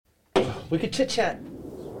We could chit-chat.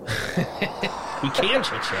 We can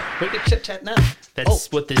chit-chat. We could chit-chat now.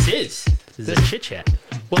 That's what this is. This is a chit-chat.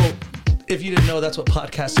 Well, if you didn't know, that's what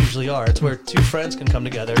podcasts usually are. It's where two friends can come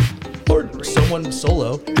together, or someone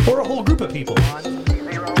solo, or a whole group of people.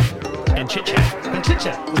 And chit-chat. And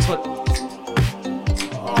chit-chat. That's what...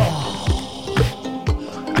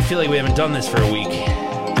 I feel like we haven't done this for a week.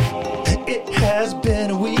 It has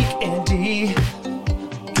been a week, Andy.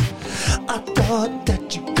 I thought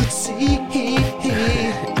that you could see.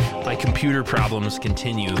 My computer problems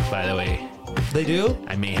continue, by the way. They do?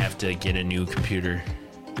 I may have to get a new computer.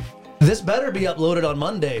 This better be uploaded on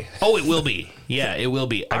Monday. Oh, it will be. Yeah, it will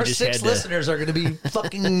be. Our 6 listeners are going to be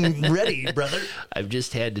fucking ready, brother. I've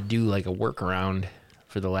just had to do like a workaround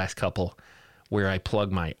for the last couple where I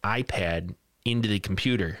plug my iPad into the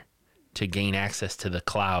computer to gain access to the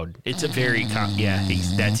cloud. It's a very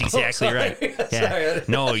that's exactly right. Yeah. Sorry.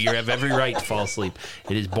 No, you have every right to fall asleep.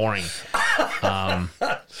 It is boring.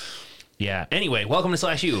 Yeah. Anyway, welcome to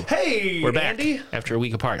Slash U. Hey, We're back Andy. after a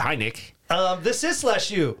week apart. Hi, Nick. This is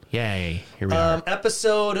Slash U. Yay. Here we are.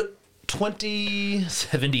 Episode 20...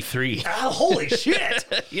 73. Oh, holy shit.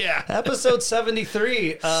 Yeah. Episode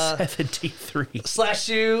 73. 73. Slash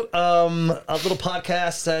U, a little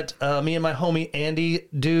podcast that me and my homie Andy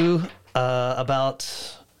do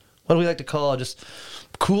about, what do we like to call, just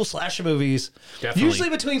cool slasher movies. Definitely. Usually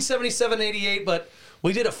between 77 and 88, but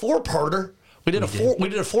we did a 4-parter. We did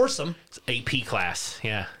a foursome. It's AP class.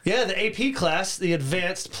 Yeah. Yeah, the AP class, the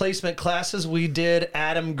advanced placement classes. We did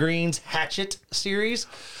Adam Green's Hatchet series.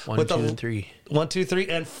 1, 2, and 3. 1, 2, 3,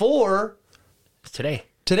 and 4. Today.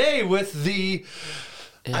 Today with the...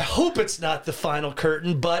 I hope it's not the final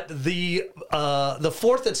curtain, but the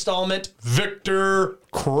 4th installment, Victor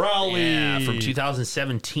Crowley. Yeah, from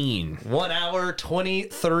 2017. 1 hour,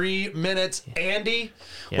 23 minutes. Andy,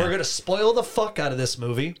 Yeah. we're going to spoil the fuck out of this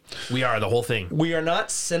movie. We are, the whole thing. We are not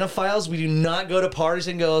cinephiles. We do not go to parties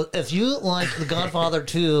and go, if you like The Godfather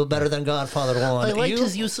 2 better than Godfather 1. I liked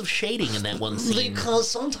his use of shading in that one scene. Because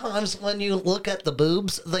sometimes when you look at the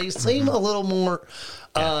boobs, they seem a little more...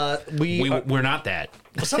 We're not that.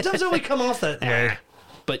 Sometimes when we come off that way.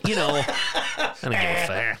 But, you know, I don't give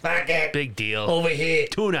a fuck. Big deal. Over here.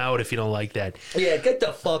 Tune out if you don't like that. Yeah, get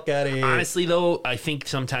the fuck out of here. Honestly, though, I think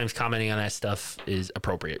sometimes commenting on that stuff is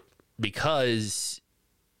appropriate because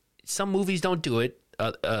some movies don't do it,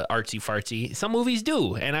 artsy-fartsy. Some movies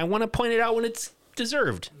do, and I want to point it out when it's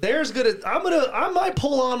deserved. I might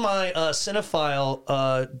pull on my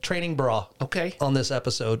cinephile training bra. Okay. On this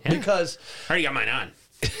episode because I already got mine on.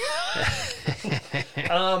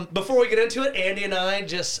 before we get into it, Andy and I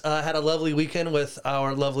just had a lovely weekend with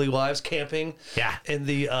our lovely wives camping. Yeah. In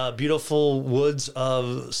the beautiful woods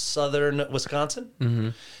of southern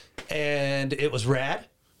Wisconsin, and it was rad.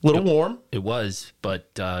 A little warm. It was,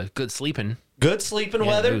 but good sleeping. Good sleeping Yeah,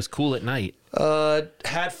 weather. It was cool at night.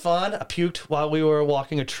 Had fun. I puked while we were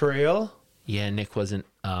walking a trail. Yeah, Nick wasn't.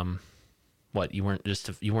 You weren't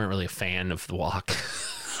really a fan of the walk.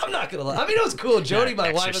 I'm not gonna lie. I mean, it was cool. Jody,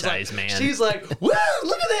 my wife, was like, man. She's like, "Woo,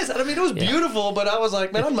 look at this!" And I mean, it was beautiful. But I was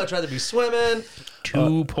like, man, I'd much rather be swimming.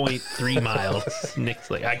 2.3 miles. Nick's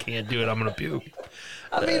like, I can't do it. I'm gonna puke.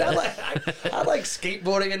 I mean, I like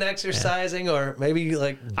skateboarding and exercising, or maybe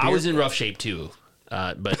like. I was in rough shape too,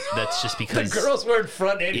 but that's just because the girls were in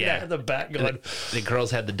front, Andy and I in the back going. The girls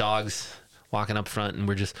had the dogs walking up front, and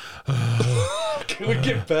we're just. Can we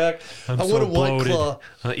get back? I want so a White Claw.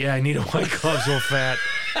 Yeah, I need a White Claw. I'm so fat.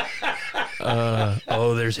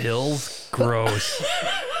 There's hills. Gross.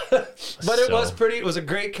 But it was pretty. It was a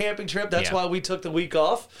great camping trip. That's why we took the week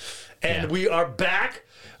off, and we are back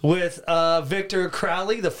with Victor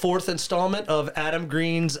Crowley, the 4th installment of Adam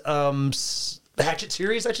Green's Hatchet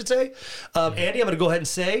series, I should say. Andy, I'm going to go ahead and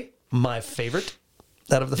say my favorite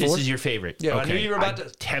out of the 4. This is your favorite. Yeah, okay. I knew you were about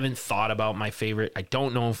to. Haven't thought about my favorite. I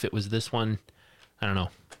don't know if it was this one. I don't know.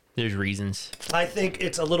 There's reasons. I think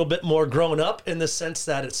it's a little bit more grown up in the sense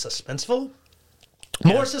that it's suspenseful.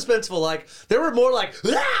 More suspenseful. Like, there were more like,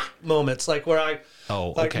 moments, like where I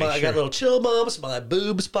got little chill bumps, my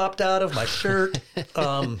boobs popped out of my shirt.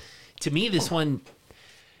 To me, this one,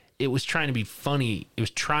 it was trying to be funny. It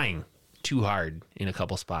was trying too hard in a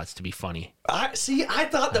couple spots to be funny. I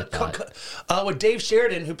thought with Dave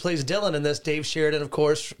Sheridan, who plays Dylan in this, Dave Sheridan, of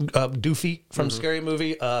course, Doofy from Scary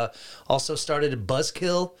Movie, also started at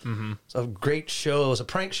Buzzkill. It's a great show. It was a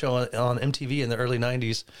prank show on MTV in the early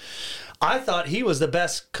 90s. I thought he was the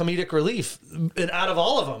best comedic relief out of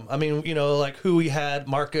all of them. I mean, you know, like who we had,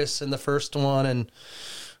 Marcus in the first one, and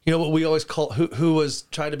you know what we always call who was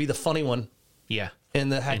trying to be the funny one. Yeah. In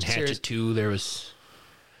the Hatchet series. Hatchet 2, there was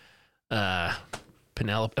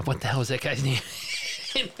Penelope. What the hell was that guy's name?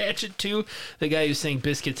 in Hatchet 2, the guy who sang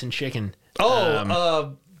Biscuits and Chicken.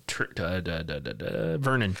 Oh,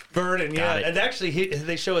 Vernon. Vernon, yeah. it. And actually,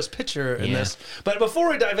 they show his picture in this. But before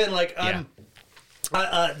we dive in,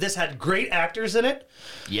 this had great actors in it.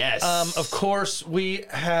 Yes. Of course, we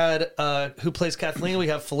had, who plays Kathleen? We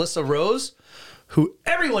have Felissa Rose, who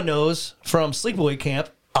everyone knows from Sleepaway Camp,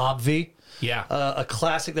 Obvi. Yeah. A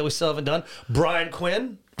classic that we still haven't done. Brian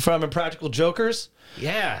Quinn from Impractical Jokers.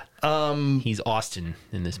 Yeah. He's Austin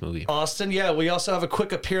in this movie. Austin, yeah. We also have a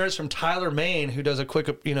quick appearance from Tyler Main, who does a quick,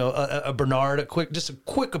 a Bernard, just a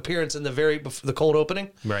quick appearance in the cold opening.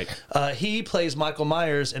 Right. He plays Michael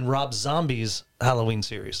Myers in Rob Zombie's Halloween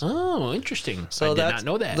series. Oh, interesting. So I did not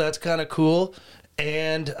know that. That's kind of cool.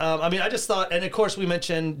 And I just thought, and of course we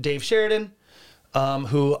mentioned Dave Sheridan,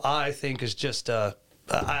 who I think is just, I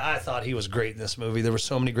thought he was great in this movie. There were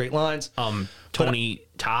so many great lines. Tony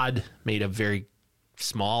Todd made a very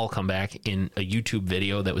small comeback in a YouTube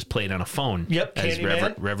video that was played on a phone. Yep, as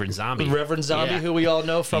Reverend Zombie. Reverend Zombie, who we all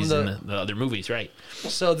know from He's in the other movies, right?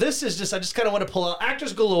 So this is just, I just kind of want to pull out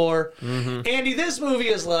actors galore. Mm-hmm. Andy, this movie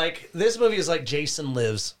is like Jason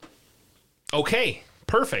Lives. Okay,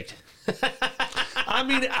 perfect. I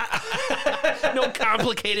mean, no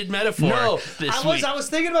complicated metaphor. No, I was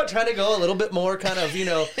thinking about trying to go a little bit more kind of,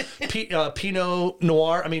 Pinot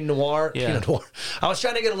Noir. I mean, noir. Yeah. Pinot Noir. I was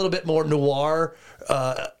trying to get a little bit more noir.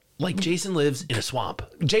 Like Jason Lives in a Swamp.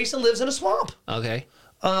 Jason Lives in a Swamp. Okay.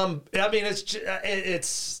 I mean,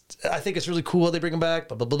 it's. I think it's really cool they bring him back.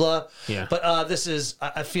 Blah blah blah blah. Yeah. But this is.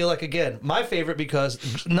 I feel like, again, my favorite because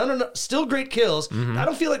still great kills. Mm-hmm. I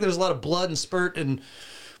don't feel like there's a lot of blood and spurt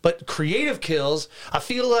but creative kills. I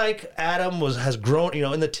feel like Adam has grown.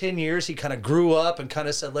 In the 10 years he kind of grew up and kind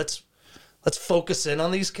of said, let's focus in on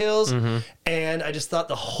these kills. Mm-hmm. And I just thought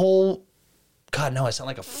the whole. God, no, I sound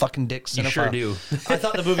like a fucking dick cinephile. You sure do. I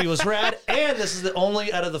thought the movie was rad, and this is the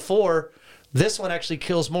only out of the 4. This one actually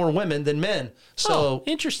kills more women than men. So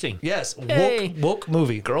interesting. Yes, hey. woke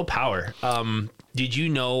movie. Girl power. Did you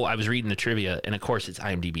know, I was reading the trivia, and of course it's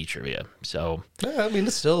IMDb trivia, so yeah, I mean,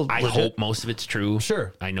 it's still I legit. hope most of it's true.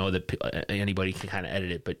 Sure. I know that anybody can kind of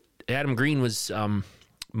edit it, but Adam Green was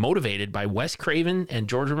motivated by Wes Craven and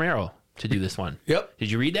George Romero to do this one. Yep.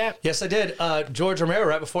 Did you read that? Yes, I did. George Romero,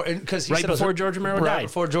 right before, because he right said before George Romero died. Right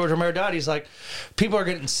before George Romero died, he's like, people are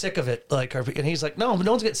getting sick of it, and he's like, no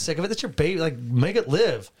one's getting sick of it. That's your baby. Like, make it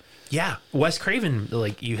live. Yeah, Wes Craven,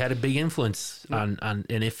 you had a big influence on,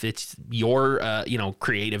 and if it's your,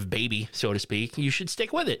 creative baby, so to speak, you should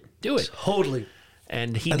stick with it. Do it. Totally.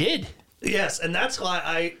 And he did. Yes, and that's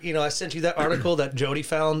why I sent you that article that Jody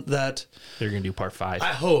found that they're gonna do part 5. I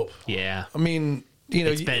hope. Yeah. I mean,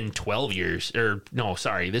 it's been 12 years, or no,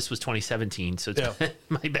 sorry, this was 2017, so it's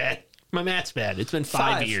my bad. My math's bad. It's been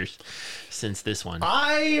 5 years since this one.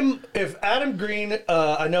 If Adam Green,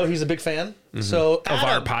 I know he's a big fan. Mm-hmm. So Adam, of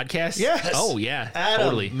our podcast? Yes. Oh yeah, Adam,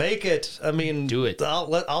 totally. Make it. I mean, do it.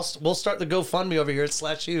 We'll start the GoFundMe over here at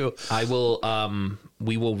 /you. I will.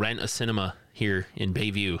 We will rent a cinema here in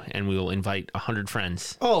Bayview, and we will invite 100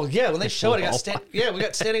 friends. Oh yeah, when they show it, we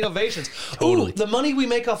got standing ovations. Totally. Ooh, the money we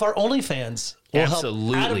make off our OnlyFans will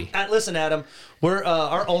absolutely help. Listen, Adam, we're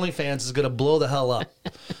our OnlyFans is going to blow the hell up.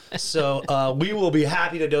 So we will be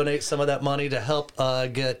happy to donate some of that money to help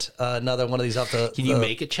get another one of these off the. Can you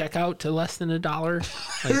make a check out to less than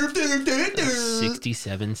 $1? Like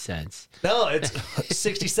 67 cents. No, it's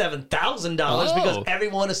 $67,000 because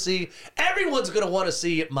everyone's going to want to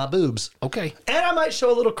see my boobs. Okay. And I might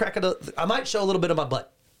show a little I might show a little bit of my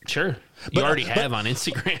butt. Sure. You already have on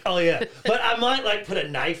Instagram. Oh yeah. But I might put a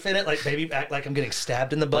knife in it, maybe act like I'm getting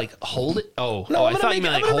stabbed in the butt. Hold it? Oh, no, I thought you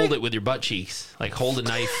meant hold it with your butt cheeks. Like hold a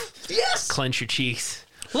knife. Yes. Clench your cheeks.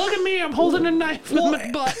 Look at me, I'm holding a knife with my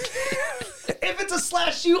butt. If it's a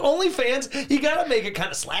 /you OnlyFans, you gotta make it kind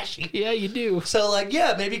of slashy. Yeah, you do. So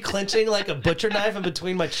maybe clenching like a butcher knife in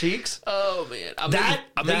between my cheeks. Oh man,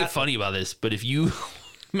 I'm making funny about this, but if you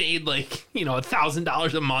made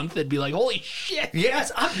 $1,000 a month, it'd be like, holy shit.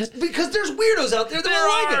 Yes, because there's weirdos out there that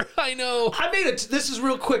are like it. I know. I made it. This is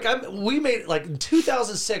real quick. We made it in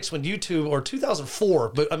 2006 when YouTube, or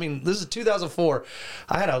 2004, but I mean, this is 2004.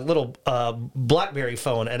 I had a little BlackBerry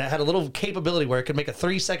phone, and it had a little capability where it could make a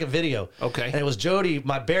 3-second video. Okay. And it was Jody,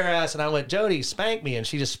 my bare ass, and I went, Jody, spank me, and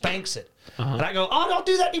she just spanks it. Uh-huh. And I go, oh, don't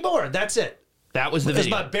do that anymore. That's it. That was the video. It's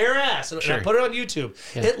my bare ass. And I put it on YouTube.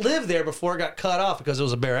 Yeah. It lived there before it got cut off because it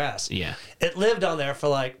was a bare ass. Yeah. It lived on there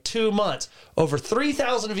for 2 months. Over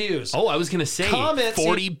 3,000 views. Oh, I was going to say comments,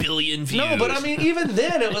 40 billion views. No, but I mean, even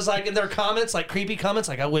then it was in their comments, creepy comments,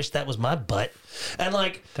 I wish that was my butt. And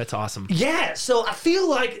that's awesome. Yeah. So I feel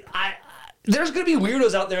like there's going to be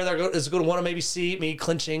weirdos out there that is going to want to maybe see me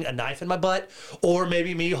clenching a knife in my butt, or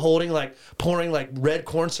maybe me pouring like red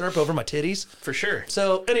corn syrup over my titties. For sure.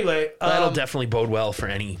 So anyway, that'll definitely bode well for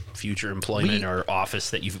any future employment or office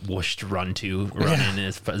that you've wished to run in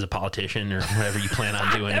as a politician or whatever you plan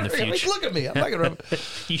on doing in the future. Look at me. I'm not going to.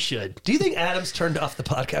 You should. Do you think Adam's turned off the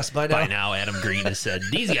podcast by now? By now, Adam Green has said,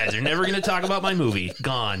 these guys are never going to talk about my movie.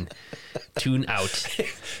 Gone. Tune out.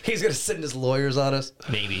 He's going to send his lawyers on us.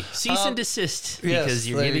 Maybe. Cease and desist, yes, because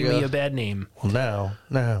you're giving me a bad name. Well,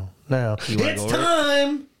 now. It's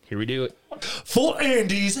time. Here we do it. For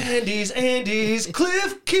Andy's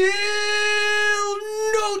Cliff Kill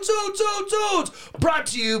Notes. Brought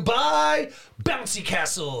to you by Bouncy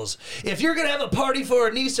Castles. If you're going to have a party for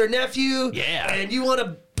a niece or nephew, and you want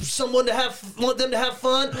them to have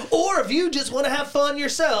fun, or if you just want to have fun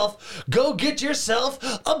yourself, go get yourself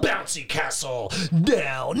a bouncy castle.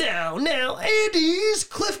 Now, Andy's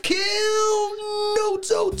Cliff Kill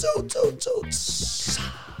Notes.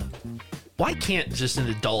 Why can't just an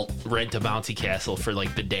adult rent a bouncy castle for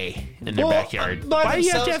like the day in their backyard? Why do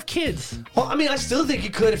you have to have kids? Well, I mean, I still think you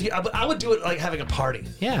could if you. I would do it like having a party.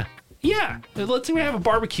 Yeah. Let's say we have a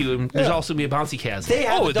barbecue and there's also be a bouncy castle.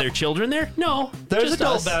 Are there children there? No. There's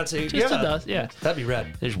adult bouncy. Just adults, yeah. That'd be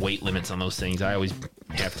rad. There's weight limits on those things. I always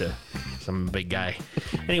have to. I'm a big guy.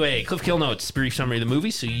 Anyway, Cliff Kill Notes, brief summary of the movie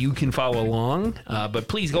so you can follow along. But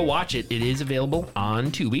please go watch it. It is available on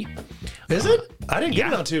Tubi. Is it? I didn't get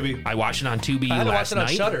it on Tubi. I watched it on Tubi last night. I watched it on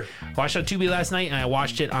Shudder. Watched it on Tubi last night, and I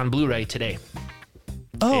watched it on Blu-ray today.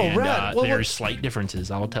 Oh, rad. There's slight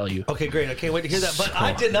differences, I'll tell you. Okay, great. I can't wait to hear that. But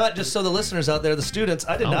I did not, just so the listeners out there, the students,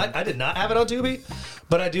 I did not have it on Tubi,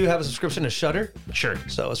 but I do have a subscription to Shudder. Sure.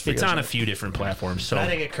 So it's on a few different platforms. So I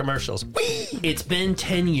didn't get commercials. It's been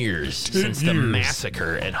 10 years since the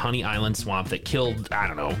massacre at Honey Island Swamp that killed, I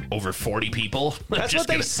don't know, over 40 people. That's what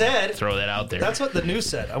they said. Throw that out there. That's what the news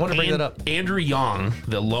said. I want to bring that up. Andrew Young,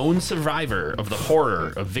 the lone survivor of the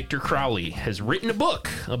horror of Victor Crowley, has written a book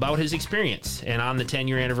about his experience. And on the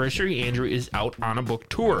 10-year anniversary, Andrew is out on a book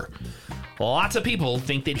tour. Lots of people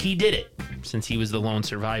think that he did it since he was the lone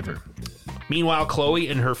survivor. Meanwhile, Chloe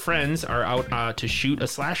and her friends are out to shoot a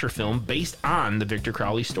slasher film based on the Victor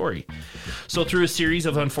Crowley story. So through a series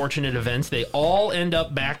of unfortunate events, they all end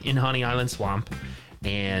up back in Honey Island Swamp,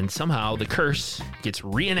 and somehow the curse gets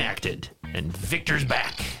reenacted, and Victor's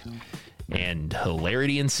back. And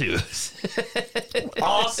hilarity ensues.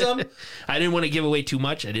 Awesome. I didn't want to give away too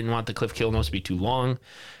much. I didn't want the Cliff Kill Notes to be too long,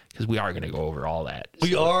 because we are going to go over all that.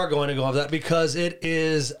 We are going to go over that because it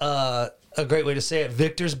is a great way to say it.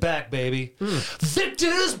 Victor's back, baby.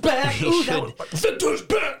 Victor's back. Ooh, Victor's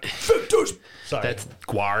back. Sorry. That's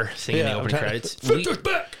Guar singing the opening credits. Victor's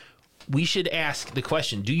back. We should ask the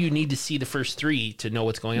question, do you need to see the first three to know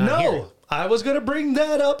what's going on here? No. I was going to bring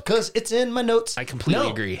that up because it's in my notes. I completely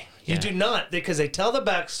agree. You do not, because they tell the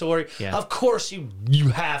backstory. Yeah. Of course you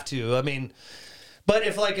have to. I mean, but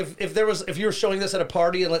if you were showing this at a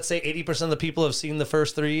party and let's say 80% of the people have seen the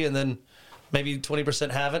first three and then maybe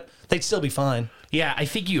 20% haven't, they'd still be fine. Yeah, I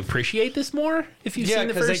think you appreciate this more if you've seen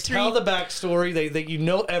the first three. Yeah, because they tell the backstory. They you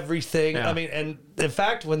know everything. Yeah. I mean, and in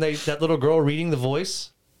fact, when that little girl reading the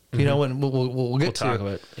voice, you know, and we'll get to talk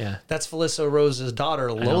about it. Yeah, that's Felissa Rose's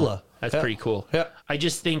daughter, Lola. That's pretty cool. Yeah. I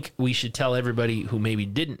just think we should tell everybody who maybe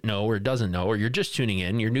didn't know or doesn't know, or you're just tuning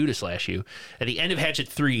in, you're new to Slash U. At the end of Hatchet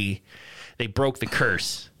 3, they broke the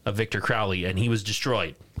curse of Victor Crowley, and he was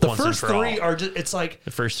destroyed. The first three are just, it's like...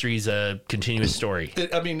 The first three is a continuous story.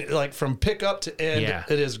 I mean, like from pick up to end,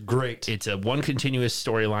 it is great. It's a one continuous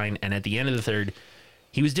storyline, and at the end of the third,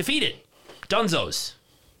 he was defeated. Dunzos.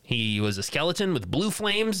 He was a skeleton with blue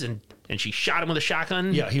flames, and she shot him with a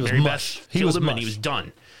shotgun. Yeah, he was mush. He was mush. And he was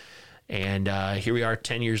done. And here we are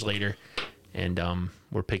 10 years later, and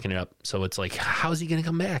we're picking it up. So it's like, how's he going to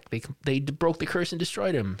come back? They broke the curse and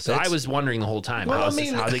destroyed him. So I was wondering the whole time, how are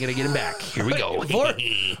they going to get him back? Here we go.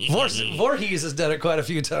 Voorhees has done it quite a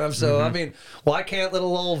few times. So, I mean, why can't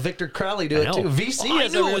little old Victor Crowley do it too? VC I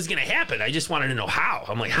knew it was going to happen. I just wanted to know how.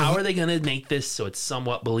 I'm like, how are they going to make this so it's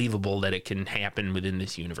somewhat believable that it can happen within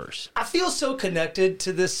this universe? I feel so connected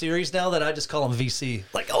to this series now that I just call him VC.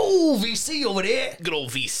 Like, oh, VC over there. Good old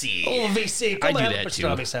VC. Oh, VC. Come I on, do have that a too.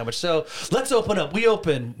 pastrami sandwich. So let's open up. We open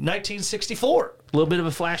 1964. A little bit of a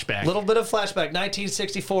flashback.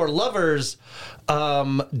 1964. Lovers,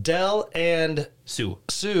 Dell and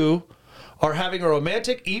Sue are having a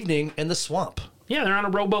romantic evening in the swamp. Yeah, they're on a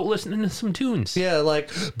rowboat listening to some tunes. Yeah,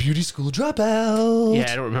 like Beauty School Dropout.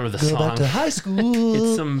 Yeah, I don't remember the Go song. back to high school.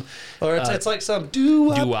 It's some or it's like some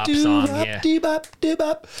doo-wop song, yeah. dee-bop,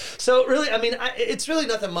 dee-bop. So really, I mean, it's really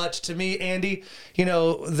nothing much to me, Andy. You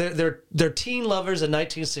know, they're teen lovers in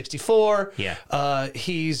 1964. Yeah.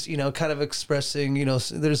 He's, you know, kind of expressing, you know,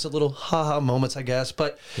 there's a little ha-ha moments, I guess.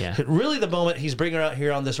 But really the moment he's bringing her out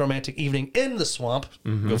here on this romantic evening in the swamp,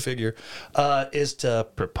 go figure, is to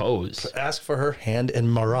propose. Ask for her hand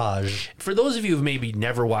in marriage. For those of you who've maybe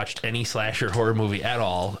never watched any slasher horror movie at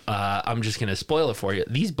all, I'm just going to spoil it for you.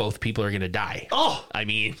 These both people are going to die. Oh! I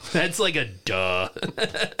mean, that's like a duh.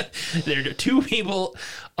 They're two people,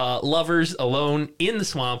 lovers, alone in the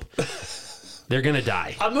swamp. They're going to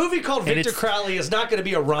die. A movie called Victor Crowley is not going to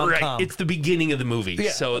be a rom-com. Right. It's the beginning of the movie.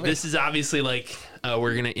 Yeah, so this is obviously like,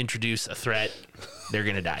 we're going to introduce a threat. They're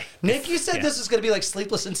going to die. Nick, you said this is going to be like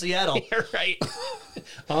Sleepless in Seattle. Yeah, right.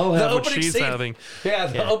 Oh, the what opening she's scene. having. Yeah,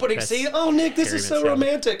 the opening scene. Oh, Nick, this is so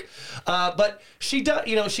romantic. But she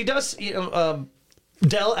does,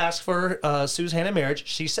 Dell asks for Sue's hand in marriage.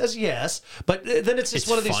 She says yes, but then it's just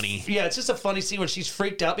one of these. Funny. Yeah, it's just a funny scene where she's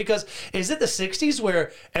freaked out because is it the '60s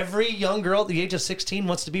where every young girl at the age of 16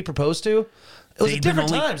 wants to be proposed to? It was different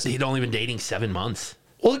times. They'd only been dating 7 months.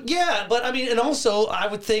 Well, yeah, but I mean, and also I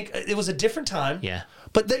would think it was a different time. Yeah.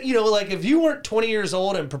 But that, you know, like if you weren't 20 years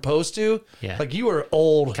old and proposed to, like you were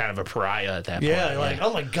old. Kind of a pariah at that point. Yeah, like,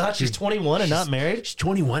 oh my God, she's 21 and not married? She's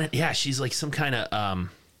 21. Yeah, she's like some kind of,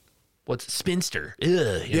 spinster.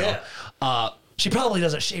 Ugh, you know? She probably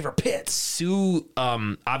doesn't shave her pits. Sue,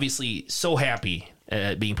 obviously so happy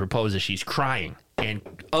at being proposed that she's crying. And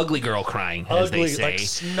ugly girl crying, as they say. Like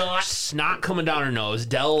snot. Snot coming down her nose.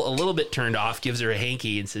 Dell, a little bit turned off, gives her a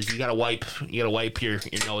hanky and says, you gotta wipe your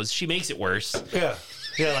nose. She makes it worse. Yeah.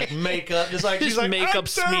 Yeah, like makeup. Just she's like, makeup I'm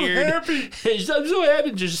smeared. So happy. I'm so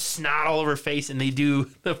happy. Just snot all over her face. And they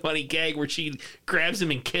do the funny gag where she grabs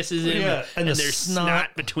him and kisses him. Yeah, and there's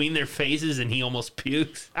snot between their faces and he almost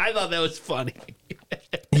pukes. I thought that was funny.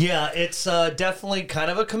 Yeah, it's definitely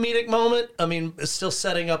kind of a comedic moment. I mean, it's still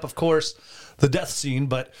setting up, of course, the death scene,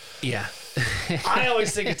 but yeah. I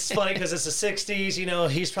always think it's funny because it's the 60s. You know,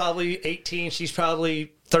 he's probably 18, she's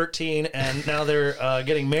probably 13, and now they're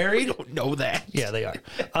getting married. I don't know that. Yeah, they are.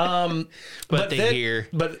 But they hear.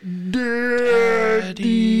 But Daddy.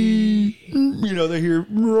 You know, they hear.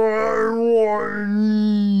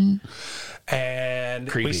 And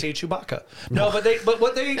Creepy. we see Chewbacca. No, but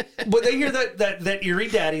what they hear that eerie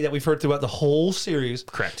daddy that we've heard throughout the whole series.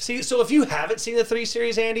 Correct. See, so if you haven't seen the 3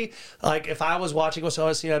 series, Andy, like if I was watching what's on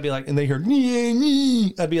the scene, I'd be like, and they hear,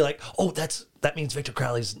 I'd be like, oh, that means Victor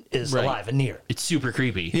Crowley is alive and near. It's super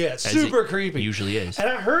creepy. Yeah, it's super creepy. Usually is. And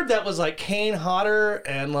I heard that was like Kane Hodder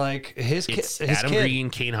and like his Adam kid. Green,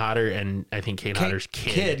 Kane Hodder, and I think Kane Hodder's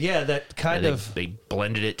kid. Yeah, that kind of. They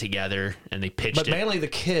blended it together and they pitched it. But mainly the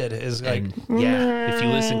kid is like. Yeah, if you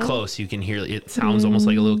listen close, you can hear it sounds almost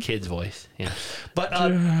like a little kid's voice. Yeah. But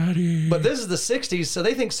this is the 60s, so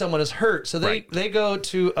they think someone is hurt. So they go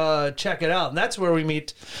to check it out. And that's where we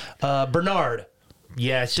meet Bernard.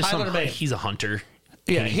 Yeah, it's just he's a hunter.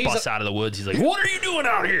 Yeah, he busts out of the woods. He's like, "What are you doing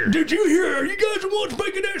out here? Did you hear? Are you guys the ones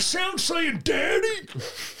making that sound saying daddy?"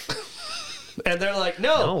 And they're like,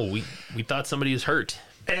 "No, we thought somebody was hurt."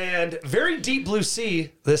 And very deep blue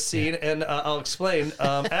sea, this scene, and I'll explain.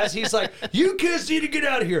 As he's like, "You kids need to get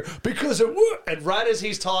out of here because of what?" And right as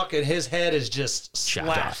he's talking, his head is just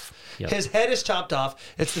slashed. Yep. His head is chopped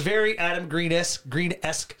off. It's the very Adam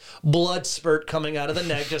Green-esque blood spurt coming out of the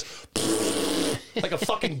neck, just like a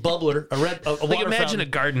fucking bubbler, a water like imagine fountain. A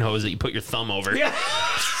garden hose that you put your thumb over. Yeah.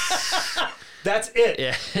 That's it.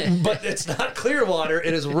 Yeah. But it's not clear water.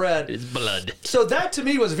 It is red. It's blood. So that to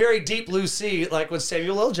me was very deep blue sea, like when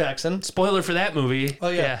Samuel L. Jackson. Spoiler for that movie. Oh,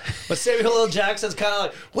 yeah. But Samuel L. Jackson's kind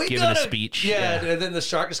of like, giving a speech. Yeah, and then the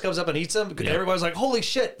shark just comes up and eats him. Because everybody's like, holy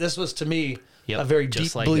shit, this was to me a very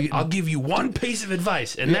just deep blue. I'll give you one piece of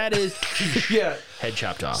advice, and that is head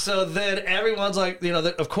chopped off. So then everyone's like,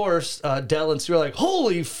 of course, Dell and Sue are like,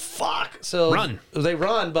 holy fuck. So run. They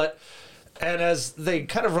run, and as they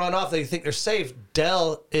kind of run off, they think they're safe.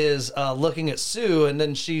 Dell is looking at Sue, and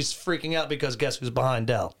then she's freaking out because guess who's behind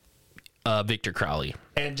Dell? Victor Crowley.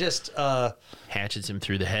 And just hatchets him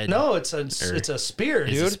through the head. No, it's a spear,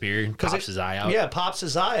 dude. It's a spear. Pops his eye out. Yeah, pops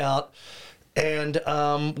his eye out, and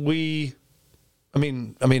so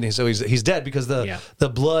he's dead because the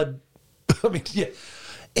blood. I mean, yeah.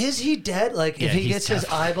 Is he dead? Like, if he gets his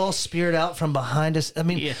eyeball speared out from behind us? I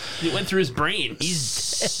mean... Yeah, it went through his brain.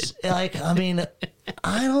 He's dead. Like, I mean,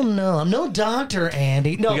 I don't know. I'm no doctor,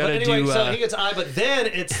 Andy. No, but anyway, so he gets eye, but then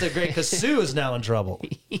it's the great... Because Sue is now in trouble.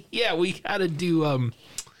 Yeah, we gotta do...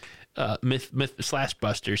 myth slash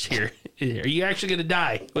busters here. Are you actually going to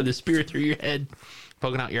die with a spear through your head,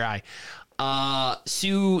 poking out your eye?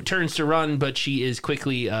 Sue turns to run, but she is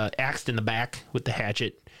quickly axed in the back with the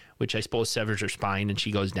hatchet, which I suppose severs her spine, and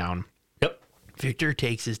she goes down. Yep. Victor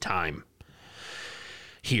takes his time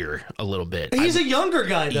here a little bit. He's a younger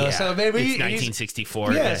guy, though, so maybe it's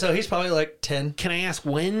 1964. Yeah, so he's probably like 10. Can I ask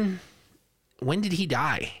when did he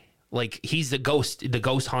die? Like, he's the ghost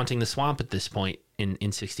haunting the swamp at this point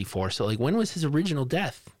in 64. So, like, when was his original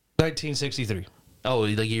death? 1963. Oh,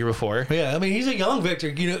 like a year before? Yeah, I mean, he's a young Victor.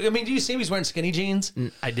 You know, I mean, do you see him? He's wearing skinny jeans.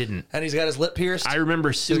 I didn't. And he's got his lip pierced. I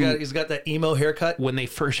remember Sue. He's got that emo haircut. When they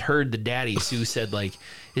first heard the daddy, Sue said, like,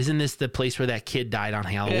 isn't this the place where that kid died on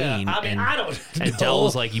Halloween? Yeah, I mean, I don't know. And Dell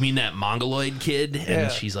was like, you mean that Mongoloid kid? And Yeah.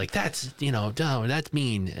 she's like, that's, that's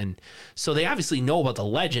mean. And so they obviously know about the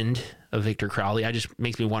legend of Victor Crowley. I just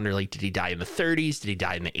makes me wonder, like, did he die in the 30s? Did he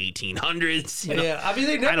die in the 1800s? Yeah, I mean,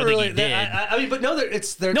 they never I don't really. think he did. I mean, but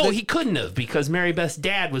no, He couldn't have, because Mary Beth's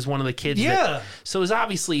dad was one of the kids. Yeah. So it was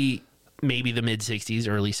obviously maybe the mid 60s,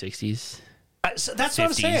 early 60s. So that's what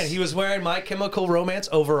I'm 50s. saying. He was wearing My Chemical Romance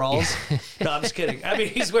overalls. No, I'm just kidding. I mean,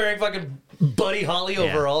 he's wearing fucking Buddy Holly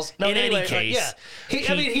overalls. No, In any anyway, case,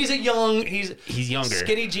 I mean, he's younger.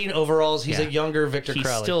 Skinny jean overalls. He's a younger Victor He's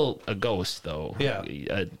Crowley. still a ghost, though.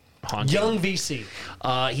 Yeah. Haunting. Young VC.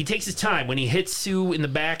 He takes his time. When he hits Sue in the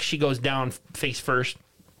back, she goes down face first.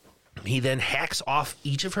 He then hacks off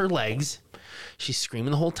each of her legs. She's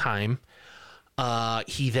screaming the whole time.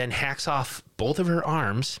 He then hacks off both of her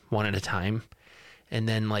arms one at a time, and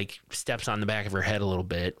then like steps on the back of her head a little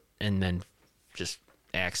bit, and then just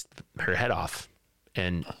axed her head off.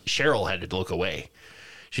 And Cheryl had to look away.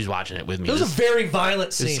 She's watching it with me. It was a very violent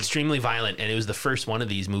It was scene. extremely violent, and it was the first one of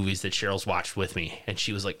these movies that Cheryl's watched with me, and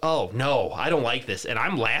she was like, "Oh no, I don't like this," and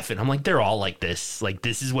I'm laughing. I'm like, "They're all like this. Like,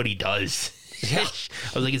 this is what he does." Yeah. I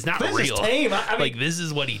was like, "It's not This is real. tame. I mean, like, this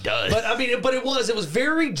is what he does." But I mean, but it was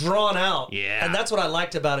very drawn out. Yeah. And that's what I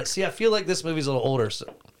liked about it. See, I feel like this movie's a little older. So.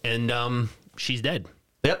 And she's dead.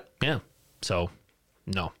 Yep. Yeah. So,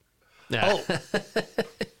 no. Oh.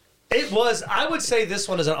 It was. I would say this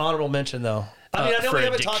one is an honorable mention, though. I mean, I know for we a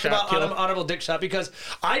haven't dick talked shot about kill? honorable dick shot because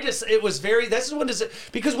it was very. This is when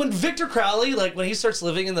because when Victor Crowley, like when he starts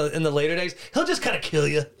living in the later days, he'll just kind of kill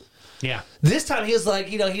you. Yeah. This time he was like,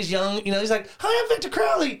 he's young. He's like, hi, I'm Victor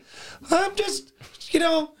Crowley. I'm just,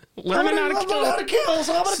 Learning how to kill.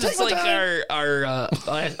 So I'm gonna This take is my like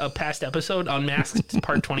time. our past episode, Unmasked,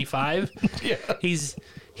 part 25. Yeah.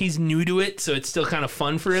 He's new to it, so it's still kind of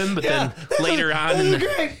fun for him. But Yeah, then later on, this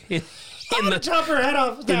is great. I'm gonna chop her head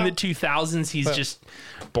off. in the 2000s, he's just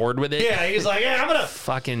bored with it. Yeah, he's like, I'm gonna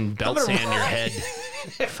Fucking belt I'm gonna- sand your head.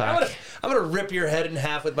 Fuck. I'm gonna rip your head in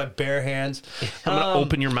half with my bare hands. I'm gonna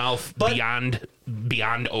open your mouth but-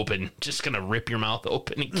 beyond open. Just gonna rip your mouth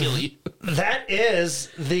open and kill you. That is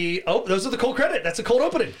those are the cold credit. That's a cold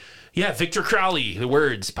opening. Yeah, Victor Crowley. The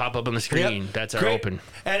words pop up on the screen. Yep. That's our Great. open.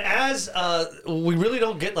 And as we really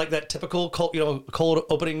don't get like that typical cold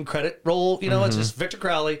opening credit roll, it's just Victor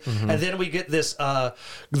Crowley, and then we get this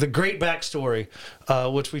the great backstory,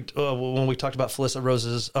 which we when we talked about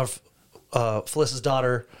Felicia's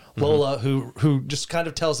daughter Lola, who just kind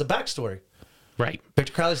of tells the backstory. Right.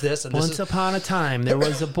 Victor Crowley's this, and this Once upon a time, there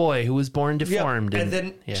was a boy who was born deformed. And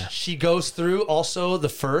then yeah. she goes through also the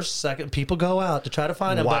first, second, people go out to try to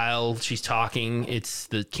find him. While she's talking,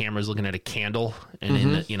 the camera's looking at a candle,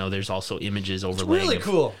 and in there's also images overlaying really of,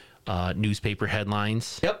 cool. Newspaper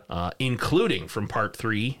headlines. Yep. Including from part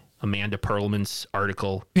 3, Amanda Perlman's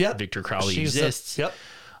article, Yep. Victor Crowley She's exists. Yep.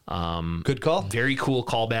 Good call. Very cool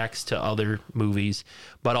callbacks to other movies,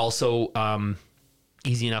 but also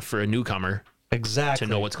easy enough for a newcomer Exactly. to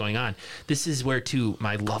know what's going on. This is where, too,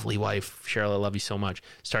 my lovely wife, Cheryl, I love you so much,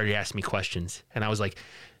 started asking me questions. And I was like,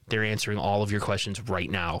 they're answering all of your questions right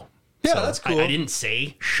now. Yeah, So that's cool. I didn't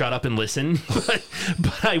say, shut up and listen,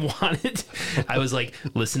 but I was like,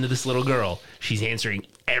 listen to this little girl. She's answering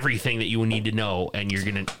everything that you need to know, and you're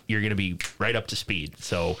gonna be right up to speed.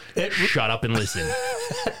 So shut up and listen.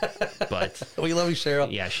 But We love you, Cheryl.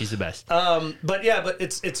 yeah, she's the best. But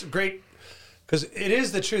it's great because it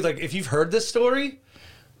is the truth. Like if you've heard this story,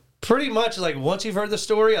 pretty much like once you've heard the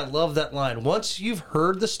story, I love that line. Once you've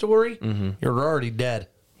heard the story, you're already dead.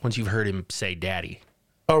 Once you've heard him say daddy.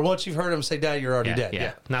 Or once you've heard him say, "Dad, you're already dead."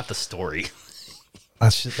 Yeah, not the story.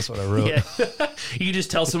 That's what I wrote. Yeah. You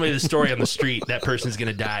just tell somebody the story on the street, that person's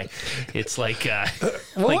going to die. It's like,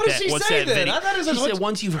 what did she say then? I thought it was she said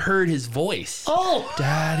once you've heard his voice. Oh,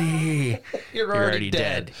 Daddy, you're already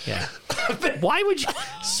dead. Yeah. Why would you?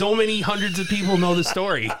 So many hundreds of people know the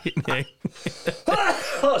story.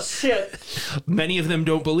 Oh, shit. Many of them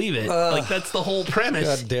don't believe it. Like, that's the whole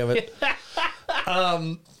premise. God damn it.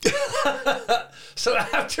 So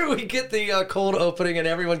after we get the cold opening and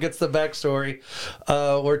everyone gets the backstory,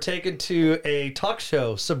 we're taken to a talk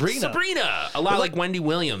show. Sabrina, a lot like Wendy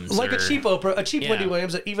Williams, like a cheap Oprah, Wendy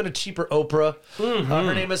Williams, even a cheaper Oprah.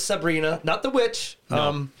 Her name is Sabrina, not the witch.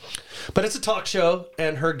 No. But it's a talk show,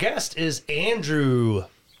 and her guest is Andrew.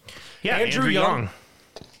 Yeah, Andrew Young.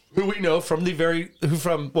 Who we know from we've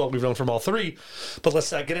known from all three, but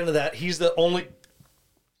let's not get into that. He's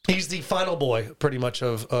the final boy, pretty much,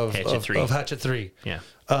 of Hatchet 3. Yeah.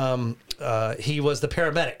 He was the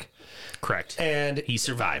paramedic. Correct. And he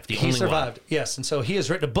survived. He survived, yes. And so he has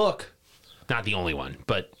written a book. Not the only one,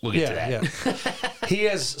 but we'll get to that. Yeah. He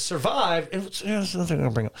has survived. And there's nothing I'm going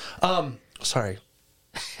to bring up. Sorry.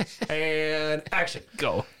 And action.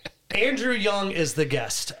 Go. Andrew Young is the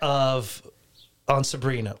guest on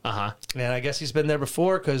Sabrina. Uh-huh. And I guess he's been there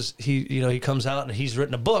before because he comes out and he's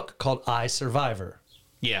written a book called I Survivor.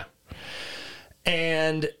 Yeah.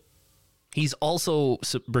 And he's also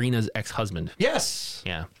Sabrina's ex-husband. Yes.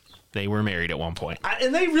 Yeah. They were married at one point.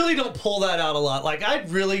 And they really don't pull that out a lot. Like, I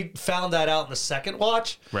really found that out in the second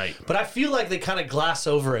watch. Right. But I feel like they kind of gloss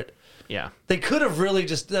over it. Yeah. They could have really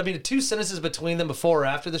the two sentences between them before or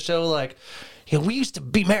after the show, like, we used to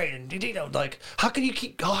be married, and, like, how come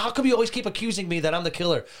you always keep accusing me that I'm the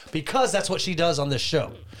killer? Because that's what she does on this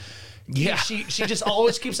show. Yeah. She just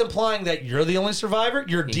always keeps implying that you're the only survivor.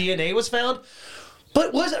 Your DNA was found.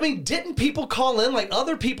 But didn't people call in? Like,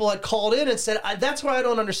 other people had called in and said, that's what I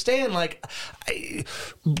don't understand. Like,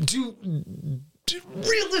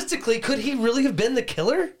 realistically, could he really have been the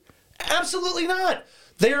killer? Absolutely not.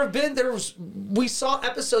 We saw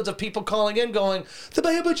episodes of people calling in going, the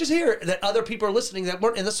Bay Butch is here, that other people are listening that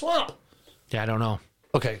weren't in the swamp. Yeah, I don't know.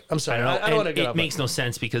 Okay, I'm sorry. I don't want to get up. It makes no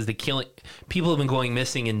sense because people have been going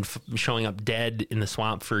missing and showing up dead in the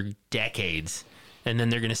swamp for decades. And then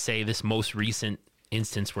they're going to say this most recent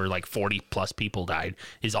instance where like 40 plus people died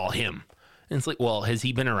is all him. And it's like, well, has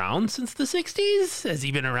he been around since the 60s? Has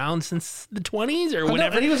he been around since the 20s or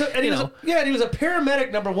whatever? And he was a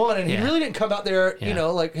paramedic, number one, and he really didn't come out there,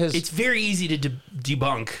 like his... It's very easy to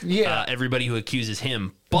debunk everybody who accuses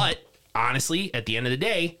him. But honestly, at the end of the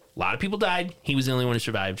day, a lot of people died. He was the only one who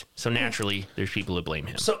survived. So naturally, there's people who blame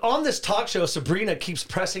him. So on this talk show, Sabrina keeps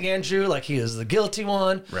pressing Andrew like he is the guilty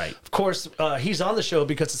one. Right. Of course, he's on the show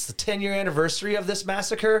because it's the 10-year anniversary of this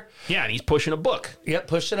massacre. Yeah, and he's pushing a book. Yep,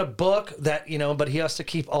 pushing a book that, but he has to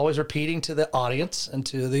keep always repeating to the audience and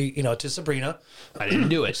to to Sabrina. I didn't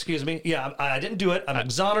do it. Excuse me. Yeah, I didn't do it. I'm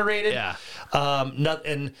exonerated. Yeah.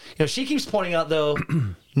 She keeps pointing out, though,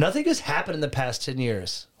 nothing has happened in the past 10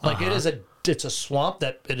 years. Like, it's a swamp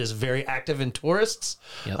that it is very active in tourists.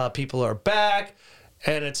 Yep. People are back,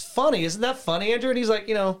 and it's funny. Isn't that funny, Andrew? And he's like,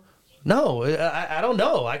 no, I don't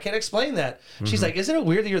know. I can't explain that. Mm-hmm. She's like, isn't it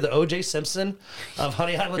weird that you're the O.J. Simpson of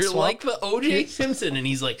Honey Island Swamp? You're like the O.J. Simpson, and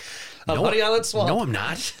he's like, no, Honey Island Swamp. No, I'm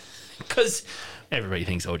not, because everybody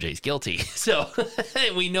thinks O.J.'s guilty. So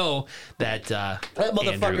we know that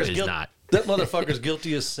Andrew is not. That motherfucker's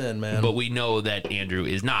guilty as sin, man. But we know that Andrew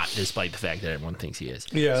is not, despite the fact that everyone thinks he is.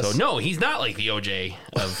 Yes. So, no, he's not like the OJ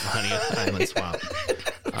of Honey Island Swamp.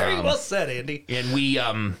 Very well said, Andy. And we,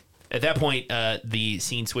 at that point, the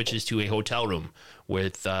scene switches to a hotel room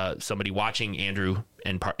with somebody watching Andrew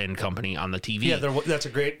and company on the TV. Yeah, that's a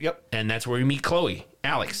great, yep. And that's where we meet Chloe,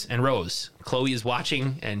 Alex, and Rose. Chloe is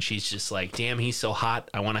watching, and she's just like, damn, he's so hot.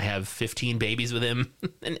 I want to have 15 babies with him.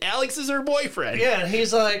 And Alex is her boyfriend. Yeah, and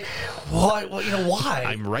he's like, why? Well, why?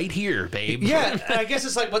 I'm right here, babe. Yeah, I guess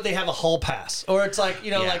it's like what they have a hall pass. Or it's like,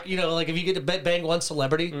 like if you get to bang one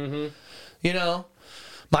celebrity, mine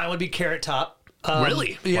would be Carrot Top.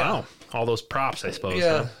 Really? Yeah. Wow. All those props, I suppose.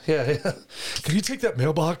 Yeah, huh? yeah. Can you take that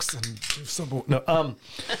mailbox and do some? No.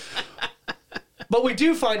 But we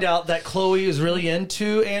do find out that Chloe is really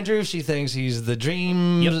into Andrew. She thinks he's the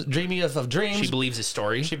dreamiest of dreams. She believes his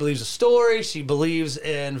story. She believes the story. She believes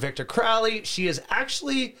in Victor Crowley. She is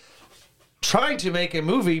actually trying to make a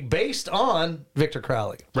movie based on Victor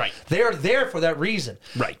Crowley. Right. They are there for that reason.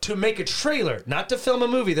 Right. To make a trailer, not to film a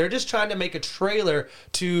movie. They're just trying to make a trailer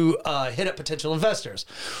to hit up potential investors,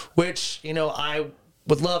 which,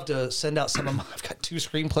 would love to send out some of my, I've got 2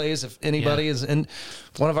 screenplays. If anybody is in,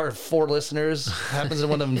 one of our 4 listeners happens to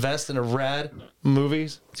want to invest in a rad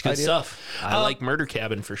movies. It's good stuff. I like Murder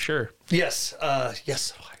Cabin for sure. Yes.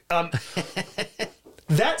 Yes.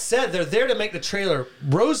 That said, they're there to make the trailer.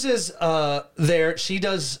 Rose is there.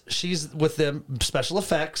 She's with them, special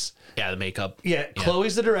effects. Yeah, the makeup. Yeah,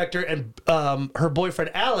 Chloe's the director, and her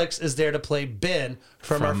boyfriend Alex is there to play Ben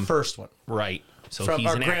from our first one. Right. So From he's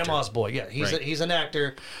our an grandma's actor. boy. Yeah, he's Right. he's an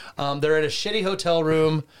actor. They're in a shitty hotel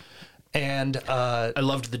room, and I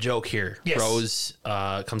loved the joke here. Yes. Rose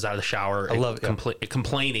comes out of the shower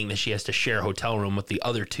complaining that she has to share a hotel room with the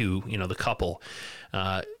other 2, the couple,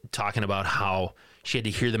 talking about how she had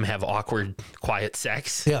to hear them have awkward, quiet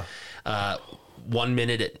sex. Yeah. 1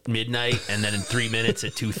 minute at midnight, and then in 3 minutes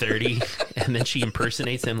at 2:30, and then she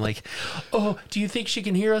impersonates them like, "Oh, do you think she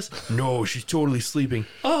can hear us?" "No, she's totally sleeping."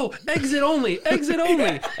 "Oh, exit only, exit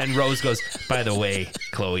only." And Rose goes, "By the way,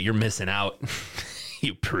 Chloe, you're missing out."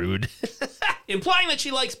 You prude. Implying that she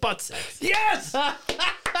likes butt sex. Yes! I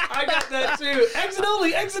got that too. Exit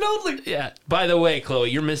only, exit only. Yeah. By the way, Chloe,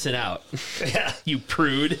 you're missing out. Yeah. You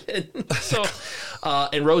prude. So,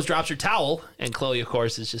 and Rose drops her towel, and Chloe, of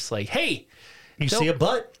course, is just like, "Hey, You see a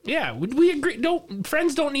butt? yeah, would we agree?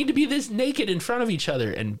 Friends don't need to be this naked in front of each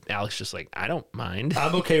other." And Alex just like, "I don't mind.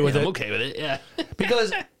 I'm okay with it." I'm okay with it. Yeah.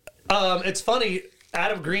 Because it's funny,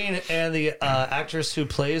 Adam Green and the actress who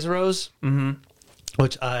plays Rose,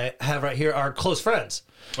 which I have right here, are close friends.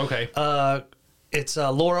 Okay. It's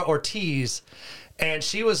Laura Ortiz, and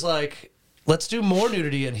she was like, "Let's do more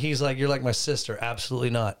nudity," and he's like, "You're like my sister." Absolutely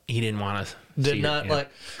not. He didn't want to. Did not like,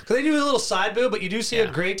 because they do a little side boob, but you do see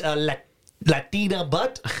a great Latina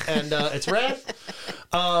butt, and it's rad.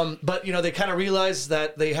 But they kind of realize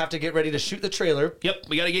that they have to get ready to shoot the trailer. Yep,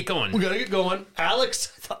 we got to get going. We gotta get going.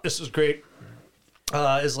 Alex, I thought this was great.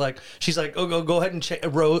 Is like, she's like, "Oh, go ahead and change."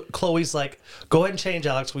 Chloe's like, "Go ahead and change,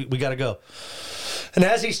 Alex. We gotta go." And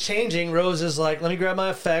as he's changing, Rose is like, "Let me grab my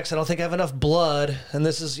effects. I don't think I have enough blood." And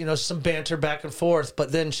this is some banter back and forth.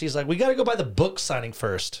 But then she's like, "We gotta go by the book signing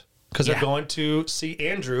first." Because they're going to see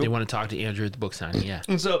Andrew. They want to talk to Andrew at the book signing, yeah.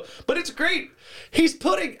 And so, but it's great.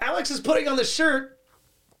 Alex is putting on the shirt,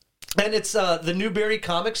 and it's the Newberry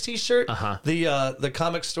Comics t-shirt, the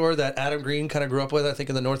comic store that Adam Green kind of grew up with, I think,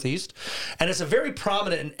 in the Northeast. And it's a very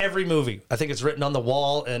prominent in every movie. I think it's written on the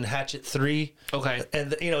wall in Hatchet 3. Okay.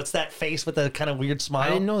 And, it's that face with the kind of weird smile.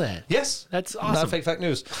 I didn't know that. Yes. That's awesome. Not fake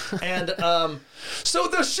news. And so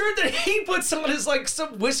the shirt that he puts on is like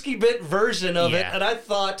some whiskey bit version of it. And I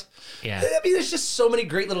thought... Yeah. I mean, there's just so many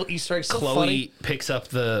great little Easter eggs. So Chloe funny. picks up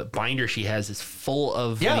the binder she has is full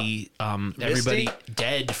of the everybody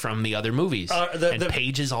dead from the other movies. And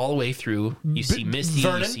pages all the way through. You see Misty,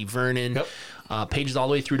 Vernon. you see Vernon. Yep. Pages all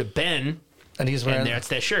the way through to Ben. And he's wearing... And that's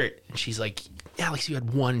that shirt. And she's like, "Alex, you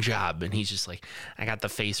had one job." And he's just like, "I got the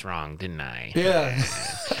face wrong, didn't I?" Yeah.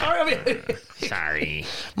 Sorry.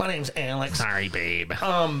 My name's Alex. Sorry, babe.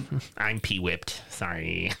 I'm pee-whipped.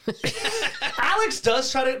 Sorry. Alex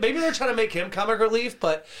does try to... Maybe they're trying to make him comic relief,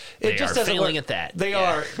 but it just doesn't failing work. at that. They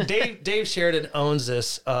are. Dave Sheridan owns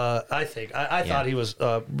this, I think. I thought he was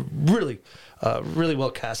really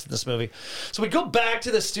well cast in this movie. So we go back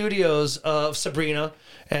to the studios of Sabrina,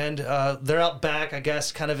 and they're out back, I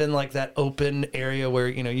guess, kind of in like that open area where,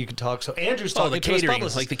 you can talk. So Andrew's talking to his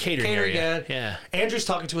publicist. Like the catering area. Yeah. Andrew's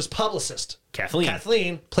talking to his publicist.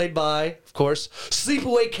 Kathleen, played by, of course,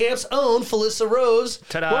 Sleepaway Camp's own Felissa Rose.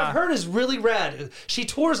 Ta-da. Who I've heard is really rad. She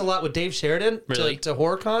tours a lot with Dave Sheridan to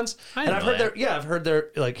horror cons. I've heard they're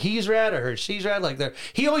like, he's rad. I heard she's rad. Like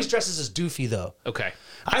he always dresses as Doofy though. Okay.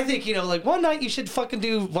 I think, like one night you should fucking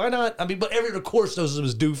do, why not? I mean, but everyone of course knows him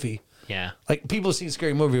as Doofy. Yeah. Like people have seen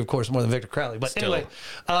Scary Movie, of course, more than Victor Crowley. But anyway,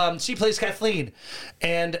 she plays Kathleen.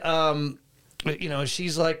 And,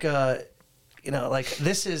 she's like, like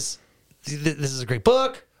this is a great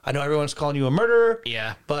book. I know everyone's calling you a murderer.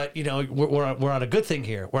 Yeah. But, we're on a good thing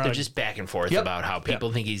here. They're just back and forth about how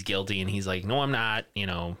people think he's guilty, and he's like, "No, I'm not. You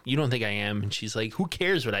don't think I am." And she's like, "Who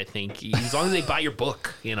cares what I think? As long as they buy your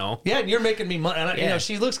book, Yeah, and you're making me money. And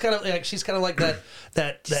she looks kind of like, she's kind of like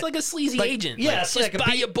that. Just like a sleazy agent. Yeah. Like, just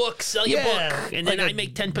buy your book, sell your book, and then I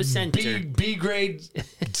make 10%. B grade,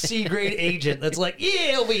 C grade agent that's like,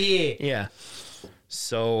 yeah, over here. Yeah.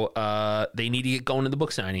 So they need to get going to the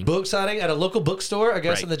book signing. Book signing at a local bookstore, I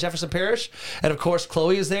guess, in the Jefferson Parish. And, of course,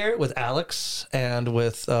 Chloe is there with Alex and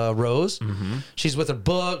with Rose. Mm-hmm. She's with her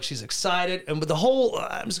book. She's excited. And with the whole,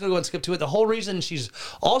 I'm just going to go and skip to it. The whole reason she's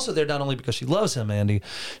also there, not only because she loves him, Andy,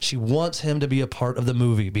 she wants him to be a part of the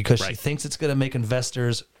movie because she thinks it's going to make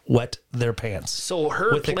investors wet their pants. So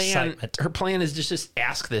her plan is just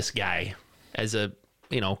ask this guy as a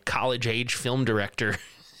college age film director.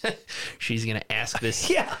 She's going to ask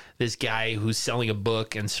this guy who's selling a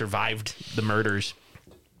book and survived the murders,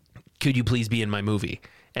 could you please be in my movie?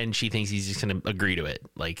 And she thinks he's just going to agree to it.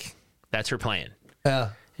 Like, that's her plan. Yeah.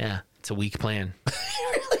 Yeah. It's a weak plan.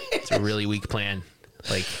 It's a really weak plan.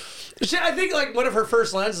 Like, I think like one of her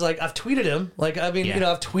first lines is like, I've tweeted him. Like, I mean,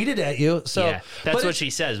 I've tweeted at you. So yeah, that's what she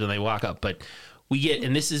says when they walk up. But we get,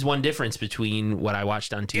 and this is one difference between what I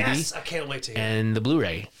watched on TV. Yes, I can't wait to hear. And the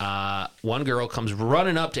Blu-ray. One girl comes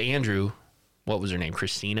running up to Andrew. What was her name?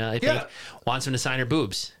 Christina, I think. Yeah. Wants him to sign her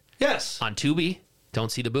boobs. Yes. On Tubi,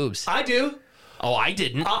 don't see the boobs. I do. Oh, I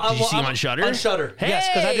didn't. Did you see them on Shudder? On Shudder. Hey! Yes,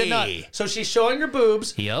 because I did not. So she's showing her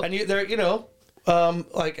boobs. Yep. And they're,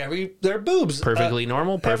 they're boobs. Perfectly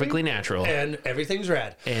normal, perfectly natural. And everything's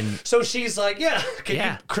rad. And so she's like, you,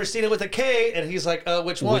 Christina with a K, and he's like,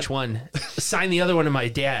 which one? Which one? Sign the other one to my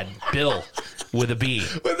dad, Bill, with a B.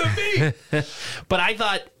 With a B. But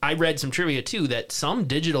I read some trivia too that some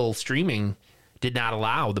digital streaming did not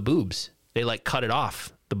allow the boobs. They like cut it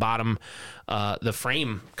off. The bottom, the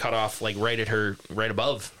frame cut off like right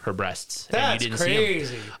above her breasts. That's and you didn't crazy.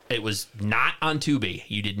 See them. It was not on Tubi.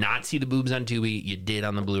 You did not see the boobs on Tubi. You did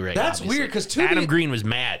on the Blu-ray. That's obviously. weird because Tubi. Adam Green was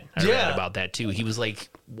mad. I read about that too. He was like,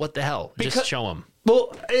 "What the hell? Just show him."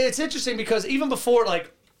 Well, it's interesting because even before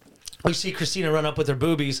like we see Christina run up with her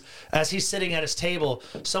boobies as he's sitting at his table,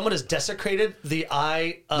 someone has desecrated the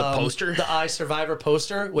poster, the I Survivor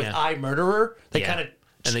poster with I Murderer. They kind of.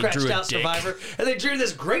 And scratched out Survivor, and they drew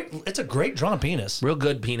this it's a great drawn penis. Real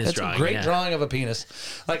good penis drawing. It's a great drawing of a penis.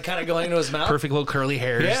 Like kind of going into his mouth. Perfect little curly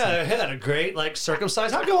hairs. Yeah, a great like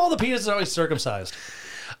circumcised. How come all the penises are always circumcised?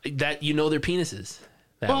 That their penises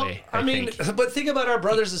that way. I mean, but think about our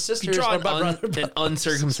brothers and sisters. You draw an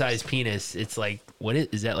uncircumcised penis. It's like, what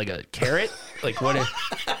is that, like a carrot? Like what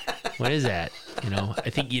is that? I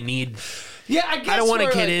think you need... Yeah, I guess I don't want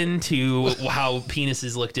to get into how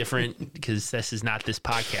penises look different because this is not this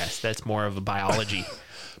podcast. That's more of a biology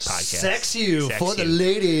podcast. Sex for the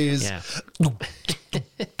ladies. Yeah.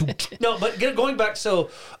 No, but going back, so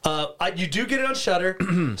you do get it on Shudder.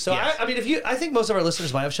 So yes. I mean, I think most of our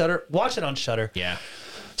listeners might have Shudder. Watch it on Shudder. Yeah.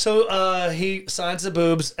 So he signs the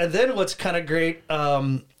boobs, and then what's kind of great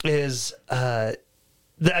is I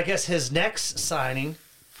guess his next signing.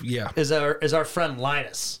 Yeah. Is our friend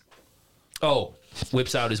Linus. Oh,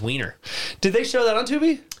 whips out his wiener. Did they show that on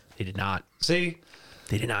Tubi? They did not. See?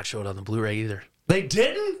 They did not show it on the Blu-ray either. They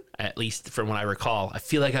didn't? At least from what I recall. I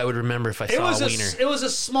feel like I would remember if I saw a wiener. It was a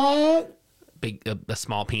small... A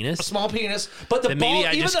small penis? A small penis. But the then ball... Maybe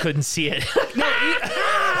I just couldn't see it. No.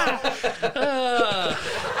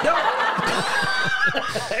 No.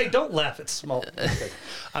 Hey, don't laugh. It's small. Okay.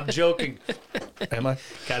 I'm joking. Am I?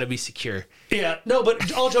 Gotta be secure. Yeah. No,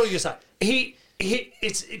 but all joking aside,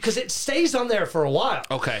 it's because it stays on there for a while.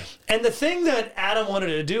 Okay. And the thing that Adam wanted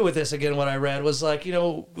to do with this, again, what I read was like,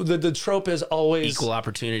 the trope is always equal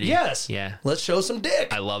opportunity. Yes. Yeah. Let's show some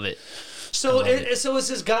dick. I love it. So it's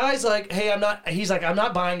this guy's like, hey, I'm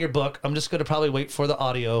not buying your book. I'm just going to probably wait for the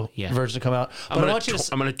audio version to come out. But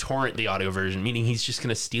I'm going to torrent the audio version, meaning he's just going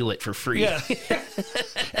to steal it for free. Yeah.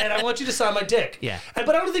 And I want you to sign my dick. Yeah. But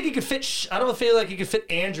I don't think he could fit. I don't feel like he could fit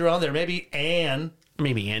Andrew on there. Maybe Anne.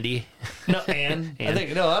 Maybe Andy. No, Anne. I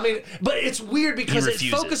think no. I mean, but it's weird because it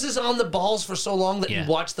focuses on the balls for so long that you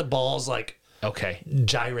watch the balls like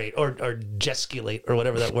gyrate or gesticulate or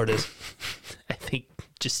whatever that word is. I think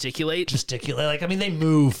gesticulate. Like, I mean, they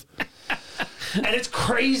move, and it's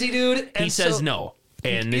crazy, dude. And he says no.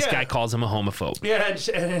 And this guy calls him a homophobe. Yeah,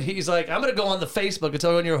 and he's like, I'm going to go on the Facebook and tell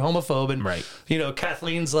everyone you're a homophobe. And,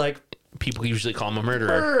 Kathleen's like... People usually call him a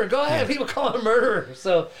murderer. Go ahead. Yeah. People call him a murderer.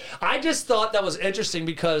 So I just thought that was interesting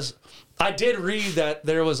because I did read that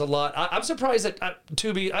there was a lot. I'm surprised that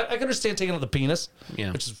Tubi... I can understand taking out the penis,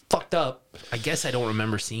 which is fucked up. I guess I don't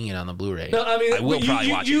remember seeing it on the Blu-ray. No, I mean... I will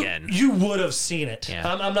probably watch again. You would have seen it. Yeah.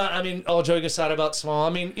 I'm not... I mean, all joking aside about small. I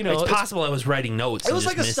mean, It's possible I was writing notes. It was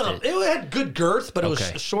like a stump. It had good girth, but it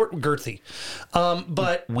was short and girthy.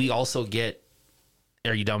 But... We also get...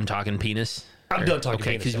 Are you done talking penis? I'm done talking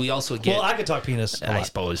penis. Because we also get... Well, I could talk penis. I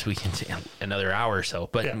suppose we can take another hour or so.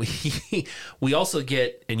 But we also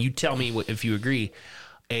get, and you tell me if you agree,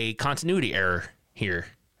 a continuity error here.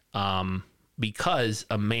 Because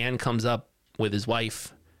a man comes up with his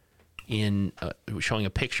wife in showing a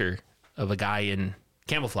picture of a guy in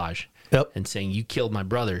camouflage. Yep. And saying, you killed my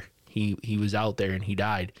brother. He was out there and he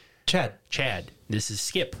died. Chad. This is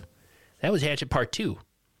Skip. That was Hatchet Part 2.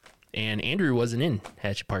 And Andrew wasn't in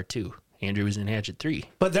Hatchet Part 2. Andrew was in Hatchet 3.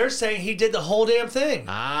 But they're saying he did the whole damn thing.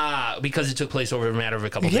 Because it took place over a matter of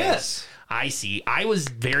a couple days. Yes. I see. I was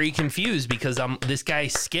very confused because this guy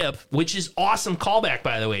Skip, which is awesome callback,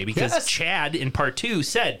 by the way, because Yes. Chad in part 2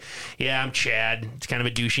 said, yeah, I'm Chad. It's kind of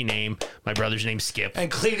a douchey name. My brother's name's Skip. And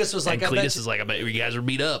Cletus was like, And Cletus is like, I bet you guys are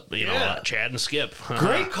beat up. You Yeah. know, Chad and Skip.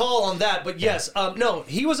 Great call on that, but yes, no,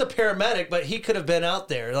 he was a paramedic, but he could have been out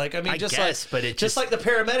there. Like, I mean, I just guess, like, but it just just- like the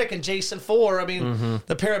paramedic in Jason 4. I mean,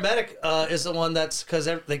 the paramedic is the one that's because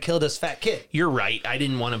they killed his fat kid. You're right. I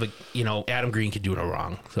didn't want to, Adam Green could do no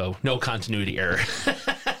wrong. So no continuity error.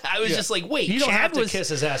 I was just like, wait, You don't Chad have to was, kiss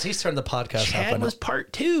his ass. He's turned the podcast off. Chad was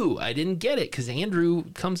part 2. I didn't get it because Andrew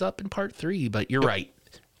comes up in part 3, but you're right.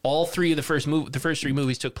 All three of the first 3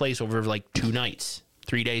 movies took place over like 2 nights,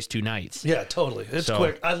 3 days, 2 nights. Yeah, totally. It's So-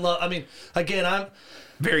 quick. I mean, again,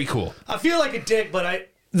 Very cool. I feel like a dick, but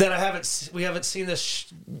we haven't seen this,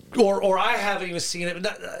 or I haven't even seen it.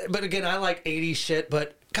 But again, I like 80s shit,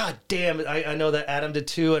 but God damn it, I know that Adam did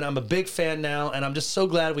too, and I'm a big fan now, and I'm just so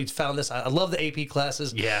glad we found this. I love the AP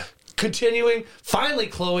classes. Yeah. Continuing, finally,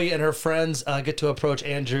 Chloe and her friends get to approach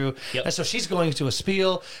Andrew, Yep. and so she's going to a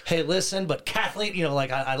spiel. Hey, listen, but Kathleen,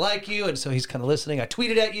 I like you, and so he's kind of listening. I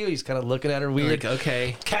tweeted at you. He's kind of looking at her weird. Like,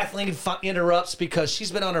 okay. Kathleen interrupts because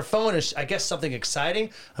she's been on her phone, and I guess something exciting,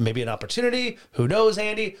 maybe an opportunity. Who knows,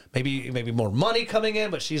 Andy? Maybe more money coming in.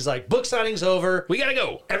 But she's like, book signing's over. We got to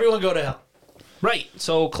go. Everyone go to hell. Right.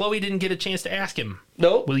 So Chloe didn't get a chance to ask him.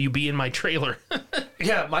 Nope. Will you be in my trailer?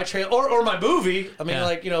 Yeah, my trailer or my movie. I mean,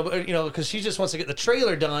 Yeah. because she just wants to get the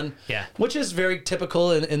trailer done. Yeah. Which is very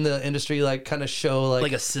typical in the industry, like kind of show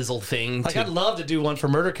Like a sizzle thing. Like, I'd love to do one for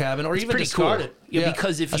Murder Cabin or even pretty Discarded. cool. Yeah,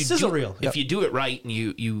 because if a you sizzle do, reel. if you do it right and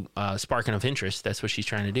you spark enough interest, that's what she's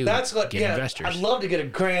trying to do. That's what. Get Yeah, investors. I'd love to get a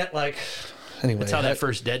grant. Like, anyway, That's how that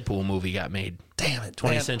first Deadpool movie got made. Damn it, 20th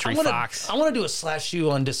man. Century I wanna, Fox. I want to do a slash U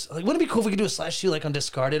on like. Wouldn't it be cool if we could do a slash U like on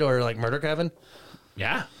Discarded or like Murder Cabin?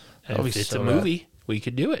 Yeah. That'd If be it's so a movie, we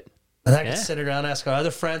could do it. And I can Yeah. sit around and ask our other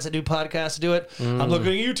friends that do podcasts to do it. I'm looking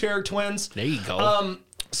at you, Terror Twins. There you go.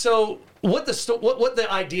 So what the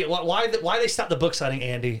idea? Why they stopped the book signing,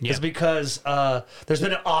 Andy, Yeah. is because there's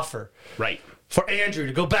been an offer right. for Andrew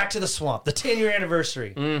to go back to the swamp, the 10-year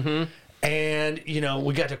anniversary. Mm-hmm. And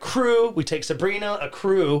we got a crew. We take Sabrina, a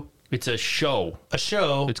crew, It's a show. a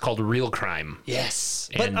show. It's called Real Crime. Yes,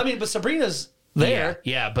 And- but Sabrina's there.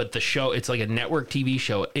 Yeah, but the show, it's like a network TV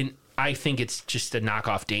show. And I think it's just a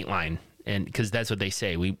knockoff Dateline. And because that's what they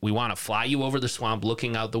say. We want to fly you over the swamp,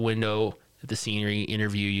 looking out the window at the scenery,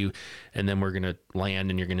 interview you, and then we're going to land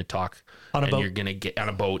and you're going to talk On a and boat. you're going to get on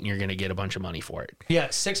a boat and you're going to get a bunch of money for it. Yeah,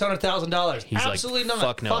 $600,000. He's like, Absolutely not.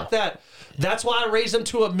 fuck no. Fuck that. That's why I raised him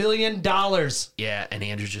to $1 million. Yeah, and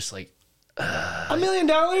Andrew's just like, $1 million?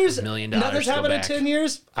 $1 million Nothing's to go happened in back. 10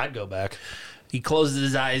 years? I'd go back. he closes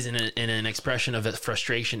his eyes in an expression of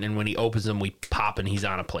frustration, and when he opens them, we pop and he's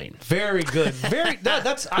on a plane. Very good. Very.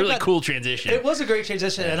 That's I Really got- cool transition. It was a great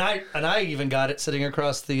transition, and I even got it sitting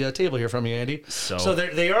across the table here from you, Andy. So-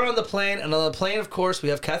 they are on the plane, and on the plane, of course, we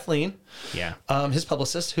have Kathleen, Yeah. his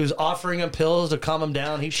publicist, who's offering him pills to calm him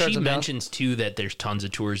down. He turns She him down. mentions too that there's tons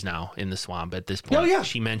of tours now in the swamp at this point. Oh, yeah.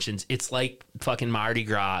 She mentions it's like fucking Mardi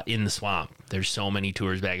Gras in the swamp. There's so many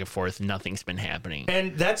tours back and forth. Nothing's been happening.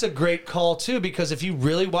 And that's a great call too, because if you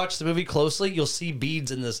really watch the movie closely, you'll see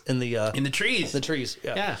beads in the trees. the trees.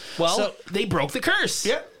 Yeah. Yeah. Well, So- they broke the curse.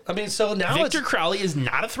 Yeah. I mean, so now Victor Crowley is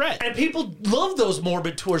not a threat. and people love those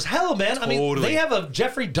morbid tours. Hell, man. I mean, Totally. they have a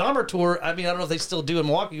Jeffrey Dahmer tour. I mean, I don't know if they still do in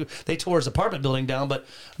Milwaukee. They tore his apartment building down. But,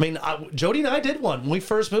 I mean, Jody and I did one. When we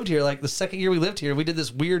first moved here, like the second year we lived here, we did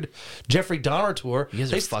this weird Jeffrey Dahmer tour. You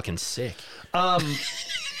guys are fucking sick.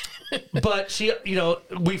 But she,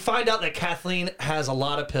 we find out that Kathleen has a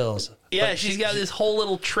lot of pills. Yeah, Like, she's got this whole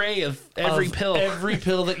little tray of every pill. Every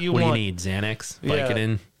pill that you What do want. you need? Xanax? Yeah.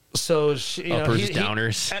 Vicodin? So she, Uppers,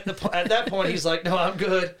 downers. At that point, he's like, "No, I'm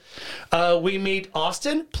good." We meet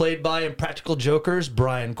Austin, played by Impractical Jokers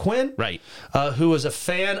Brian Quinn, Right. Who was a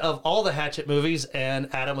fan of all the Hatchet movies, and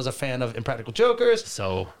Adam was a fan of Impractical Jokers.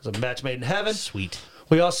 So It was a match made in heaven. sweet.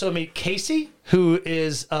 We also meet Casey, who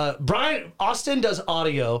is Brian. Austin does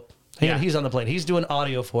audio. Yeah. He's on the plane. He's doing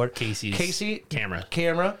audio for it. Casey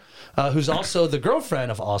camera. Who's also the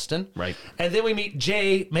girlfriend of Austin. Right. And then we meet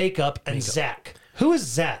Jay, Makeup, and Zach. Who is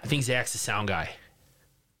Zach? I think Zach's the sound guy.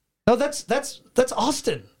 No, that's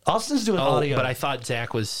Austin. Austin's doing audio. But I thought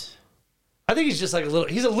Zach was I think he's just like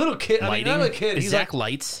he's a little kid. lighting. I mean, not a kid. Is He's Zach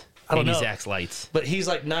like, lights? I don't Maybe know. Zach's lights. but he's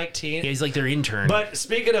like 19. Yeah, he's like their intern. But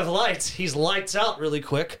speaking of lights, he's lights out really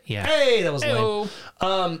quick. Yeah. Hey, that was Hey-o.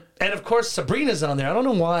 And of course, Sabrina's on there. I don't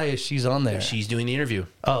know why she's on there. She's doing the interview.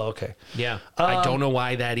 Oh, okay. Yeah. I don't know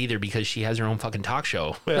why that either, because she has her own fucking talk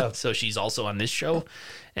show. Yeah. So she's also on this show.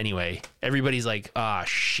 Anyway, everybody's like, ah,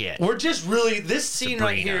 shit. We're just really, this scene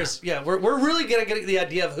right here is, we're really going to get the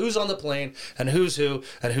idea of who's on the plane and who's who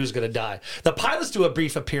and who's going to die. The pilots do a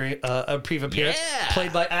brief appearance,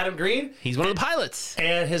 played by Adam Green. He's one of the pilots.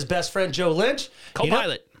 And his best friend, Joe Lynch.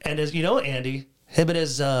 Co-pilot. And as you know, Andy, him and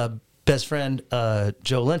his best friend,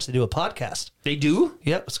 Joe Lynch, they do a podcast. They do?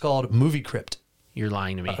 Yep, it's called Movie Crypt. You're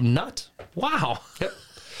lying to me. I'm not. Wow. Yep.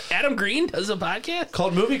 Adam Green does a podcast?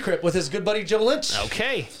 Called Movie Crypt with his good buddy Joe Lynch.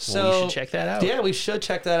 Okay. So well, we should check that out. Yeah, we should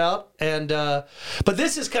check that out. And but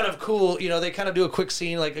this is kind of cool. You know, they kind of do a quick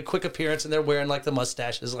scene, like a quick appearance, and they're wearing like the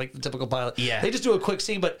mustaches, like the typical pilot. Yeah. They just do a quick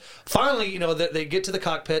scene, but finally, you know, they get to the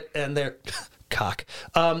cockpit and they're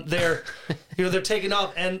they're they're taking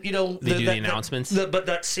off, and you know they do the announcements. But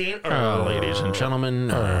that scene, ladies and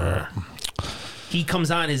gentlemen. He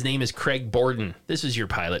comes on. His name is Craig Borden. This is your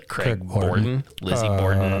pilot, Craig Borden. Lizzie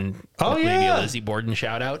Borden. Maybe a Lizzie Borden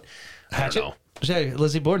shout out. Hatchet. Yeah,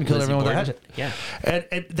 Lizzie Borden killed everyone with a hatchet. Yeah,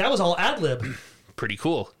 and that was all ad lib. Pretty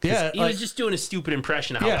cool. Yeah, he was just doing a stupid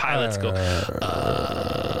impression of how pilots go.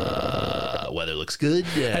 Weather looks good.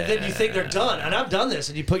 And then you think they're done. And I've done this.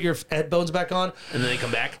 And you put your headphones back on. And then they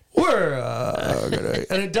come back.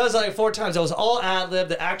 And it does like 4 times. That was all ad lib.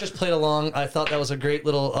 The actors played along. I thought that was a great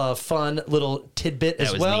little fun little tidbit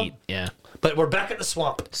as well. That was neat. Yeah. But we're back at the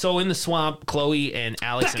swamp. So in the swamp, Chloe and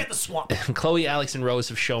Alex. Back at the swamp. Chloe, Alex, and Rose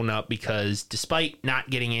have shown up because despite not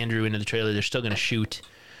getting Andrew into the trailer, they're still going to shoot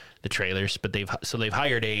the trailers, but they've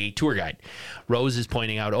hired a tour guide. Rose is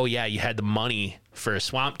pointing out, oh yeah, you had the money for a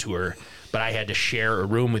swamp tour, but I had to share a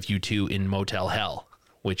room with you two in Motel Hell,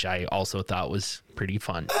 which I also thought was pretty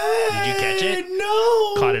fun. Did you catch it?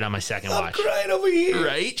 No. Caught it on my second watch. I'm crying over here.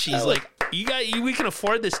 Right? She's like, we can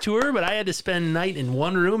afford this tour, but I had to spend a night in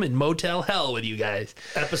one room in Motel Hell with you guys.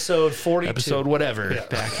 Episode 42. Episode whatever.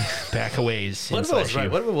 Yeah. Back a ways. What if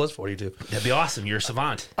it was 42? That'd be awesome. You're a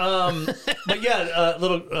savant. But yeah,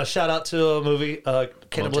 little shout out to a movie,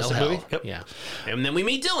 cannibalistic movie. Yep. Yeah. And then we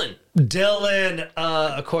meet Dylan.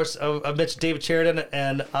 Of course, I mentioned David Sheridan,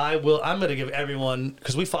 and I'm going to give everyone,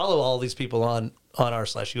 because we follow all these people on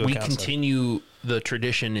r/u we account. Continue the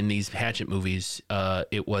tradition in these Hatchet movies.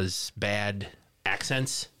 It was bad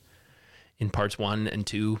accents in parts 1 and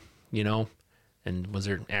 2, and was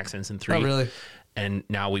there accents in 3? Oh, really? And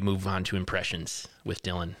now we move on to impressions with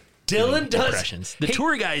Dylan. Dylan does impressions. The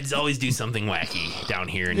tour guides always do something wacky down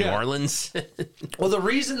here in New Orleans. Well, the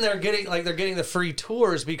reason they're getting the free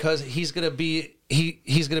tours because he's gonna be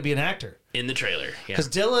an actor in the trailer. Yeah, because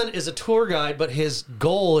Dylan is a tour guide, but his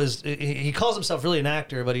goal is he calls himself really an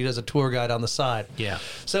actor, but he does a tour guide on the side. Yeah.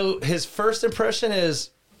 So his first impression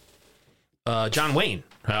is John Wayne.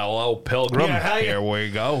 Hello, Pilgrim. Here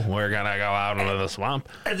we go. We're gonna go out into the swamp.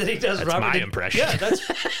 And then he does that's my impression. Yeah, that's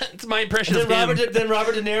it's my impression of him. Then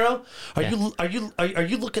Robert De Niro. Are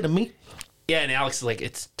you looking at me? Yeah, and Alex is like,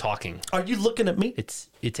 it's talking. Are you looking at me? It's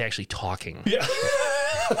actually talking. Yeah.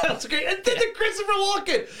 That's great. And then Christopher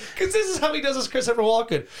Walken, because this is how he does his Christopher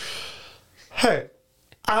Walken. Hey,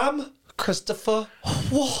 I'm Christopher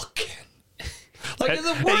Walken. Like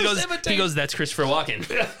the worst imitation. He goes, that's Christopher Walken.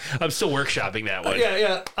 Yeah. I'm still workshopping that one.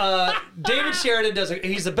 Yeah. David Sheridan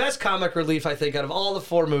he's the best comic relief, I think, out of all the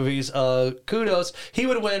 4 movies. Kudos. He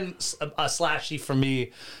would win a slashy for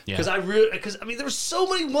me. Because there were so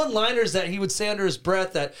many one-liners that he would say under his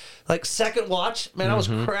breath that, like, second watch, man, I was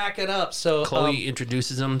cracking up. So Chloe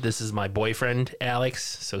introduces him. This is my boyfriend,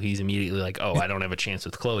 Alex. So he's immediately like, oh, I don't have a chance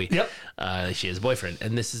with Chloe. Yep. She has a boyfriend.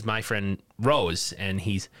 And this is my friend, Rose. And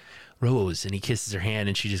he's Rose, and he kisses her hand,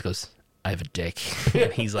 and she just goes, I have a dick.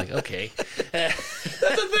 And he's like, okay. That's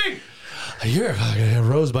the thing. You're fucking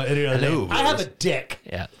Rose by any other name. I have a dick.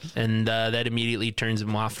 Yeah. And that immediately turns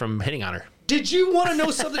him off from hitting on her. Did you want to know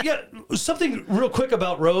something? Yeah, something real quick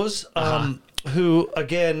about Rose, who,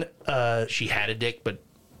 again... she had a dick, but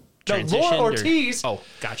Laura Ortiz. Oh,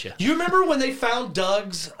 gotcha. You remember when they found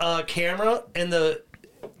Doug's camera in the...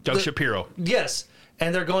 Doug Shapiro. Yes.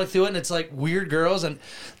 And they're going through it, and it's like weird girls. And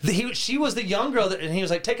she was the young girl, and he was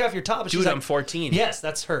like, take off your top. And Dude, I'm 14. Yes,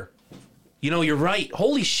 that's her. You're right.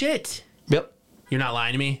 Holy shit. Yep. You're not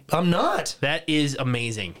lying to me? I'm not. That is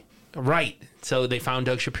amazing. Right. So they found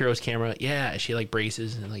Doug Shapiro's camera. Yeah, she like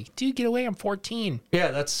braces and like, dude, get away. I'm 14. Yeah,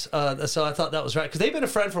 that's so I thought that was right. Because they've been a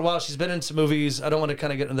friend for a while. She's been in some movies. I don't want to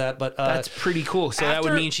kind of get into that, but... that's pretty cool. So that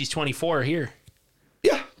would mean she's 24 here.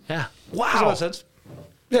 Yeah. Yeah. Wow. Does that make sense?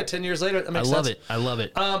 Yeah, 10 years later, that makes sense. I love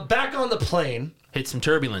it. Back on the plane. Hit some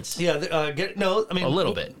turbulence. Yeah, a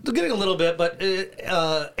little bit. They're getting a little bit, but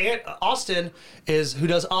Austin who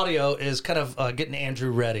does audio, is kind of getting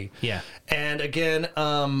Andrew ready. Yeah. And again,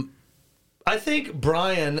 I think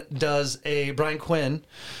Brian Quinn,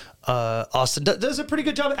 Austin does a pretty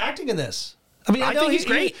good job acting in this. I mean, I know think he's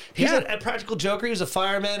great. He's a practical joker. He was a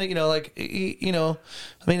fireman. It's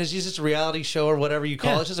just a reality show or whatever you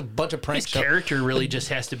call it. It's just a bunch of prank His character really just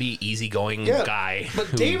has to be easygoing guy.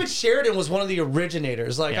 But David Sheridan was one of the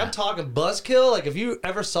originators. I'm talking Buzzkill. Like, if you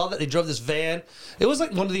ever saw that, they drove this van. It was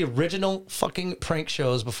like one of the original fucking prank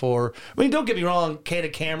shows before. I mean, don't get me wrong.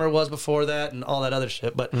 Candid Camera was before that and all that other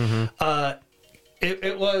shit. But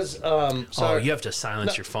it was. Sorry. Oh, you have to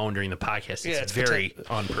silence your phone during the podcast. It's very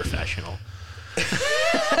unprofessional.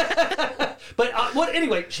 But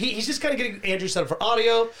anyway, he's just kind of getting Andrew set up for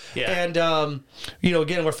audio. Yeah. And,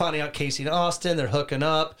 again, we're finding out Casey and Austin, they're hooking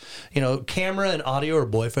up. Camera and audio are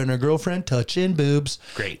boyfriend or girlfriend touching boobs.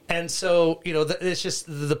 Great. And so, it's just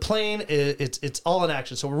the plane, it's all in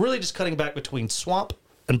action. So we're really just cutting back between swamp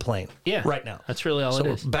and plane right now. That's really all it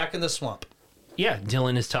is. We're back in the swamp. Yeah,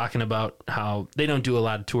 Dylan is talking about how they don't do a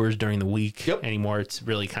lot of tours during the week anymore. It's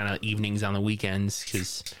really kind of evenings on the weekends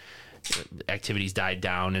because activities died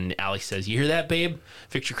down. And Alex says, "You hear that, babe?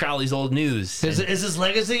 Victor Crowley's old news. Is his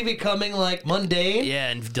legacy becoming like mundane?" Yeah,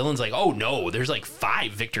 and Dylan's like, "Oh no, there's like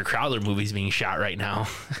 5 Victor Crowley movies being shot right now,"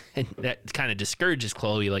 and that kind of discourages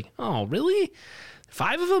Chloe. Like, "Oh, really?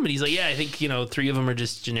 5 of them?" And he's like, "Yeah, I think 3 of them are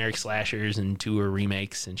just generic slashers and 2 are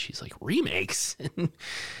remakes." And she's like, "Remakes?" And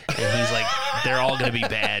he's like, "They're all going to be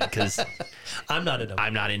bad because I'm not in them.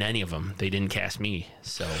 I'm not in any of them. They didn't cast me."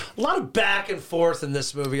 So a lot of back and forth in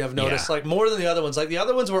this movie, I've noticed, like more than the other ones. Like the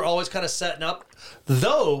other ones were always kind of setting up,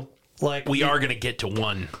 though. Like we are going to get to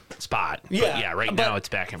one spot. Yeah, right now it's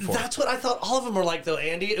back and forth. That's what I thought all of them were like, though,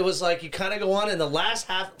 Andy. It was like you kind of go on in the last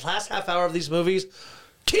half hour of these movies,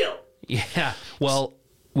 kill. Yeah. Well,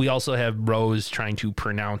 we also have Rose trying to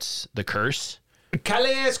pronounce the curse.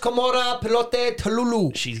 Kales Komora Pelote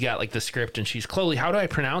Tululu. She's got like the script and she's, "Chloe, how do I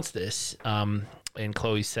pronounce this?" And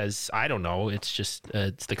Chloe says, "I don't know. It's just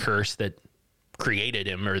it's the curse that created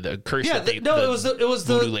him, or the curse that it was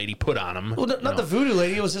the voodoo lady put on him." Well, not the voodoo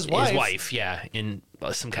lady. It was his wife. His wife, yeah, in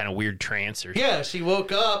some kind of weird trance or. Yeah, she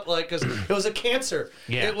woke up cause it was a cancer.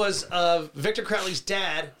 Yeah, it was Victor Crowley's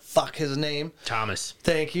dad. Fuck his name. Thomas.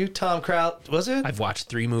 Thank you, Tom Crowley. Was it? I've watched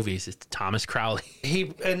 3 movies. It's Thomas Crowley.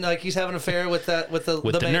 He's having an affair with the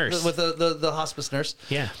nurse, with the hospice nurse.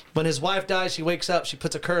 Yeah. When his wife dies, she wakes up. She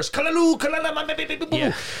puts a curse.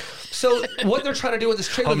 Yeah. So what they're trying to do with this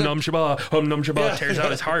trailer? Num Shabbat, tears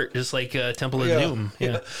out his heart, just like Temple of Doom.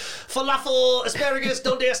 Yeah. Falafel, asparagus,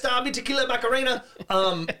 don't dare stop me, tequila, macarena.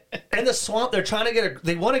 In the swamp,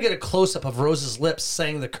 they want to get a close up of Rose's lips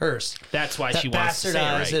saying the curse. That's why she wants to say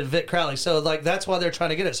it, right? Vic Crowley. So that's why they're trying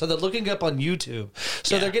to get it. So they're looking up on YouTube.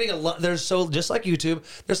 So they're getting a lot. Just like YouTube,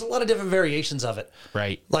 there's a lot of different variations of it.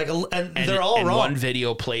 Right. And they're all wrong. One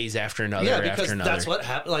video plays after another. Yeah, because that's what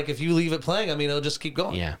happens. Like if you leave it playing, it'll just keep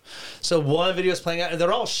going. Yeah. So one video is playing out, and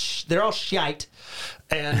they're all shite.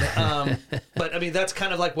 And but that's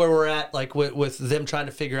kind of like where we're at, like with them trying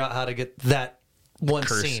to figure out how to get that one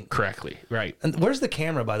curse scene correctly. Right. And where's the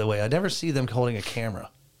camera, by the way? I never see them holding a camera.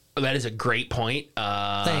 That is a great point.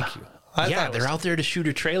 Thank you. They're out there to shoot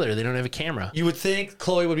a trailer. They don't have a camera. You would think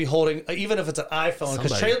Chloe would be holding, even if it's an iPhone,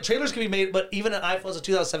 because trailers can be made, but even an iPhone's a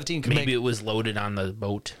 2017 can Maybe it was loaded on the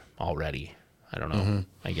boat already. I don't know. Mm-hmm.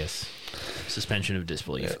 I guess suspension of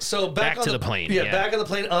disbelief. Yeah. So back to the plane. Yeah, back on the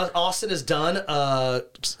plane. Austin is done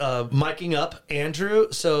miking up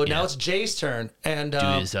Andrew. So now it's Jay's turn. And do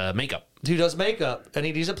his makeup. Who does makeup, and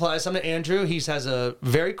he applies something to Andrew. He has a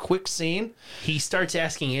very quick scene. He starts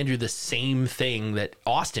asking Andrew the same thing that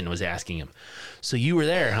Austin was asking him. "So you were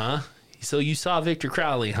there, huh? So you saw Victor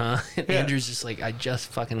Crowley, huh?" And Andrew's just like, "I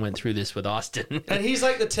just fucking went through this with Austin." And he's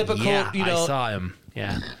like the typical, I saw him.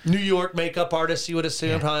 Yeah. New York makeup artist, you would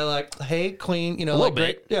assume, probably like, "Hey, queen," a little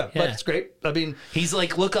bit. Great. Yeah, but it's great. I mean, he's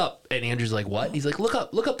like, "Look up," and Andrew's like, "What?" He's like, "Look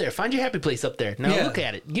up there. Find your happy place up there. Now look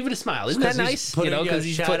at it. Give it a smile. Isn't that nice?" Because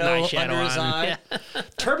he's putting eyeshadow under his eye. Yeah.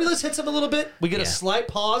 Turbulence hits him a little bit. We get a slight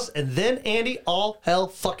pause, and then Andy, all hell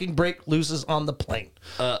fucking break looses on the plane.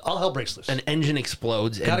 All hell breaks loose. An engine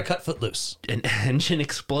explodes. Gotta cut foot loose. An engine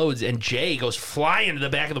explodes, and Jay goes flying to the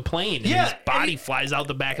back of the plane. And his body flies out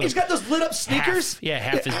the back of the plane. He's got those lit up sneakers. Yeah,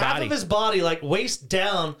 half his half body. of his body, like waist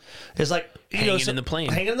down, is like Hanging in the plane.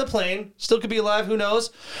 Hanging in the plane. Still could be alive. Who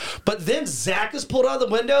knows? But then Zach is pulled out of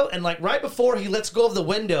the window, and like right before he lets go of the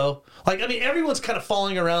window, like I mean, everyone's kind of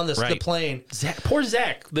falling around the plane. Poor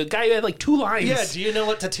Zach, the guy who had like 2 lines. Yeah. Do you know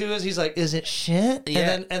what tattoo is? He's like, is it shit?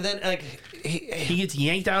 Yeah. And then like he gets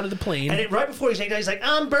yanked out of the plane. And right before he's yanked out, he's like,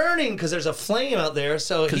 I'm burning because there's a flame out there.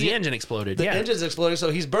 So Because the engine exploded. The engine's exploding,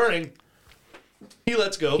 so he's burning. He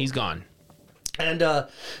lets go. He's gone. And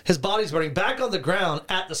his body's burning back on the ground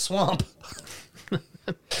at the swamp.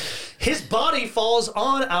 His body falls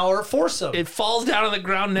on our foursome. It falls down on the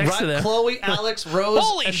ground next to them. Chloe, Alex, Rose,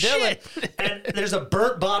 Holy and shit. Dylan. And there's a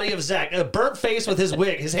burnt body of Zach. A burnt face with his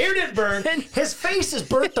wig. His hair didn't burn. His face is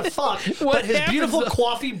burnt to fuck. But his beautiful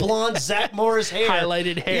coiffy blonde Zach Morris hair.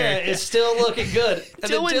 Highlighted hair. Yeah, it's still looking good.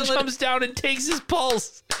 And Dylan jumps down and takes his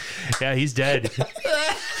pulse. Yeah, he's dead.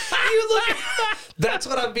 You look. That's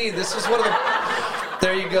what I mean. This is one of the.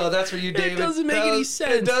 There you go. That's where you, David. It doesn't make any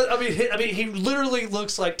sense. It does. I mean, he literally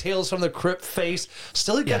looks like Tales from the Crypt face.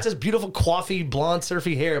 Still, he got this beautiful coiffy blonde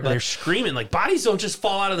surfy hair. But they're screaming like bodies don't just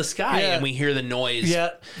fall out of the sky, and we hear the noise.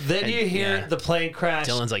 Yeah. Then you hear the plane crash.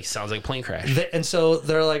 Dylan's like, sounds like a plane crash. And so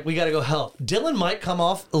they're like, we got to go help. Dylan might come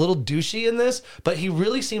off a little douchey in this, but he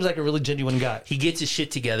really seems like a really genuine guy. He gets his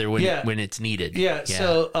shit together when it's needed. Yeah.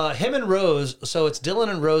 So him and Rose. So it's Dylan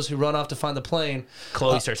and Rose who run off to find the plane.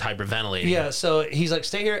 Chloe starts hyperventilating. Yeah. So he's like,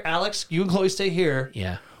 stay here, Alex. You and Chloe stay here.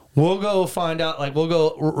 Yeah. We'll go find out. Like, we'll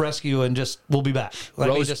go rescue and we'll be back. Like,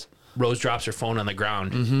 Rose drops her phone on the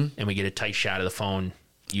ground, and we get a tight shot of the phone.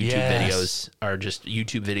 YouTube videos are just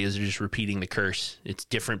repeating the curse. It's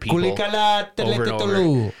different people over and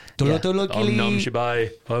over. Om Nam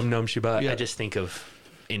Shivaya. Om Nam Shivaya. I just think of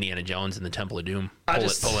Indiana Jones and the Temple of Doom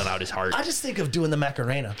pulling out his heart. I just think of doing the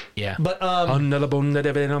Macarena. Yeah. But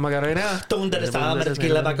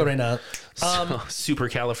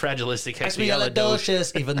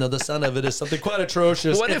supercalifragilisticexpialidocious. Even though the sound of it is something quite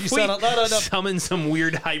atrocious. What if we summon some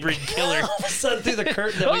weird hybrid killer? All of a sudden through the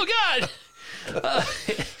curtain. Oh God!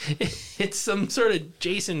 It's some sort of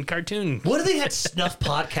Jason cartoon. What if they had snuff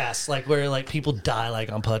podcasts, like where like people die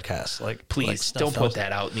like on podcasts? Like, please don't put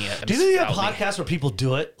that out in the. Do they have podcasts where people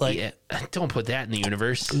do it? Like, yeah, don't put that in the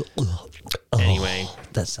universe. Anyway,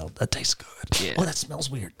 that tastes good. Yeah. Oh, that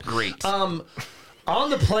smells weird. Great.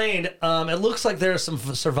 On the plane, it looks like there are some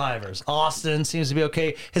survivors. Austin seems to be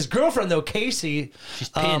okay. His girlfriend, though, Casey, she's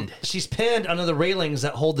pinned. She's pinned under the railings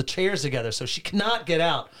that hold the chairs together, so she cannot get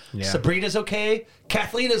out. Yeah. Sabrina's okay.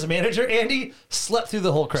 Kathleen, as manager, Andy, slept through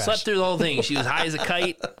the whole crash. Slept through the whole thing. She was high as a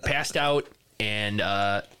kite, passed out, and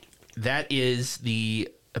that is the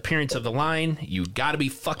appearance of the line. You got to be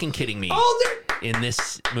fucking kidding me! In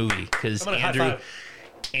this movie, because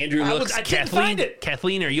Andrew looks.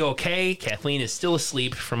 Kathleen, are you okay? Kathleen is still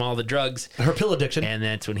asleep from all the drugs, her pill addiction, and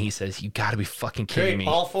that's when he says, "You got to be fucking kidding me!"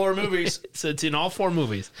 All 4 movies. So it's in all 4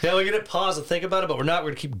 movies. Yeah, we're gonna pause and think about it, but we're not.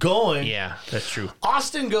 We're gonna keep going. Yeah, that's true.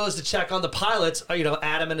 Austin goes to check on the pilots.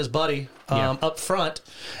 Adam and his buddy up front,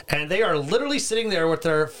 and they are literally sitting there with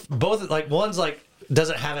their both like one's like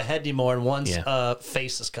doesn't have a head anymore, and one's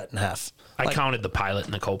face is cut in half. I counted the pilot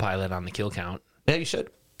and the co-pilot on the kill count. Yeah, you should.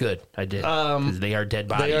 Good, I did. Because they are dead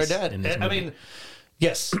bodies. They are dead. In this movie. I mean,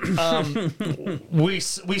 yes. We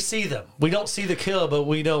see them. We don't see the kill, but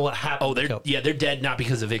we know what happened. Oh, they're dead not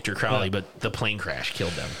because of Victor Crowley, but the plane crash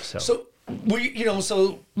killed them. So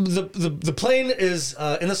the plane is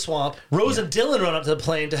in the swamp. Rose and Dylan run up to the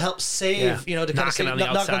plane to help save, to kind of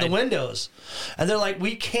knock on the windows. And they're like,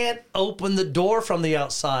 we can't open the door from the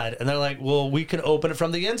outside. And they're like, well, we can open it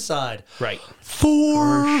from the inside. Right.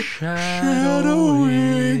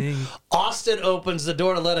 Foreshadowing. Austin opens the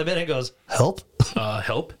door to let him in and goes, help.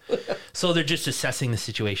 Help. So they're just assessing the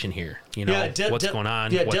situation here. What's going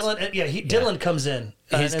on. Yeah, Dylan comes in.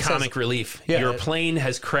 His comic relief. Your plane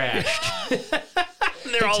has crashed.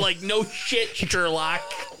 They're all like, no shit, Sherlock.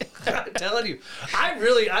 I'm telling you.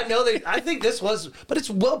 I think this was, but it's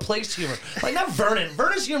well-placed humor. Like, not Vernon.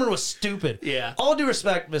 Vernon's humor was stupid. Yeah. All due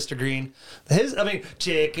respect, Mr. Green.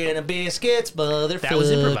 Chicken and biscuits, motherfucker. That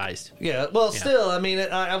was improvised. Yeah, well, still, I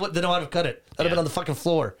wouldn't have cut it. That'd have been on the fucking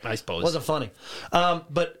floor. I suppose. It wasn't funny.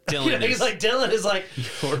 But Dylan Dylan is like,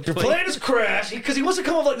 your plane has crashed. Because he wants to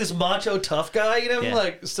come off like this macho tough guy,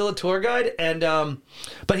 like still a tour guide. And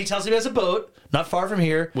but he tells him he has a boat not far from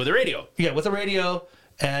here. With a radio. Yeah, with a radio.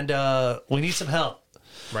 And we need some help.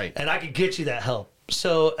 Right. And I can get you that help.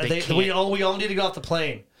 So we all need to go off the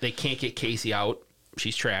plane. They can't get Casey out.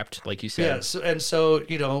 She's trapped, like you said.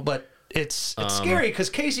 Yeah, but it's scary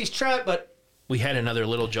because Casey's trapped, but we had another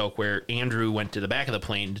little joke where Andrew went to the back of the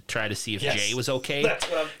plane to try to see if Jay was okay.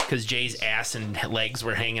 Because Jay's ass and legs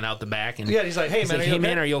were hanging out the back. And he's like, hey,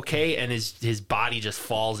 man, are you okay? And his body just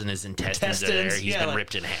falls and his intestines are there. He's been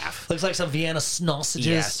ripped in half. Looks like some Vienna sausages.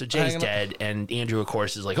 Yeah, so Jay's dead. And Andrew, of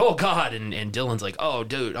course, is like, oh, God. And Dylan's like, oh,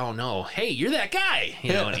 dude, oh, no. Hey, you're that guy.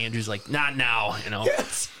 You know, and Andrew's like, not now, you know.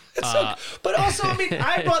 Yes. But also, I mean,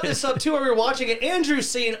 I brought this up too when we were watching it.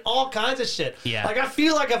 Andrew's seeing all kinds of shit. Yeah. Like, I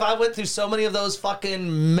feel like if I went through so many of those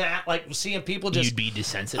fucking like seeing people just. You'd be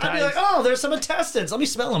desensitized. I'd be like, oh, there's some intestines. Let me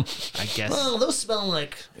smell them. I guess. Oh, those smell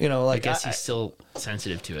like, you know, like. I guess he's still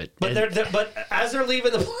sensitive to it. But but as they're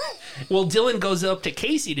leaving the plane. Well, Dylan goes up to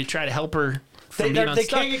Casey to try to help her from being unstuck. They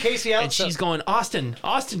can't get Casey out. And she's going, Austin,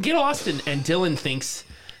 get Austin. And Dylan thinks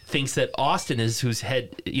that Austin is whose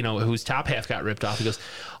top half got ripped off. He goes,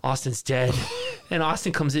 Austin's dead. And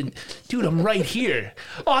Austin comes in, dude, I'm right here.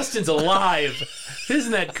 Austin's alive.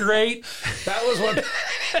 Isn't that great? That was what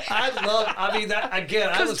I mean, that again.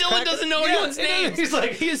 Because Dylan doesn't know anyone's name. He's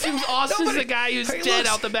like, he assumes Austin's the guy who's dead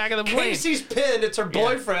out the back of the plane. Casey's pinned. It's her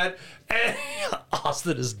boyfriend. And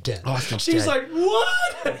Austin is dead. She's like,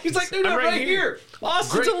 what? He's like, dude, I'm right here.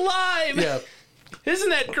 Austin's alive. Yeah. Isn't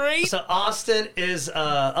that great? So Austin is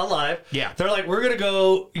alive. Yeah. They're like, we're gonna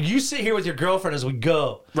go. You sit here with your girlfriend as we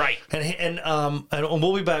go. Right. And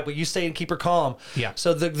we'll be back, but you stay and keep her calm. Yeah.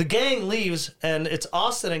 So the gang leaves, and it's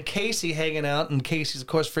Austin and Casey hanging out, and Casey's of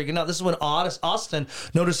course freaking out. This is when Austin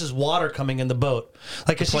notices water coming in the boat.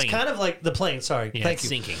 Like she's kind of like the plane. Sorry. Yeah, Thank you.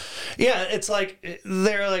 Sinking. Yeah. It's like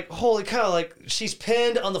they're like, holy cow! Like she's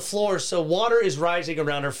pinned on the floor, so water is rising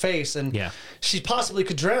around her face, and she possibly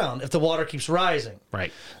could drown if the water keeps rising.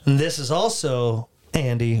 Right. And this is also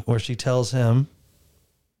Andy, where she tells him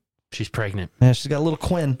she's pregnant. Yeah, she's got a little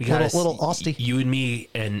Quinn, little Austie. You and me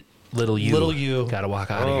and little you gotta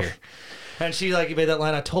walk out of here. And she you made that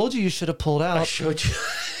line. I told you should have pulled out. I showed you.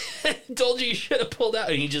 Told you should have pulled out,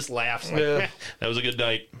 and he just laughs. Like, that was a good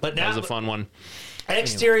night. But that was a fun one.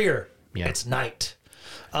 Exterior. Yeah. It's night.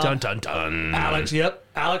 Dun dun dun.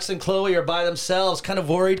 Alex and Chloe are by themselves, kind of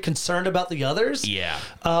worried, concerned about the others. Yeah.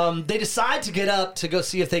 They decide to get up to go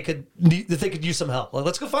see if they could use some help. Like,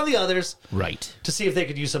 let's go find the others. Right. To see if they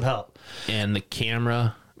could use some help. And the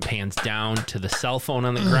camera pans down to the cell phone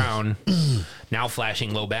on the ground, now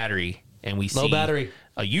flashing low battery, and we see a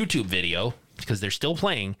YouTube video, because they're still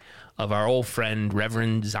playing, of our old friend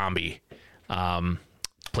Reverend Zombie,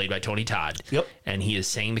 played by Tony Todd. Yep. And he is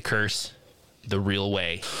saying the curse the real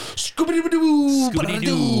way. Scooby-Doo,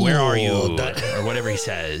 Scooby-Doo, where are you? Or whatever he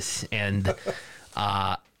says. And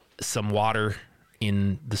some water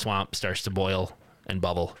in the swamp starts to boil and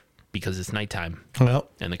bubble because it's nighttime. Yep.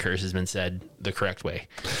 And the curse has been said the correct way.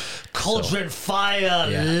 Cauldron fire,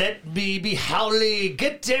 let me be Howley.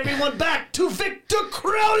 Get everyone back to Victor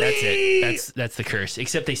Crowley. That's it. That's the curse.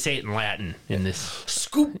 Except they say it in Latin in this.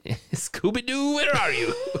 Scooby-Doo, where are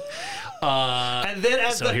you? And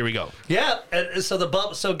then here we go. Yeah, and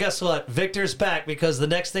so guess what? Victor's back, because the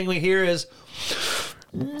next thing we hear is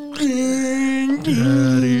Daddy.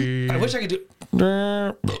 I wish I could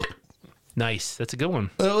do Nice. That's a good one.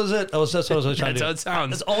 That was it. That's what I was trying to do. That's how it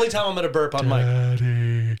sounds. It's the only time I'm going to burp on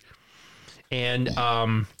mic. And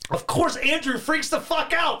of course, Andrew freaks the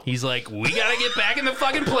fuck out. He's like, we gotta get back in the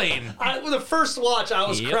fucking plane. With the first watch, I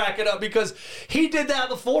was cracking up, because he did that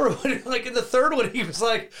before. Like in the third one, he was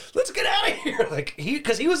like, "Let's get out of here!" Like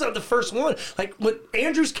because he was on the first one. Like with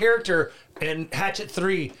Andrew's character in Hatchet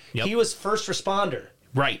 3, he was first responder.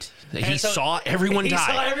 Right. He saw everyone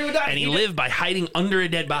die. And he lived by hiding under a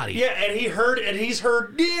dead body. Yeah, and he's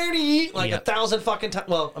heard Danny like 1,000 fucking times.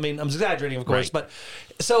 Well, I mean, I'm exaggerating, of course, but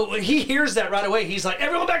so he hears that right away. He's like,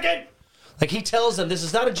 everyone back in. Like he tells them, this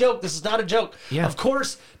is not a joke. This is not a joke. Yeah. Of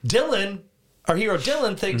course, Dylan, our hero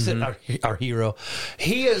Dylan, thinks that our hero,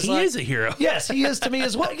 he is a hero. Yes, he is to me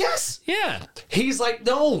as well. Yes. Yeah. He's like,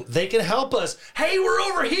 no, they can help us. Hey, we're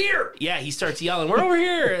over here. Yeah, he starts yelling, we're over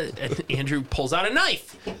here. And Andrew pulls out a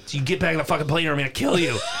knife. So you get back in the fucking plane or I'm going to kill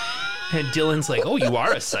you. And Dylan's like, oh, you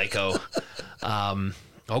are a psycho.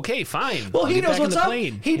 Okay, fine. Well, he knows what's up.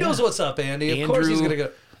 He knows what's up, Andy. Of course he's going to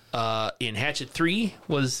go. In Hatchet 3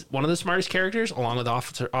 was one of the smartest characters, along with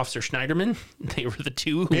Officer Schneiderman. They were the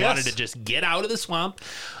two who wanted to just get out of the swamp.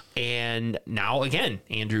 And now, again,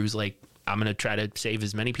 Andrew's like, I'm going to try to save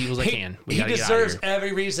as many people as I can. He deserves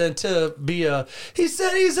every reason to be he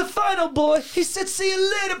said he's a final boy. He said, see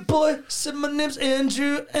you later, boy. Said, my name's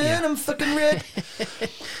Andrew, and I'm fucking red.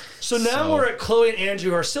 So now we're at Chloe and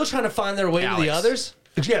Andrew are still trying to find their way to the others.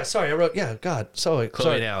 Yeah, sorry, I wrote. Yeah, God, sorry.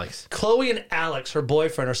 Chloe and Alex. Chloe and Alex, her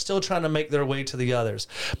boyfriend, are still trying to make their way to the others,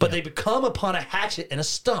 but they come upon a hatchet and a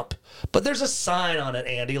stump. But there's a sign on it,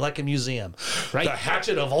 Andy, like a museum. Right. The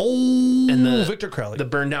hatchet of old Victor Crowley. The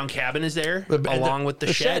burned down cabin is there, along with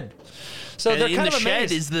the shed. So and they're in kind the of amazed.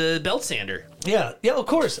 shed is the belt sander. Yeah, of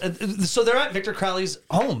course. So they're at Victor Crowley's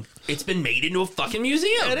home. It's been made into a fucking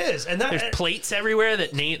museum. It is, and there's plates everywhere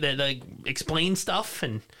that like explain stuff,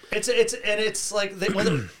 and it's like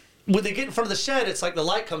when they get in front of the shed, it's like the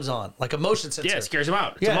light comes on, like a motion sensor. Yeah, it scares them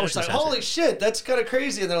out. It's a motion like, sensor. holy shit, that's kind of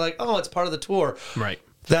crazy. And they're like, oh, it's part of the tour. Right.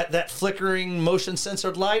 That flickering motion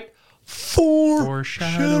censored light,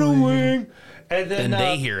 foreshadowing. And then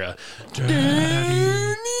they hear a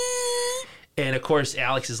and of course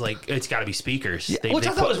Alex is like, it's got to be speakers. Yeah, which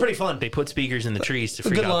I thought was pretty fun. They put speakers in the trees to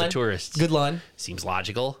freak out the tourists. Good line. Seems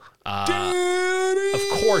logical. Of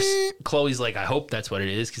course, Chloe's like, I hope that's what it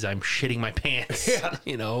is because I'm shitting my pants. Yeah.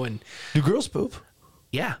 And do girls poop?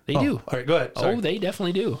 Yeah, they do. All right, go ahead. Sorry. Oh, they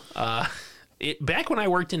definitely do. Back when I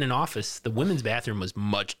worked in an office, the women's bathroom was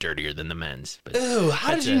much dirtier than the men's. But ooh,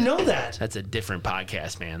 how did you know that? That's a different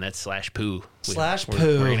podcast, man. That's Slash Poo. Slash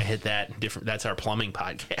Poo. We're gonna hit that different. That's our plumbing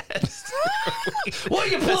podcast. Well,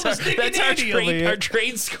 you plumbers that's our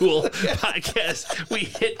trade school podcast. We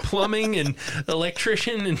hit plumbing and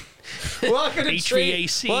electrician and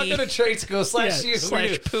HVAC. Welcome to trade school /you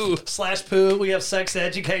slash poo. /poo. We have sex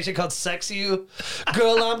education called Sex You.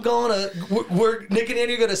 Girl, we're Nick and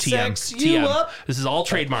Andy are gonna sex you up. This is all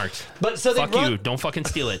trademarked. But so they you. Don't fucking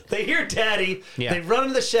steal it. They hear Daddy. Yeah. They run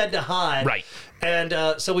into the shed to hide. Right. And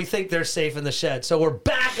so we think they're safe in the shed. So we're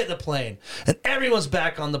back at the plane. And everyone's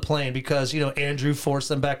back on the plane because, Andrew forced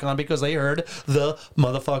them back on because they heard the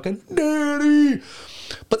motherfucking Daddy.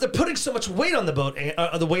 But they're putting so much weight on the boat,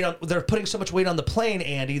 they're putting so much weight on the plane,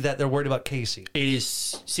 Andy, that they're worried about Casey. It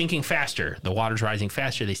is sinking faster. The water's rising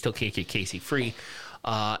faster. They still can't get Casey free.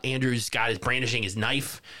 Andrew's brandishing his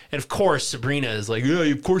knife. And of course, Sabrina is like, yeah,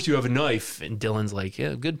 of course you have a knife. And Dylan's like,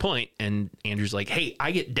 yeah, good point. And Andrew's like, hey,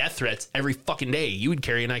 I get death threats every fucking day. You would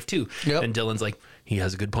carry a knife too. Yep. And Dylan's like, he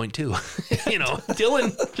has a good point too.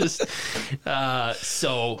 Dylan just,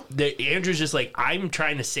 Andrew's just like, I'm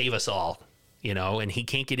trying to save us all. And he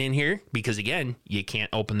can't get in here because, again, you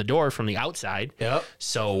can't open the door from the outside. Yep.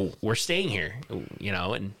 So we're staying here,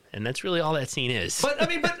 and that's really all that scene is. But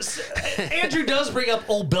Andrew does bring up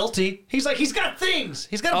old Belty. He's like, he's got things.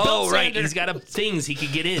 He's got a belt sander. Right. He's got things he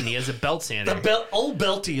could get in. He has a belt sander. Old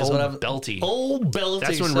Belty is what I'm... Belty. Old Belty.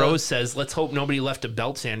 That's when Rose says, let's hope nobody left a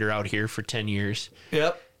belt sander out here for 10 years.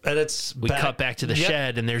 Yep. And we cut back to the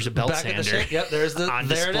shed, and there's a belt sander. Yep, there's the on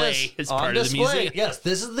there display it is. as on part display. of the museum. Yes,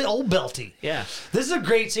 this is the old Belty. Yeah, this is a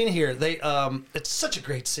great scene here. It's such a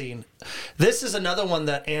great scene. This is another one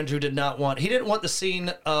that Andrew did not want. He didn't want the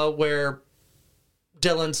scene where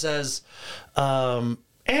Dylan says,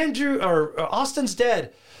 Austin's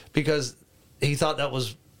dead, because he thought that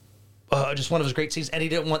was just one of his great scenes, and he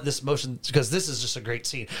didn't want this motion because this is just a great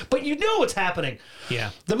scene. But you know what's happening. Yeah.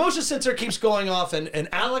 The motion sensor keeps going off, and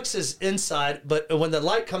Alex is inside, but when the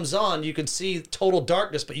light comes on, you can see total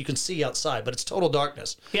darkness, but you can see outside, but it's total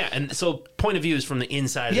darkness. Yeah, and so point of view is from the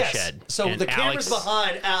inside of the shed. So and the camera's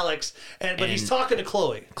behind Alex, but he's talking to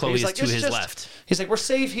Chloe. Chloe's like, to his left. He's like, we're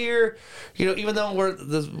safe here, even though we're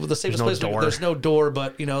the safest place. There's no door,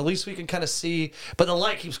 but at least we can kind of see. But the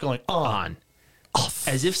light keeps going on. Off.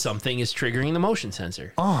 As if something is triggering the motion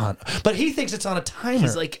sensor. On. But he thinks it's on a timer.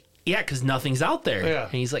 He's like, yeah, because nothing's out there. Yeah.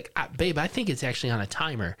 And he's like, babe, I think it's actually on a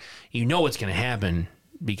timer. You know what's going to happen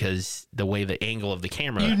because the way the angle of the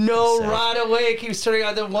camera. Right away it keeps turning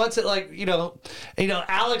on. Then once it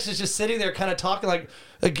Alex is just sitting there kind of talking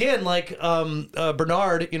Bernard,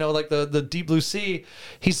 like the deep blue sea.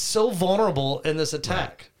 He's so vulnerable in this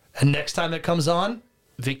attack. Right. And next time it comes on,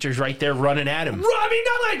 Victor's right there running at him. I mean,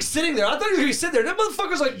 not like sitting there. I thought he was going to be sitting there. That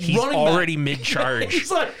motherfucker's like he's running already back. mid-charge.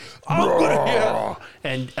 He's like, I'm going to...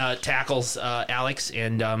 And tackles Alex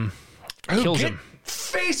and kills him.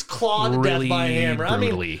 Face clawed to death by a hammer.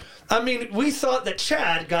 Brutally. I mean, we thought that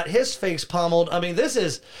Chad got his face pummeled. I mean, this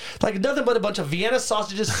is like nothing but a bunch of Vienna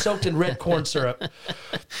sausages soaked in red corn syrup.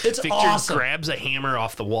 It's Victor awesome. Grabs a hammer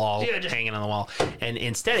off the wall, hanging on the wall, and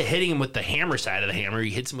instead of hitting him with the hammer side of the hammer,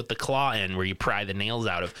 he hits him with the claw end where you pry the nails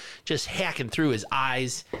out of, just hacking through his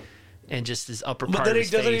eyes and just his upper part of his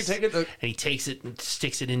face. And he takes it and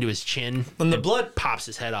sticks it into his chin, and the blood pops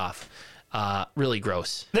his head off. Really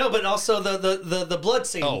gross. No, but also the blood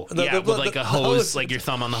scene. Oh, with like a hose, like your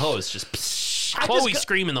thumb on the hose, just Chloe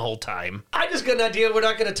screaming the whole time. I just got an idea. We're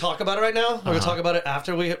not going to talk about it right now. We're going to talk about it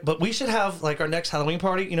after but we should have like our next Halloween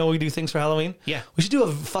party. We do things for Halloween. Yeah. We should do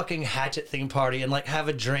a fucking hatchet theme party and like have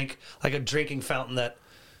a drink, like a drinking fountain that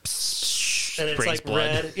and it's Sprays like blood.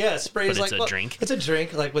 red. Yeah, sprays But it's like a drink. It's a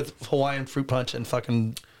drink, like with Hawaiian fruit punch and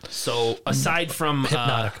fucking So aside from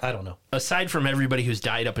hypnotic. I don't know. aside from everybody who's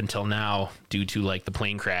died up until now due to like the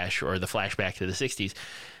plane crash or the flashback to the 60s,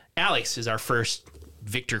 Alex is our first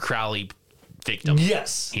Victor Crowley victim.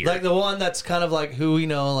 Yes, here. like the one that's kind of like who we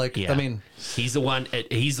know. Like Yeah. I mean, he's the one.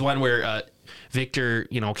 He's the one where Victor,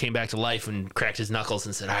 came back to life and cracked his knuckles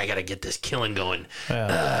and said, "I got to get this killing going."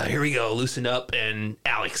 Here we go, loosened up, and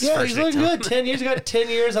Alex. yeah, first he's looking victim. good. 10 years. He got 10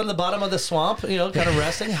 years on the bottom of the swamp. Kind of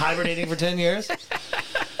resting, hibernating for 10 years.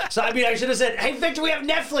 So I mean, I should have said, "Hey, Victor, we have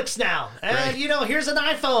Netflix now, and Right. here's an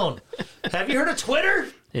iPhone. Have you heard of Twitter?"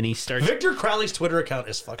 And he starts. Victor Crowley's Twitter account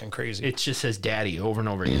is fucking crazy. It just says "Daddy" over and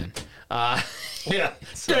over again. Yeah,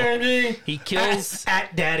 Daddy. He kills.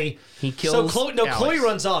 at Daddy. He kills. So Chloe Alex.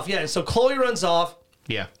 runs off. Yeah, so Chloe runs off.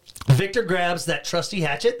 Yeah. Victor grabs that trusty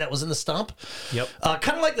hatchet that was in the stump. Yep.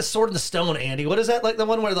 Kind of like the Sword in the Stone, Andy. What is that? Like the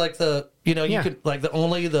one where like the you Yeah. could like the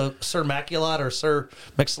Sir Maculot or Sir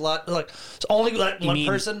Mix-a-Lot, like it's only like one mean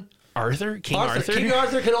person. King Arthur. King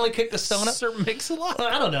Arthur can only kick the stone up. Sir Mix-a-Lot.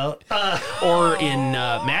 I don't know. Or in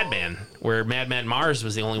Madman, where Madman Mars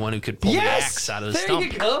was the only one who could pull the axe out of the there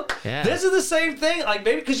stump. you go. Yeah. This is the same thing. Like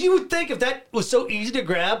maybe because you would think if that was so easy to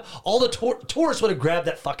grab, all the tourists would have grabbed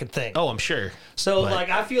that fucking thing. Oh, I'm sure. So But- like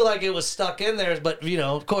I feel like it was stuck in there, but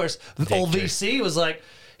of course, old VC was like.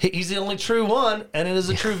 He's the only true one, and it is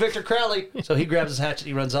a true Victor Crowley. So he grabs his hatchet,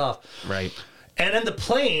 he runs off. Right. And then the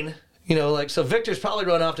plane, so Victor's probably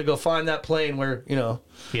run off to go find that plane where,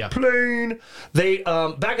 Yeah. plane. They,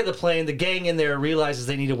 back at the plane, the gang in there realizes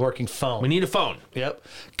they need a working phone. We need a phone. Yep.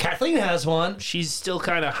 Kathleen has one. She's still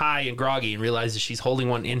kind of high and groggy and realizes she's holding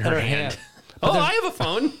one in her her hand. hand. Oh, I have a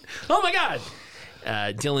phone. Oh, my God.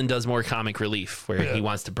 Dylan does more comic relief where he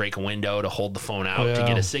wants to break a window to hold the phone out to Yeah.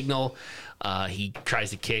 get a signal. He tries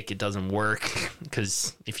to kick. It doesn't work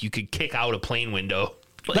because if you could kick out a plane window...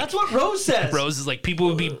 That's what Rose says. Rose is like, people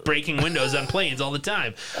would be breaking windows on planes all the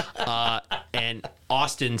time. And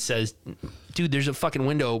Austin says, dude, there's a fucking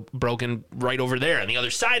window broken right over there on the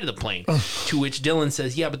other side of the plane. To which Dylan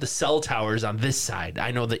says, yeah, but the cell tower's on this side.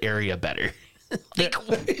 I know the area better.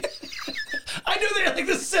 I knew they had like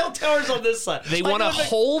the cell towers on this side. They want to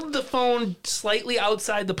hold the phone slightly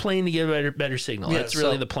outside the plane to get a better signal. Yeah, That's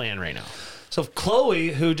really so- the plan right now. So Chloe,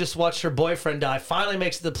 who just watched her boyfriend die, finally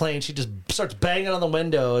makes it to the plane. She just starts banging on the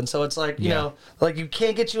window. And so it's like, you know, like you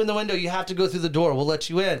can't get you in the window. You have to go through the door. We'll let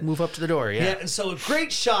you in. Move up to the door, Yeah, and so a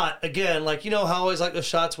great shot again, like how I always like the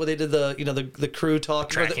shots where they did the crew talk,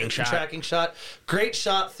 Tracking shot. tracking shot. Great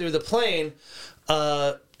shot through the plane.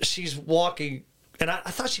 She's walking, and I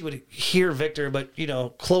thought she would hear Victor, but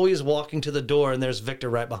Chloe is walking to the door, and there's Victor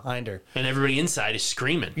right behind her. And everybody inside is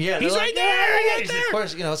screaming. Yeah, he's they're right like, there. "Yeah, Right yeah." there. Of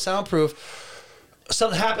course, soundproof.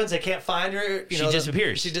 Something happens, they can't find her. She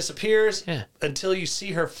disappears. She disappears. Yeah. Until you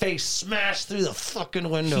see her face smash through the fucking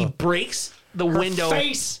window. He breaks the window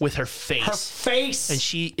face. with her face. Her face. And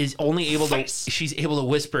she is only able Face. to. She's able to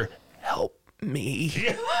whisper, "Help me!"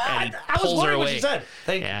 And he I was pulls her wondering what away. she said.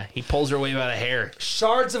 Yeah, he pulls her away by the hair.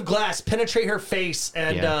 Shards of glass penetrate her face,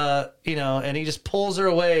 and Yeah. and he just pulls her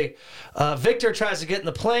away. Victor tries to get in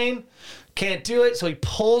the plane, can't do it, so he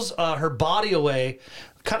pulls her body away,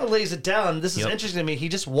 kind of lays it down. This is Yep. interesting to me. He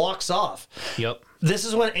just walks off. Yep. This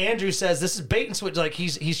is when Andrew says this is bait and switch. Like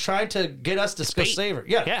he's trying to get us to go Bait. save her.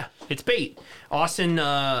 Yeah. Yeah, it's bait. Austin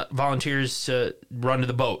volunteers to run to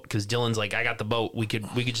the boat because Dylan's like, "I got the boat. We could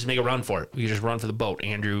just make a run for it. We could just run for the boat."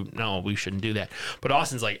 Andrew, no, we shouldn't do that. But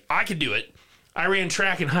Austin's like, "I could do it. I ran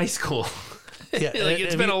track in high school." Yeah, Like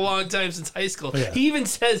it's been a long time since high school. Yeah. He even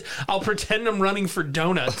says, "I'll pretend I'm running for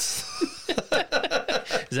donuts,"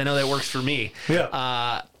 because I know that works for me.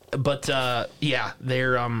 Yeah.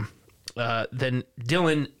 They're then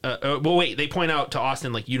Dylan. Well, wait. They point out to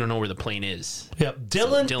Austin like, "You don't know where the plane is." Yep.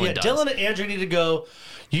 Dylan does. Dylan and Andrew need to go.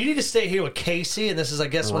 You need to stay here with Casey, and this is, I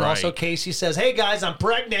guess, when Right. also Casey says, "Hey guys, I'm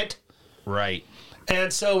pregnant," Right.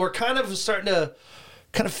 and so we're kind of starting to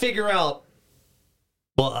figure out.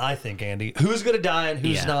 Well, I think Andy, who's going to die and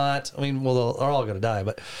who's Yeah. not. I mean, well, they're all going to die,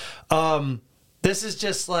 but this is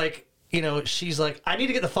just like she's like, "I need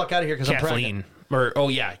to get the fuck out of here because I'm pregnant."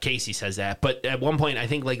 Kathleen. Casey says that. But at one point, I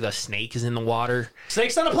think like the snake is in the water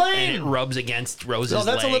Snake's on a and plane. it rubs against Rose's No,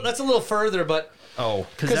 that's leg. that's a little further, but.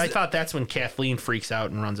 Because I thought that's when Kathleen freaks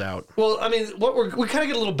out and runs out. Well, I mean, we kind of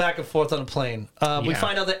get a little back and forth on a plane. We Yeah.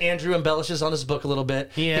 find out that Andrew embellishes on his book a little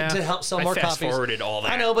bit to help sell more copies. fast-forwarded all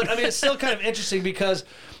that. I know, but I mean, it's still kind of interesting because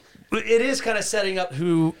it is kind of setting up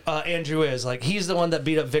who Andrew is. Like, he's the one that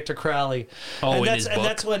beat up Victor Crowley. Oh, and in that's his and book?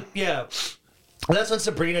 that's when That's when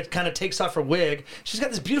Sabrina kind of takes off her wig. She's got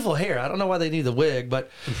this beautiful hair. I don't know why they need the wig, but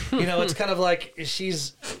it's kind of like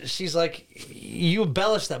she's like, you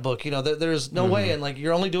embellished that book. There's no way, and like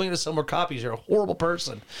you're only doing it to sell more copies. You're a horrible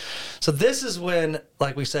person. So this is when,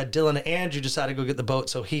 like we said, Dylan and Andrew decide to go get the boat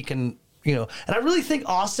so he can. And I really think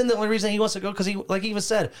Austin, the only reason he wants to go, because he, like he even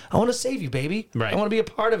said, I want to save you, baby. Right. I want to be a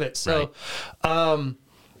part of it. So, and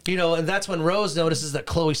that's when Rose notices that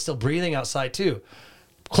Chloe's still breathing outside too.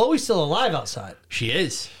 Chloe's still alive outside. She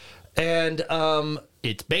is. And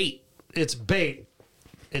it's bait. It's bait.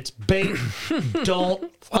 It's bait.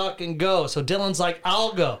 Don't fucking go. So Dylan's like,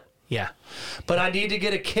 I'll go. Yeah. But I need to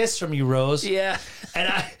get a kiss from you, Rose. Yeah.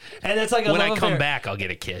 And it's like a when love I come affair. back, I'll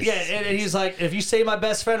get a kiss. Yeah, and he's like, if you say my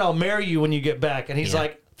best friend, I'll marry you when you get back. And he's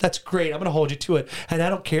like, that's great. I'm going to hold you to it. And I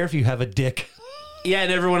don't care if you have a dick. Yeah,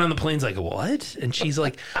 and everyone on the plane's like, what? And she's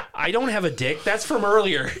like, I don't have a dick. That's from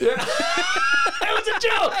earlier. Yeah. It was a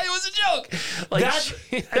joke. It was a joke.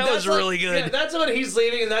 Like, that was really good. Yeah, that's when he's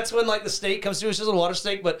leaving, and that's when like the snake comes through. It's just a water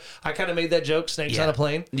snake, but I kind of made that joke. Snakes on a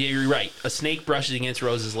plane. Yeah, you're right. A snake brushes against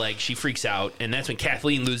Rose's leg. She freaks out, and that's when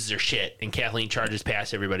Kathleen loses her shit, and Kathleen charges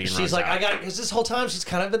past everybody and she's runs like, out. because this whole time she's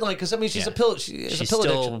kind of been like, because I mean she's a pill. She's a pill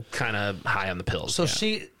still addiction. kind of high on the pills. So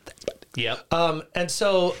she. Yep. And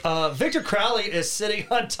so Victor Crowley is sitting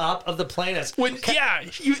on top of the plane. That's when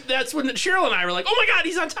that's when Cheryl and I were like, "Oh my god,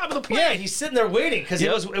 he's on top of the plane!" Yeah, he's sitting there waiting because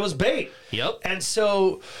it was bait. Yep. And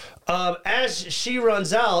so as she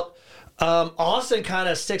runs out, Austin kind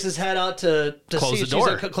of sticks his head out to Close see the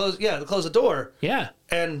door. close the door. Yeah.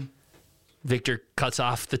 And Victor cuts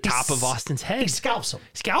off the top of Austin's head. He scalps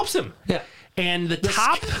him. Yeah. And the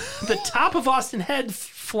top of Austin's head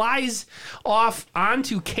flies off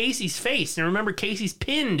onto Casey's face. And remember, Casey's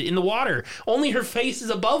pinned in the water. Only her face is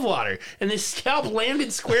above water. And this scalp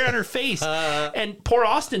landed square on her face. And poor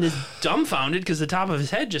Austin is dumbfounded because the top of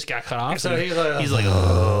his head just got cut off. So he's like,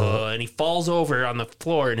 oh, and he falls over on the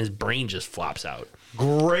floor and his brain just flops out.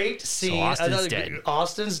 Great scene. So Austin's dead.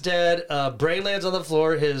 Austin's dead. Brain lands on the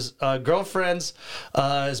floor. His girlfriend's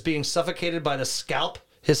is being suffocated by his scalp.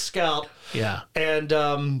 Yeah. And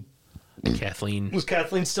Kathleen was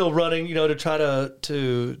still running, to try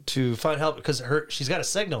to find help because she's got a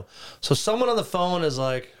signal. So someone on the phone is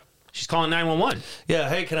like, she's calling 911. Yeah,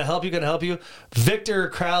 hey, can I help you? Can I help you? Victor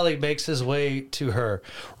Crowley makes his way to her,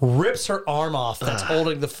 rips her arm off that's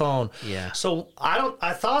holding the phone. Yeah. So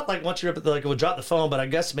I thought like once you rip it, like it would drop the phone, but I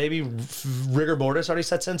guess maybe rigor mortis already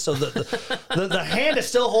sets in. So the hand is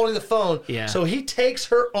still holding the phone. Yeah. So he takes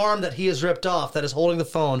her arm that he has ripped off that is holding the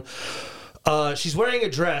phone. She's wearing a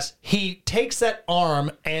dress. He takes that arm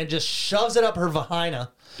and just shoves it up her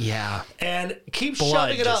vagina. Yeah. And keeps Blood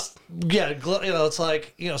shoving it up. Yeah, it's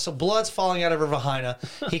like, so blood's falling out of her vagina.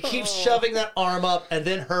 He keeps shoving that arm up, and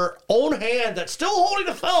then her own hand that's still holding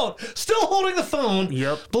the phone.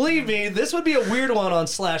 Yep. Believe me, this would be a weird one on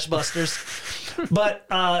Slash Busters. But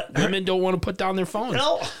women don't want to put down their phones.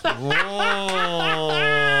 no.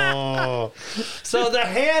 So the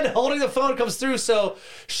hand holding the phone comes through, so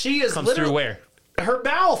she is Comes literally through where? her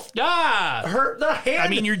mouth. Ah. The hand. I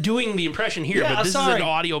mean, you're doing the impression here, Yeah, but this sorry. is an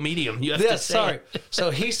audio medium. You have to say sorry. it.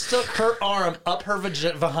 So he stuck her arm up her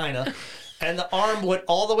vagina, and the arm went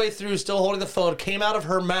all the way through, still holding the phone, came out of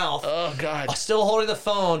her mouth. Oh, God. Still holding the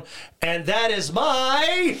phone, and that is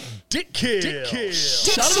my Dick Kill.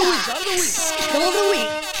 Shot of the week. Kill of the week.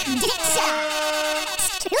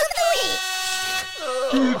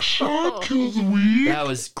 Dick shot. Kill of the week. That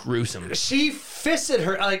was gruesome. She fisted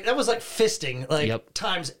her, like that was like fisting, like Yep.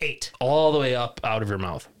 times 8. All the way up out of her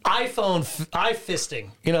mouth. Eye fisting,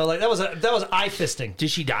 like that was eye fisting. Did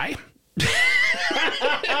she die?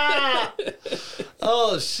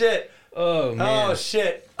 Oh shit. Oh, man. Oh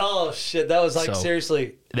shit. That was like So-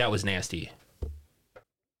 seriously. That was nasty.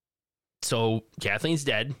 So Kathleen's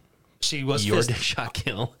dead. She was Your fisting. dick shot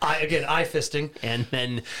kill. Eye fisting. And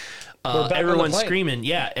then We're back on the everyone's plane. screaming.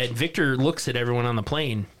 Yeah. And Victor looks at everyone on the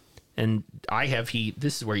plane. And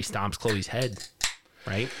this is where he stomps Chloe's head.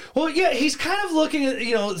 Right? Well, yeah, he's kind of looking at,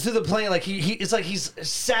 through the plane like it's like he's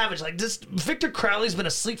savage. Like this Victor Crowley's been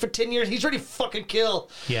asleep for 10 years. He's ready to fucking kill.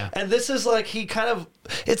 Yeah. And this is like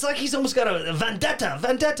it's like he's almost got a vendetta,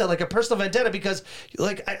 like a personal vendetta because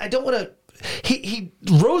like I don't want to.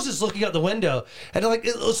 Rose is looking out the window and like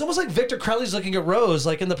it's almost like Victor Crowley's looking at Rose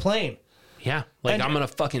like in the plane. Yeah. Like, And- I'm going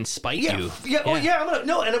to fucking spite you. Yeah. Well, yeah. I'm gonna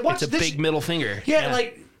no. And watch It's a this. big middle finger. Yeah.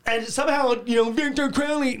 Like. And somehow, Victor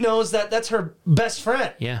Crowley knows that that's her best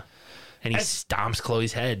friend. Yeah. And he stomps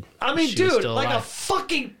Chloe's head. I mean, She was dude, still like a alive.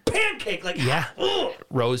 fucking pancake. Like, Yeah. ugh.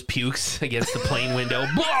 Rose pukes against the plane window.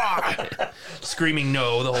 Blah! Screaming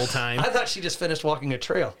no the whole time. I thought she just finished walking a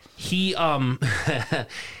trail. He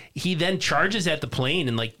he then charges at the plane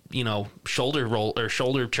and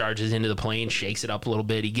shoulder charges into the plane, shakes it up a little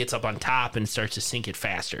bit. He gets up on top and starts to sink it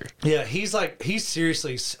faster. Yeah, he's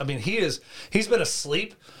seriously, I mean, he's been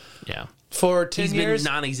asleep Yeah. for 10 years. He's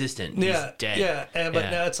been non-existent. Yeah, He's dead. yeah,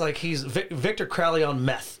 but now it's like he's Victor Crowley on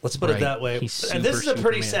meth. Let's put it that way. And this is a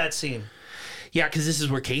pretty sad scene. Yeah, because this is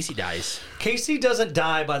where Casey dies. Casey doesn't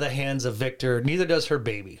die by the hands of Victor. Neither does her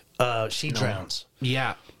baby. She drowns.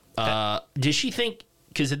 Yeah. Did she think?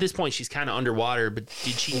 Because at this point she's kind of underwater, but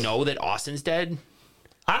did she know that Austin's dead?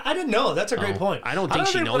 I didn't know. That's a great point. I don't think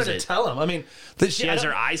she knows it. To tell him. I mean, she has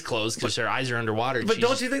her eyes closed because her eyes are underwater. But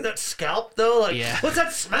don't you think that scalp though? Like, yeah. What's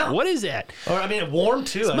that smell? What is that? Or I mean, warm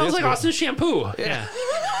too. It smells like Austin's shampoo. Yeah.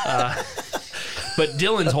 But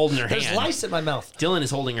Dylan's holding her hand. There's lice in my mouth. Dylan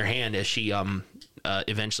is holding her hand as she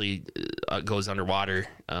eventually goes underwater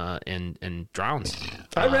and drowns.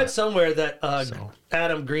 I read somewhere that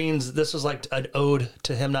Adam Green's, this was like an ode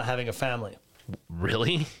to him not having a family.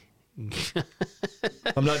 Really?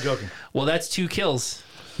 I'm not joking. Well, that's 2 kills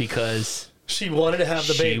because she wanted to have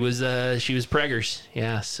the baby. She was preggers.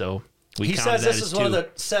 Yeah, so he says this is one of the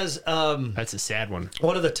that's a sad one.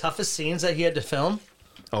 One of the toughest scenes that he had to film.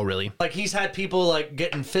 Oh, really? Like he's had people like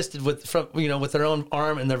getting fisted with their own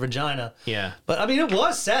arm in their vagina. Yeah. But I mean, it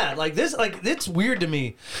was sad. Like this, like it's weird to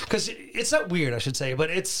me because it's not weird, I should say, but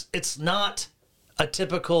it's not a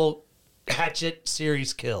typical Hatchet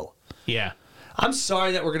series kill. Yeah. I'm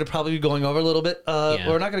sorry that we're going to probably be going over a little bit.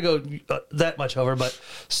 We're not going to go that much over, but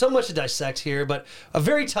so much to dissect here. But a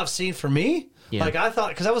very tough scene for me. Yeah. Like I thought,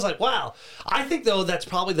 because I was like, wow. I think though that's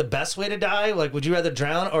probably the best way to die. Like, would you rather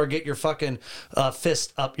drown or get your fucking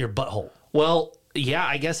fist up your butthole? Well, yeah,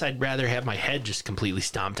 I guess I'd rather have my head just completely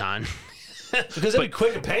stomped on. Because it'd be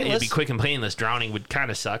quick and painless. It'd be quick and painless. Drowning would kind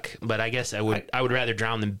of suck, but I guess I would rather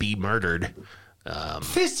drown than be murdered.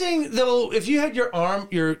 Fisting though, if you had your arm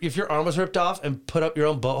was ripped off and put up your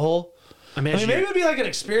own butthole. I mean, maybe it'd be like an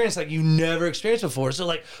experience like you never experienced before. So,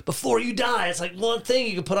 like, before you die, it's like one thing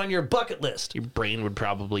you can put on your bucket list. Your brain would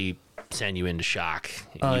probably send you into shock.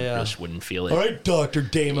 You just wouldn't feel it. All right, Dr.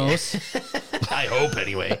 Damos. I hope,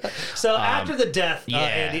 anyway. So, after the death,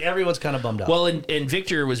 Andy, everyone's kind of bummed out. Well, and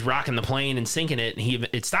Victor was rocking the plane and sinking it, and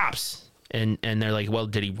it stops. And they're like, well,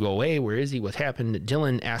 did he go away? Where is he? What happened?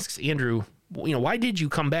 Dylan asks Andrew, why did you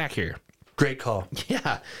come back here? Great call.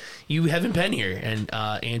 Yeah, you haven't been here. And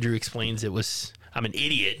Andrew explains I'm an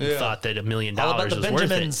idiot and thought that $1 million was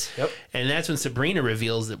worth it. Yep. And that's when Sabrina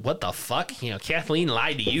reveals that what the fuck, Kathleen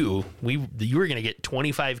lied to you. You were gonna get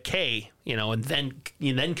 $25K, and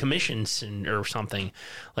then commissions or something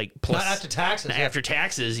like plus not after taxes. After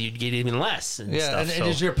taxes, you'd get even less. And stuff, and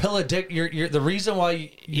is your pill addict? You're the reason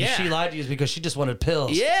why she lied to you is because she just wanted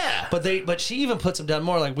pills. Yeah. But she even puts them down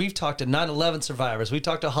more. Like we've talked to 9/11 survivors, we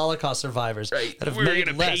talked to Holocaust survivors that have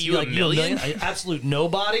made less. Pay you $1 million? Absolute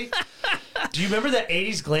nobody. Do you remember that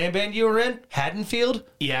 80s glam band you were in? Haddonfield?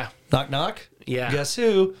 Yeah. Knock, knock. Yeah. Guess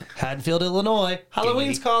who? Haddonfield, Illinois.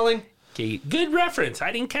 Halloween's calling. Okay. Good reference.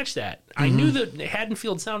 I didn't catch that. I knew that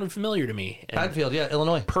Haddonfield sounded familiar to me. Haddonfield,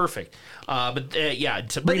 Illinois. Perfect. But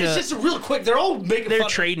Sabrina, but it's just real quick. They're all making They're fun.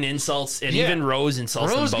 trading insults, and even Rose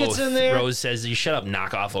insults Rose them both. gets in there. Rose says, "You shut up,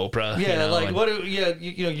 knock off Oprah." Yeah,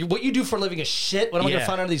 what you do for a living is shit. What am I going to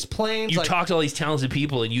find out of these planes? You talk to all these talented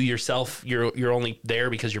people, and you yourself, you're only there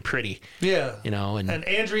because you're pretty. Yeah, and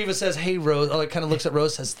Andrew even says, "Hey, Rose," kind of looks at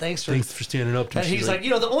Rose, says, "Thanks for standing up to me." And he's like,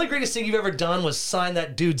 the only greatest thing you've ever done was sign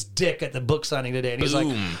that dude's dick at the book signing today. And he's like,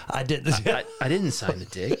 I did this. I didn't sign the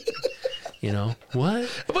dick.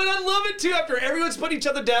 What? But I love it too. After everyone's put each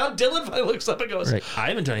other down, Dylan finally looks up and goes, right. I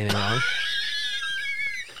haven't done anything wrong.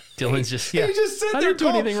 Dylan's just, He just said I didn't do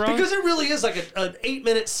anything wrong. Because it really is like an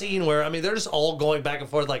 8-minute scene where, they're just all going back and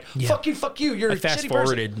forth like, fuck you, you're a shitty person. Fast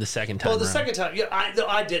forwarded the second time. Oh, the second time. Yeah,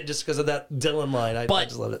 I did just because of that Dylan line. I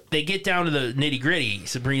just loved it. They get down to the nitty gritty.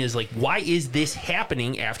 Sabrina's like, why is this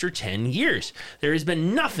happening after 10 years? There has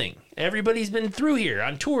been nothing. Everybody's been through here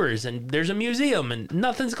on tours, and there's a museum, and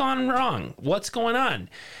nothing's gone wrong. What's going on?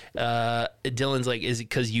 Dylan's like, is it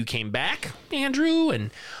because you came back, Andrew?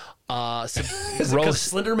 And is Rose,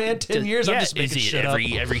 Slender Man 10 years? I'm just making shit up.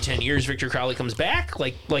 Every 10 years, Victor Crowley comes back,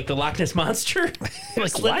 like the Loch Ness Monster, like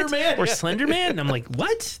Slender Man or Slender Man. And I'm like,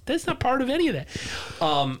 what? That's not part of any of that.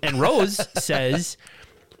 And Rose says,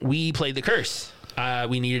 we played the curse.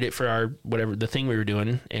 We needed it for the thing we were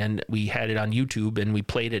doing, and we had it on YouTube, and we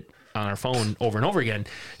played it on our phone over and over again.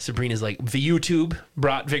 Sabrina's like, the YouTube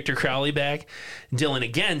brought Victor Crowley back. Dylan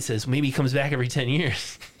again says, maybe he comes back every 10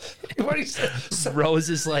 years. What he said. Rose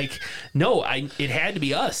is like, no, it had to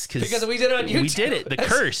be us Because we did it on YouTube. We did it. The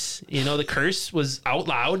curse, the curse was out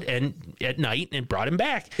loud and at night and brought him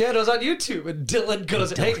back. Yeah, it was on YouTube. And Dylan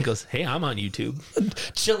goes, Dylan goes, hey, I'm on YouTube.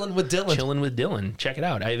 Chilling with Dylan. Chilling with Dylan. Check it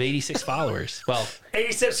out. I have 86 followers. Well,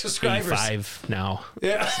 86 subscribers. 85 now.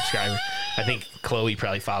 Yeah. Subscribers. I think Chloe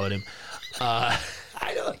probably followed him.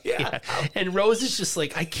 I know. Yeah. And Rose is just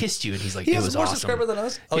like, I kissed you. And he's like, He it has was more awesome. subscribers than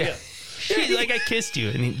us. Oh, yeah. She's like, I kissed you.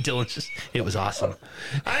 And Dylan's just, it was awesome.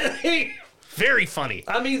 I Very funny.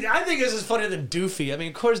 mean, I think this is funnier than Doofy. I mean,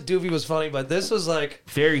 of course, Doofy was funny, but this was like...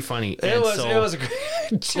 Very funny. It was a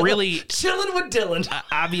great... Chilling with Dylan.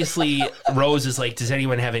 Obviously, Rose is like, does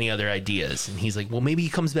anyone have any other ideas? And he's like, well, maybe he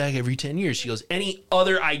comes back every 10 years. She goes, any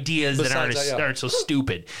other ideas that aren't so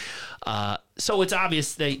stupid? So it's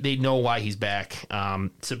obvious they know why he's back.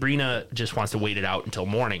 Sabrina just wants to wait it out until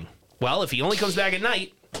morning. Well, if he only comes back at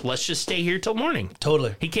night, let's just stay here till morning.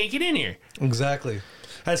 Totally. He can't get in here. Exactly.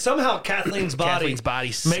 And somehow Kathleen's body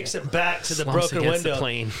makes it back to the broken window. The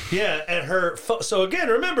plane. Yeah, and her so again,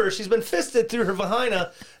 remember, she's been fisted through her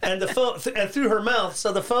vagina and the phone and through her mouth.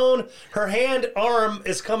 So the phone, her arm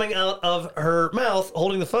is coming out of her mouth,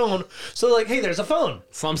 holding the phone. So like, hey, there's a phone.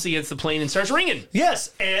 Slumps against the plane and starts ringing.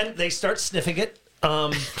 Yes, and they start sniffing it.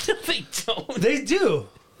 They don't. They do.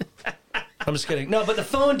 I'm just kidding. No, but the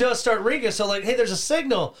phone does start ringing. So like, hey, there's a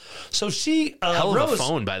signal. So she, hell Rose, of a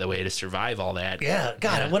phone, by the way, to survive all that. Yeah,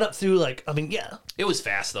 God, it went up through like, I mean, yeah. It was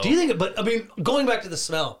fast though. Do you think? But I mean, going back to the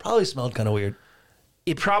smell, probably smelled kind of weird.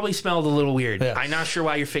 It probably smelled a little weird. Yeah. I'm not sure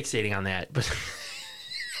why you're fixating on that, but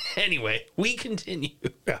anyway, we continue.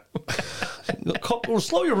 Yeah.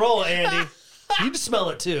 Slow your roll, Andy. You smell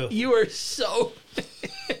it too. You are so.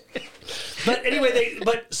 But anyway,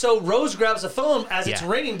 so Rose grabs the phone as it's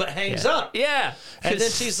ringing, but hangs up. Yeah. And then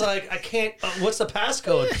she's like, I can't, what's the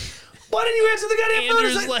passcode? Why didn't you answer the goddamn phone?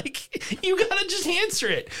 Andrew's like, you gotta just answer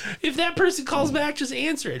it. If that person calls back, just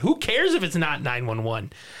answer it. Who cares if it's not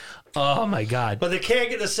 911? Oh my God. But they can't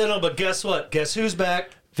get the signal, but guess what? Guess who's back?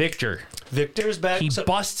 Victor. Victor's back. He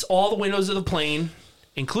busts all the windows of the plane,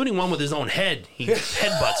 including one with his own head. He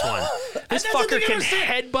headbutts one. This fucker can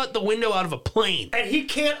headbutt the window out of a plane. And he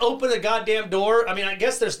can't open the goddamn door. I mean, I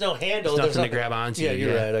guess there's no handle. There's nothing to grab onto. Yeah,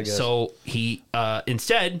 you're right, I guess. So he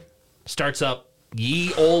instead starts up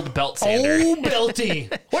ye old belt sander. Old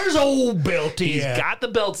Belty. Where's old Belty? He's got the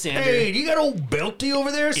belt sander. Hey, you got old Belty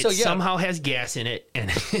over there? It somehow has gas in it,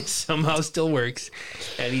 and it somehow still works.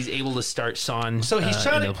 And he's able to start sawing. So he's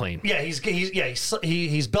trying to the plane. Yeah,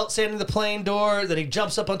 he's belt sanding the plane door. Then he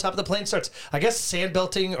jumps up on top of the plane, starts I guess sand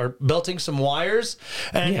belting or belting some wires,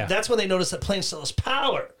 and that's when they notice that plane still has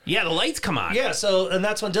power. Yeah, the lights come on. Yeah, and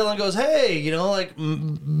that's when Dylan goes, "Hey,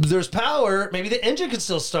 there's power. Maybe the engine can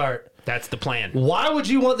still start." That's the plan. Why would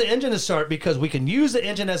you want the engine to start? Because we can use the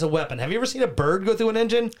engine as a weapon. Have you ever seen a bird go through an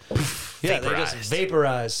engine? Yeah, they just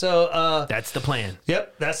vaporize. So that's the plan.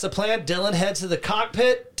 Yep, that's the plan. Dylan heads to the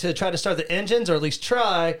cockpit to try to start the engines, or at least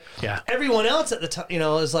try. Yeah. Everyone else at the time,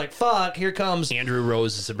 is like, "Fuck, here comes Andrew,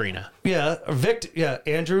 Rose, and Sabrina. Yeah, Victor. Yeah,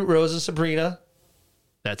 Andrew, Rose, and Sabrina.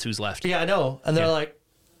 That's who's left. Yeah, I know. And they're like,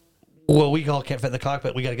 well, we all can't fit in the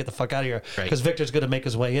cockpit. We got to get the fuck out of here because Victor's going to make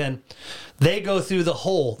his way in. They go through the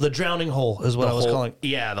hole, the drowning hole is what I was calling.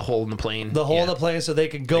 Yeah, the hole in the plane. The hole in the plane so they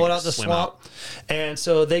can go out the swamp. And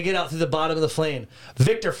so they get out through the bottom of the plane.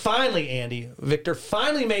 Victor finally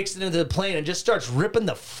makes it into the plane and just starts ripping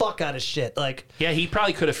the fuck out of shit. Yeah, he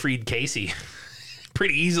probably could have freed Casey.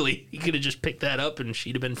 Pretty easily. He could have just picked that up and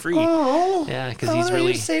she'd have been free. Oh. Yeah, because he's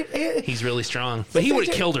really strong. But he would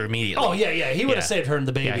have killed her immediately. Oh, yeah. He would have saved her and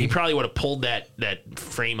the baby. Yeah, he probably would have pulled that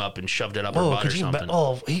frame up and shoved it up her butt or something.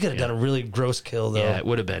 He could have done a really gross kill, though. Yeah, it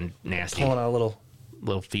would have been nasty. Pulling out a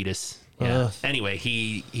little fetus. Yeah. Anyway,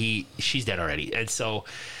 she's dead already. And so...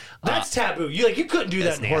 That's taboo. You couldn't do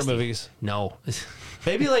that in horror movies. No.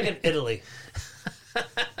 Maybe like in Italy.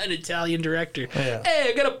 An Italian director. Yeah. Hey,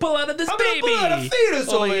 I gotta pull out of this baby. Pull out a fetus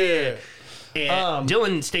over here. And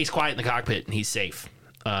Dylan stays quiet in the cockpit, and he's safe.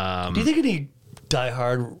 Do you think any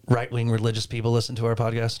diehard right-wing religious people listen to our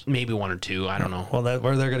podcast? Maybe one or two. I don't know. Well,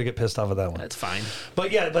 they're gonna get pissed off at that one. That's fine. But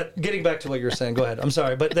getting back to what you were saying, go ahead. I'm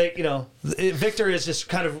sorry, but Victor is just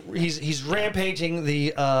kind of he's rampaging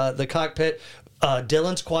the cockpit.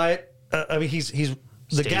 Dylan's quiet. He's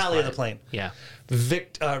the galley of the plane. Yeah.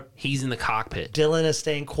 He's in the cockpit. Dylan is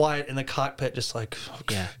staying quiet in the cockpit, just like,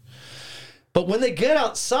 okay. Yeah. But when they get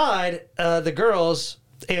outside, the girls,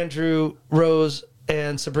 Andrew, Rose,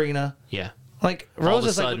 and Sabrina, Rose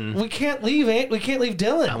is like, we can't leave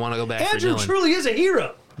Dylan. I want to go back. Andrew for Dylan. truly is a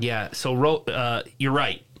hero. Yeah. So you're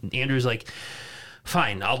right. Andrew's like,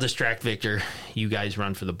 fine, I'll distract Victor. You guys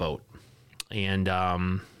run for the boat. And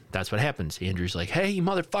that's what happens. Andrew's like, hey, you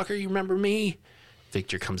motherfucker, you remember me?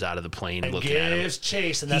 Victor comes out of the plane And looking at him. gives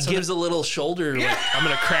chase. And He that's gives a little shoulder, like, I'm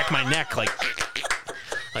going to crack my neck, like,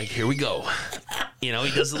 here we go. You know,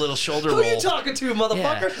 he does a little shoulder Who roll. are you talking to,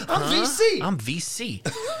 motherfucker? Yeah. I'm VC. I'm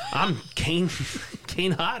VC. I'm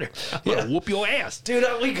Kane Hodder. I'm going to whoop your ass. Dude,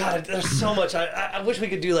 we got it. There's so much. I wish we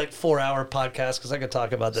could do like 4-hour podcasts because I could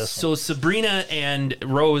talk about this. So Sabrina and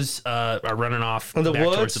Rose are running off In the back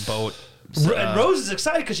woods? towards the boat. And Rose is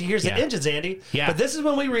excited because she hears yeah. the engines, Andy. Yeah. But this is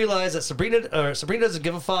when we realize that Sabrina doesn't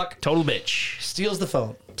give a fuck. Total bitch. Steals the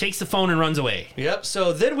phone. Takes the phone and runs away. Yep.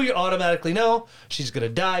 So then we automatically know she's gonna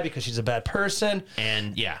die because she's a bad person.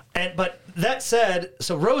 And yeah. But that said,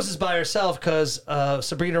 so Rose is by herself because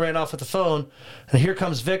Sabrina ran off with the phone, and here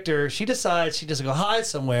comes Victor. She decides she doesn't go hide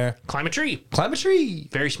somewhere. Climb a tree. Climb a tree.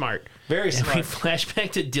 Very smart. Very And smart. we flash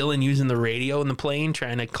back to Dylan using the radio in the plane,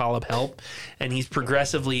 trying to call up help, and he's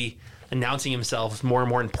progressively announcing himself as more and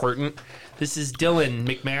more important. This is Dylan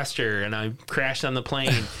McMaster, and I crashed on the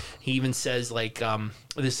plane. He even says, like,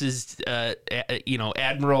 this is,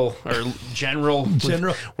 Admiral or General.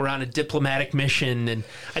 General. We're on a diplomatic mission. And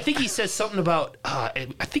I think he says something about, I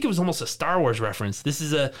think it was almost a Star Wars reference. This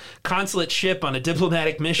is a consulate ship on a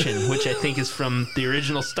diplomatic mission, which I think is from the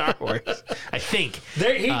original Star Wars. I think.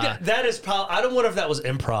 That is probably, I don't wonder if that was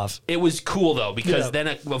improv. It was cool, though, because Yeah. then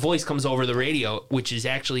a voice comes over the radio, which is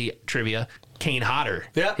actually trivia. Kane Hodder,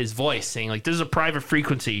 Yeah. his voice saying like, "This is a private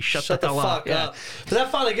frequency. Shut the hell up." fuck up. But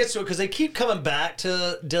that finally gets to it because they keep coming back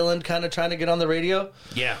to Dylan kind of trying to get on the radio.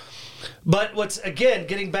 Yeah. But what's, again,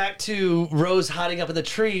 getting back to Rose hiding up in the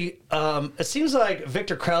tree, it seems like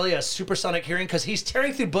Victor Crowley has supersonic hearing because he's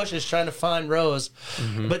tearing through bushes trying to find Rose.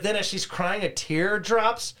 Mm-hmm. But then as she's crying, a tear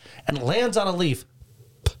drops and lands on a leaf.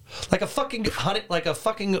 Like a fucking ladybug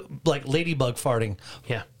farting.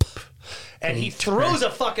 Yeah. And he throws a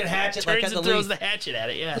fucking hatchet like at Turns the and throws leaf. the hatchet at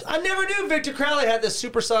it. Yeah. I never knew Victor Crowley had this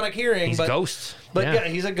supersonic hearing. He's a ghost. But yeah,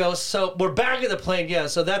 he's a ghost. So we're back at the plane. Yeah,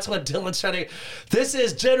 so that's what Dylan's trying to. This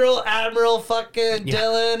is General Admiral fucking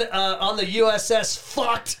Dylan on the USS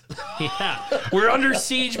fucked. Yeah. We're under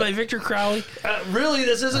siege by Victor Crowley. Really,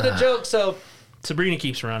 this isn't a joke. So Sabrina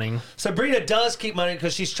keeps running. Sabrina does keep running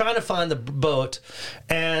because she's trying to find the boat,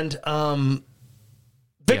 and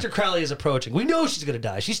Victor Crowley is approaching. We know she's gonna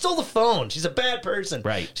die. She stole the phone. She's a bad person.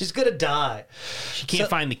 Right. She's gonna die. She can't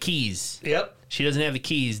find the keys. Yep. She doesn't have the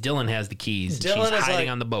keys. Dylan has the keys. She's hiding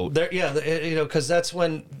on the boat. Because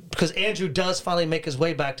because Andrew does finally make his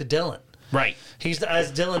way back to Dylan. Right.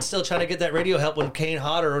 As Dylan's still trying to get that radio help when Kane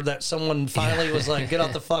Hodder or that someone finally was like,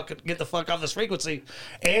 get the fuck off this frequency.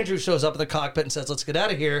 Andrew shows up in the cockpit and says, let's get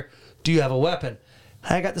out of here. Do you have a weapon?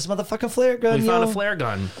 I got this motherfucking flare gun. We found a flare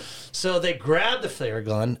gun. So they grab the flare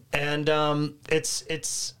gun, and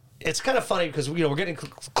it's kind of funny because we're getting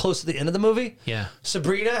close to the end of the movie. Yeah.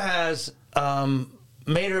 Sabrina has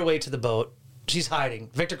made her way to the boat. She's hiding.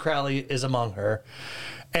 Victor Crowley is among her,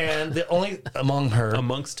 and the only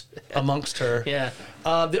amongst her. Yeah.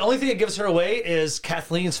 The only thing that gives her away is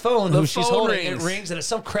Kathleen's phone, who she's phone holding. rings. It rings, and it's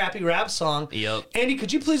some crappy rap song. Yep. Andy,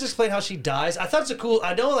 could you please explain how she dies? I thought it's a cool.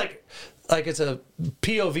 I know, like it's a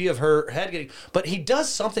POV of her head getting, but he does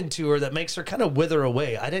something to her that makes her kind of wither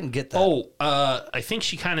away. I didn't get that. Oh, I think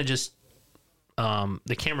she kind of just.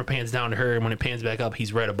 The camera pans down to her, and when it pans back up,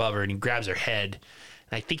 he's right above her, and he grabs her head,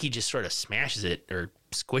 and I think he just sort of smashes it or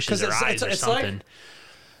squishes her eyes or something.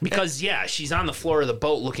 Because she's on the floor of the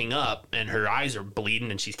boat looking up, and her eyes are bleeding,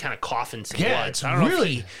 and she's kind of coughing some blood. It's So I don't know if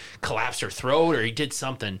really he collapsed her throat or he did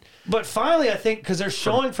something. But finally, I think because they're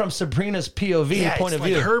showing from Sabrina's POV point of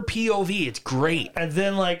like view, her POV, it's great. and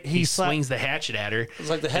then like he Swings the hatchet at her. It's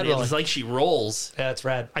like the head and rolling. It's like she rolls. Yeah, it's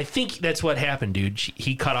rad. I think that's what happened, dude.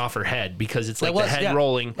 He cut off her head because it's like was, the head yeah.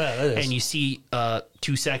 rolling, Yeah, it is. and you see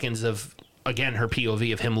 2 seconds of, again, her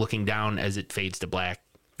POV of him looking down as it fades to black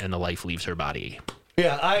and the life leaves her body.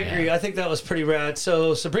 Yeah, I agree. I think that was pretty rad.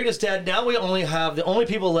 So Sabrina's dead. Now we only have the only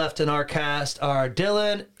people left in our cast are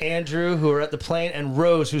Dylan, Andrew, who are at the plane, and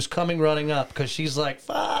Rose, who's coming running up because she's like,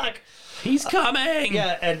 "Fuck." He's coming.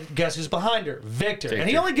 Yeah, and guess who's behind her? Victor. And he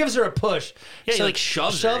Victor. only gives her a push. Yeah, he, like,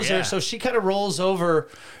 shoves her, yeah. So she kind of rolls over,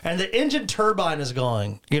 and the engine turbine is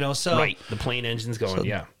going. So Right. The plane engine's going.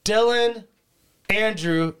 Yeah. Dylan,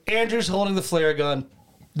 Andrew's holding the flare gun.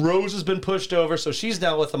 Rose has been pushed over, so she's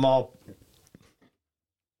now with them all.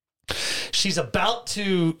 She's about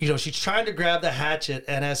to, she's trying to grab the hatchet,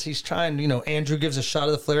 and as he's trying, Andrew gives a shot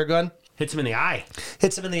of the flare gun. Hits him in the eye.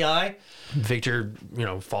 Hits him in the eye. Victor,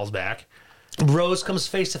 falls back. Rose comes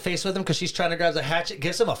face to face with him because she's trying to grab the hatchet,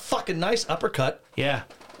 gives him a fucking nice uppercut. Yeah.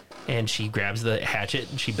 And she grabs the hatchet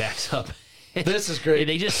and she backs up. This is great.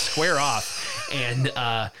 They just square off, and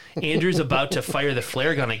Andrew's about to fire the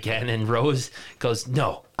flare gun again, and Rose goes,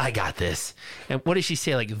 "No, I got this." And what does she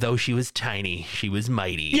say? Like, though she was tiny, she was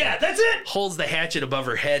mighty. Yeah, that's it. Holds the hatchet above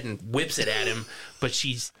her head and whips it at him, but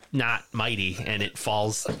she's not mighty, and it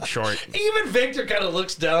falls short. Even Victor kind of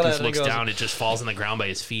looks down at it. Just looks and goes, down, it just falls on the ground by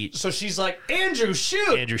his feet. So she's like, Andrew,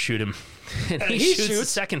 shoot. Andrew shoot him. And he shoots the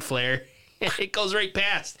second flare. And it goes right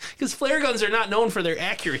past. Because flare guns are not known for their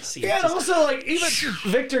accuracy. Yeah, and also, like, even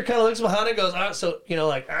Victor kind of looks behind and goes, so, you know,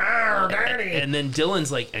 like, dirty. And then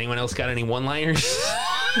Dylan's like, anyone else got any one-liners?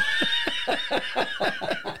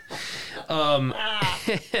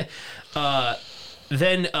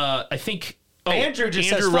 Then I think... Andrew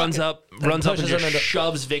runs up and just him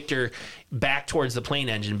shoves Victor back towards the plane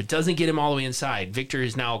engine, but doesn't get him all the way inside. Victor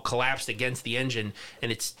is now collapsed against the engine,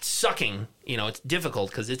 and it's sucking. You know, it's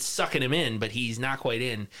difficult because it's sucking him in, but he's not quite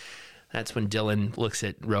in. That's when Dylan looks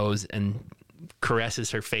at Rose and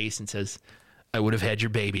caresses her face and says, "I would have had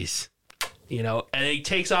your babies." You know, and he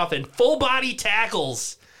takes off and full body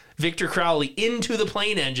tackles Victor Crowley into the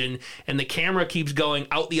plane engine, and the camera keeps going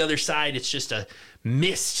out the other side. It's just a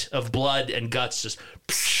mist of blood and guts just.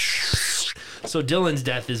 So Dylan's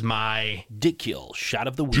death is my Dick Kill Shot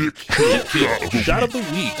of the Week. Dick Kill Shot of the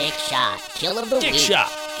Week. Dick shot. Kill of the Dick week.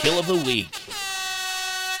 Shot Kill of the Week.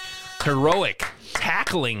 heroic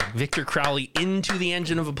tackling Victor Crowley into the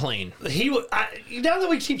engine of a plane. Now that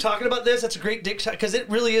we keep talking about this, that's a great dick shot because it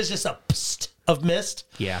really is just a psst of mist.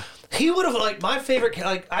 Yeah. He would have, like, my favorite,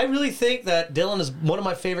 like, I really think that Dylan is one of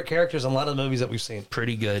my favorite characters in a lot of the movies that we've seen.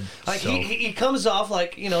 Pretty good. Like, he comes off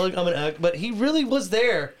like, you know, like, I'm an act, but he really was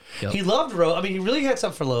there. Yep. He loved Rose. I mean, he really had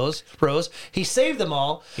something for Rose. He saved them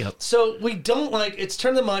all. Yep. So we don't, like, it's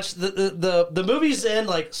turned the much. The movie's end,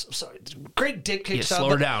 like, sorry, great dick kick shot. Slow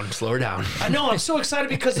her down. I know, I'm so excited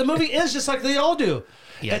because the movie ends just like they all do.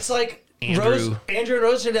 Yes. It's like Andrew and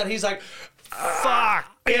Rose are down. He's like, fuck.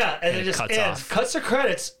 Yeah, and it just cuts ends. off. Cuts the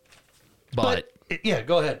credits. But yeah,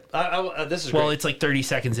 go ahead. This is great. well, it's like 30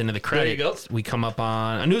 seconds into the credits. There you go. We come up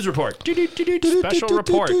on a news report. Special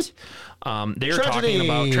report. They're talking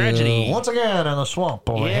about tragedy. Once again in the swamp.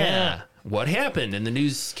 Yeah. What happened? And the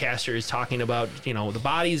newscaster is talking about, you know, the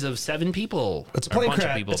bodies of 7 people. It's a plane bunch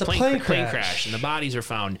crash. of people. It's a plane crash. crash, and the bodies are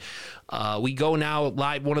found. We go now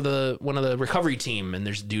live. One of the recovery team, and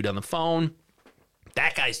there's a dude on the phone.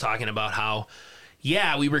 That guy's talking about how,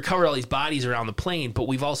 yeah, we recovered all these bodies around the plane, but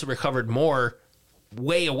we've also recovered more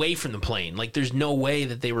way away from the plane. Like, there's no way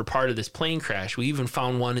that they were part of this plane crash. We even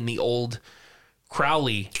found one in the old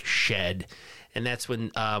Crowley shed. And that's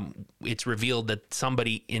when it's revealed that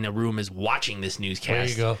somebody in a room is watching this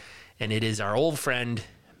newscast. There you go. And it is our old friend,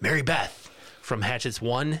 Mary Beth, from Hatchets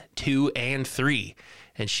 1, 2, and 3.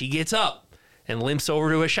 And she gets up and limps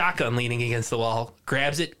over to a shotgun leaning against the wall,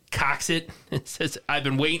 grabs it, cocks it, and says, "I've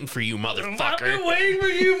been waiting for you, motherfucker." I've been waiting for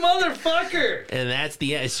you, motherfucker. And that's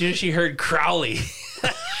the end. As soon as she heard Crowley,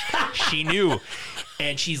 she knew.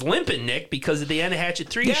 And she's limping, Nick, because at the end of Hatchet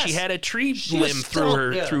 3, Yes. she had a tree She limb was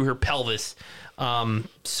through her pelvis.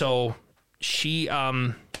 So she's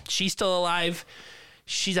still alive.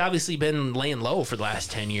 She's obviously been laying low for the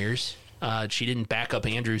last 10 years. She didn't back up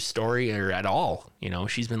Andrew's story or at all. You know,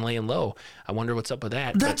 she's been laying low. I wonder what's up with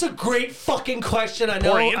that. That's a great fucking question. I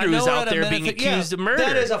know. Poor Andrew's out there being Benefit- accused of murder.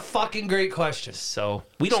 That is a fucking great question. So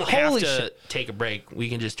we don't have Holy to shit. take a break. We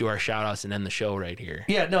can just do our shout outs and end the show right here.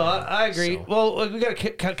 Yeah, no, I agree. So- Well, we got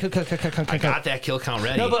to I got that kill count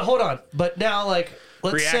ready. No, but hold on. But now, like,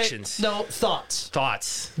 let's Reactions. say no thoughts.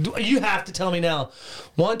 Thoughts. You have to tell me now.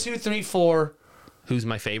 1, 2, 3, 4. Who's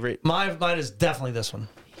my favorite? Mine is definitely this one.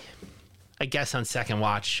 I guess on second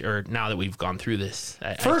watch, or now that we've gone through this.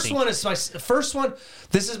 I First think- one is my first one.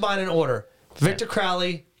 This is mine in order. Victor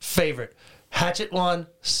Crowley, favorite. Hatchet 1,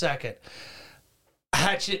 second.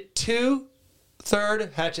 Hatchet 2,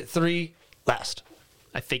 third. Hatchet 3, last.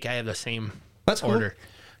 I think I have the same That's cool. order.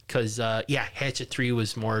 Because, Hatchet 3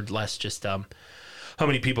 was more or less just how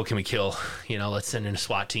many people can we kill? You know, let's send in a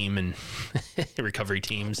SWAT team and recovery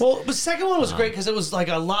teams. Well, the second one was great because it was like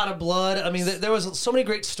a lot of blood. I mean, there was so many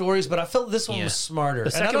great stories, but I felt this one Yeah. was smarter. The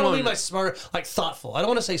And I second don't one- mean by smarter, like thoughtful. I don't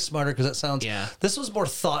want to say smarter because that sounds. Yeah. This was more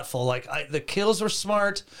thoughtful. Like the kills were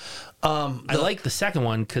smart. I like the second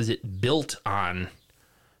one because it built on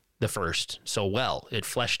the first so well. It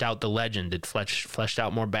fleshed out the legend. It fleshed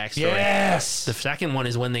out more backstory. Yes. The second one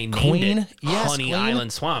is when they named Queen? it Yes, Honey Queen.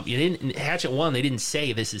 Island Swamp. You didn't Hatchet 1, they didn't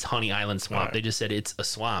say this is Honey Island Swamp. Right. They just said it's a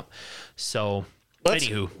swamp. So, Let's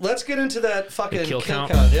anywho, get into that fucking kill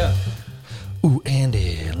count? Yeah. Ooh,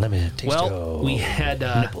 Andy, Let me taste your we had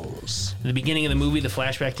nipples. in the beginning of the movie, the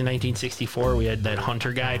flashback to 1964, we had that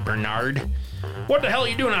hunter guy, Bernard. What the hell are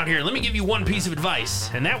you doing out here? Let me give you one piece of advice.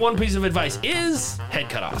 And that one piece of advice is head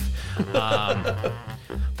cut off.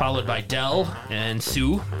 Followed by Dell and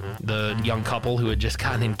Sue, the young couple who had just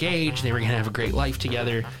gotten engaged. They were going to have a great life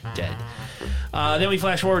together. Dead. Then we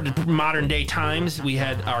flash forward to modern day times. We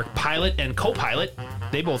had our pilot and co-pilot.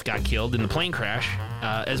 They both got killed in the plane crash,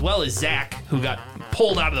 as well as Zach, who got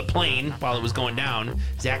pulled out of the plane while it was going down.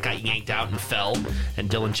 Zach got yanked out and fell, and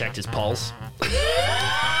Dylan checked his pulse.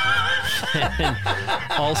 And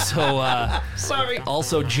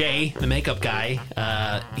also Jay, the makeup guy,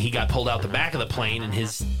 he got pulled out the back of the plane and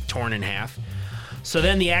his torn in half. So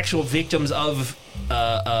then the actual victims of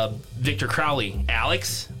Victor Crowley,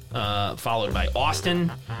 Alex, followed by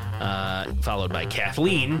Austin, followed by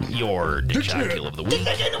Kathleen, your Dick Shot Kill of the Week,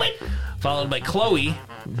 followed by Chloe,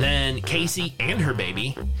 then Casey and her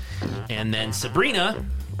baby, and then Sabrina,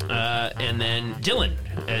 and then Dylan,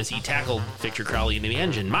 as he tackled Victor Crowley into the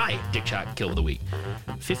engine. My Dick Shot Kill of the Week.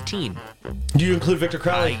 15. Do you include Victor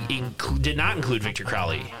Crowley? I did not include Victor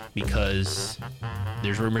Crowley because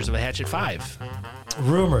there's rumors of a Hatchet 5.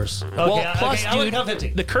 Rumors. Okay, Well, plus, I would dude, count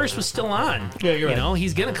 15. the curse was still on. Yeah, you're right. You know,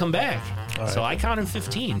 he's going to come back. All So right. I counted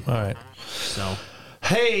 15. All right. So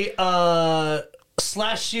Hey,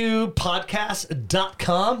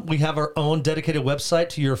 /upodcast.com. We have our own dedicated website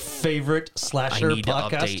to your favorite I slasher need podcast.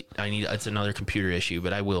 to update. It's another computer issue,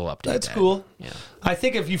 but I will update That's that. cool. Yeah. I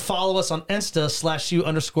think if you follow us on Insta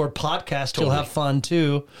 /u_podcast, you'll Totally. have fun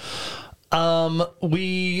too.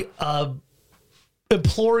 We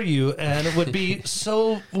implore you, and it would be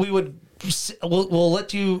so we'll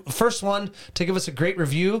let you first one to give us a great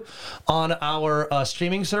review on our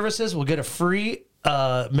streaming services. We'll get a free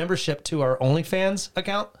membership to our OnlyFans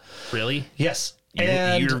account. Really? Yes.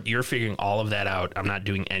 And You're figuring all of that out. I'm not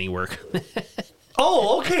doing any work.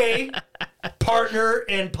 oh, okay. Partner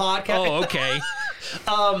in podcast. Oh, okay.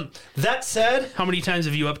 That said, How many times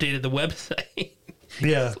have you updated the website?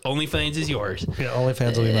 yeah, OnlyFans is yours.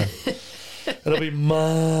 OnlyFans will be mine. It'll be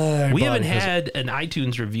mine. We haven't had an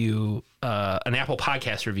iTunes review, an Apple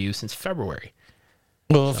Podcast review since February.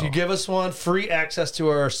 Well, if you give us one, free access to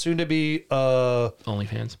our soon-to-be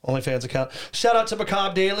OnlyFans account. Shout out to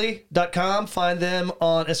macabredaily.com. Find them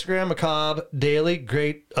on Instagram, Macabre Daily.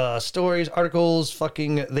 Great stories, articles.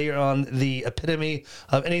 They are on the epitome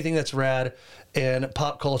of anything that's rad and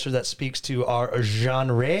pop culture that speaks to our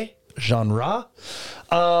genre.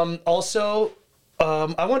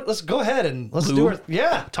 Let's go ahead and let's do it.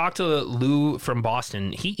 Yeah. Talk to Lou from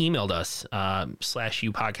Boston. He emailed us,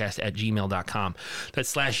 /upodcast@gmail.com.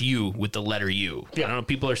 That's /u with the letter U. Yeah. I don't know,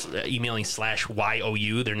 people are emailing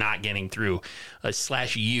 /YOU. They're not getting through.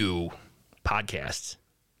 /u podcasts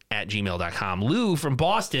 @gmail.com. Lou from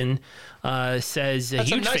Boston says a That's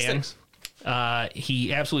some huge nice fan. things.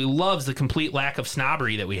 He absolutely loves the complete lack of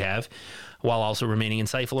snobbery that we have, while also remaining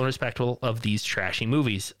insightful and respectful of these trashy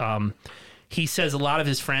movies. He says a lot of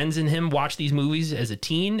his friends and him watched these movies as a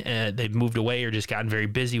teen. They've moved away or just gotten very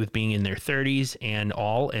busy with being in their 30s and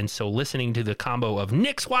all. And so listening to the combo of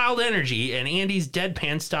Nick's wild energy and Andy's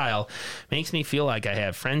deadpan style makes me feel like I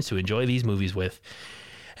have friends to enjoy these movies with.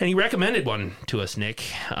 And he recommended one to us, Nick.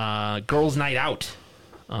 Girls' Night Out.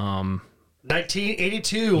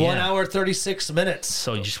 1982, 1 hour, 36 minutes.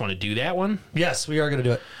 So you just want to do that one? Yes, we are going to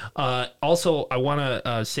do it. Also, I want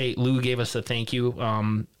to say Lou gave us a thank you.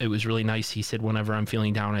 It was really nice. He said, whenever I'm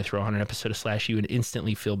feeling down, I throw on an episode of /U and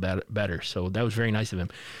instantly feel better. So that was very nice of him.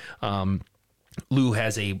 Lou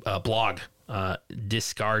has a blog,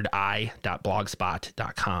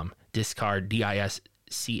 discardeye.blogspot.com. Discard,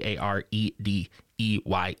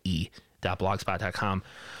 discaredeye.blogspot.com.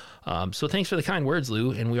 So thanks for the kind words,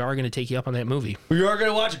 Lou, and we are going to take you up on that movie. We are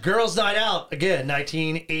going to watch Girls' Night Out again,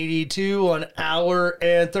 1982, 1 hour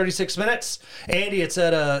and 36 minutes. Andy, it's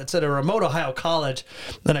at a remote Ohio college.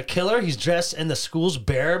 Then a killer, he's dressed in the school's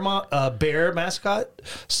bear mascot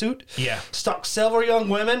suit. Yeah. Stalks several young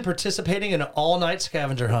women participating in an all-night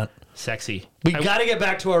scavenger hunt. Sexy. We got to get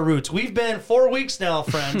back to our roots. We've been 4 weeks now,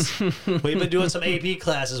 friends. We've been doing some AP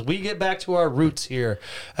classes. We get back to our roots here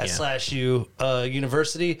at /U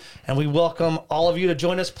University, and we welcome all of you to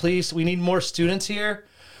join us, please. We need more students here.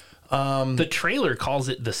 The trailer calls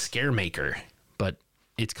it The Scaremaker, but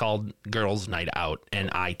it's called Girls' Night Out,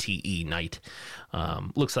 NITE night.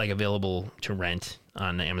 Looks like available to rent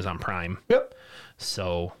on Amazon Prime. Yep.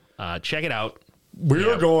 So check it out.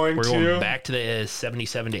 We're going back to the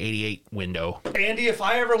 77 to 88 window. Andy, if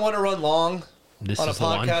I ever want to run long This on a is the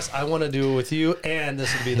one. podcast, I want to do it with you, and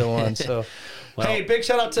this would be the one. So, hey, big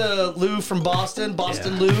shout out to Lou from Boston.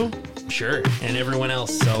 Lou. Sure, and everyone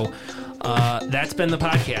else. So that's been the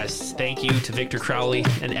podcast. Thank you to Victor Crowley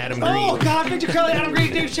and Adam Green. Oh, God, Victor Crowley, Adam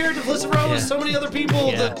Green, Dave Sheridan, Melissa Rose, Yeah. so many other people.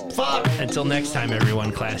 Yeah. Fuck. Until next time,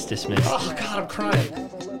 everyone, class dismissed. Oh, God, I'm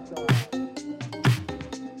crying.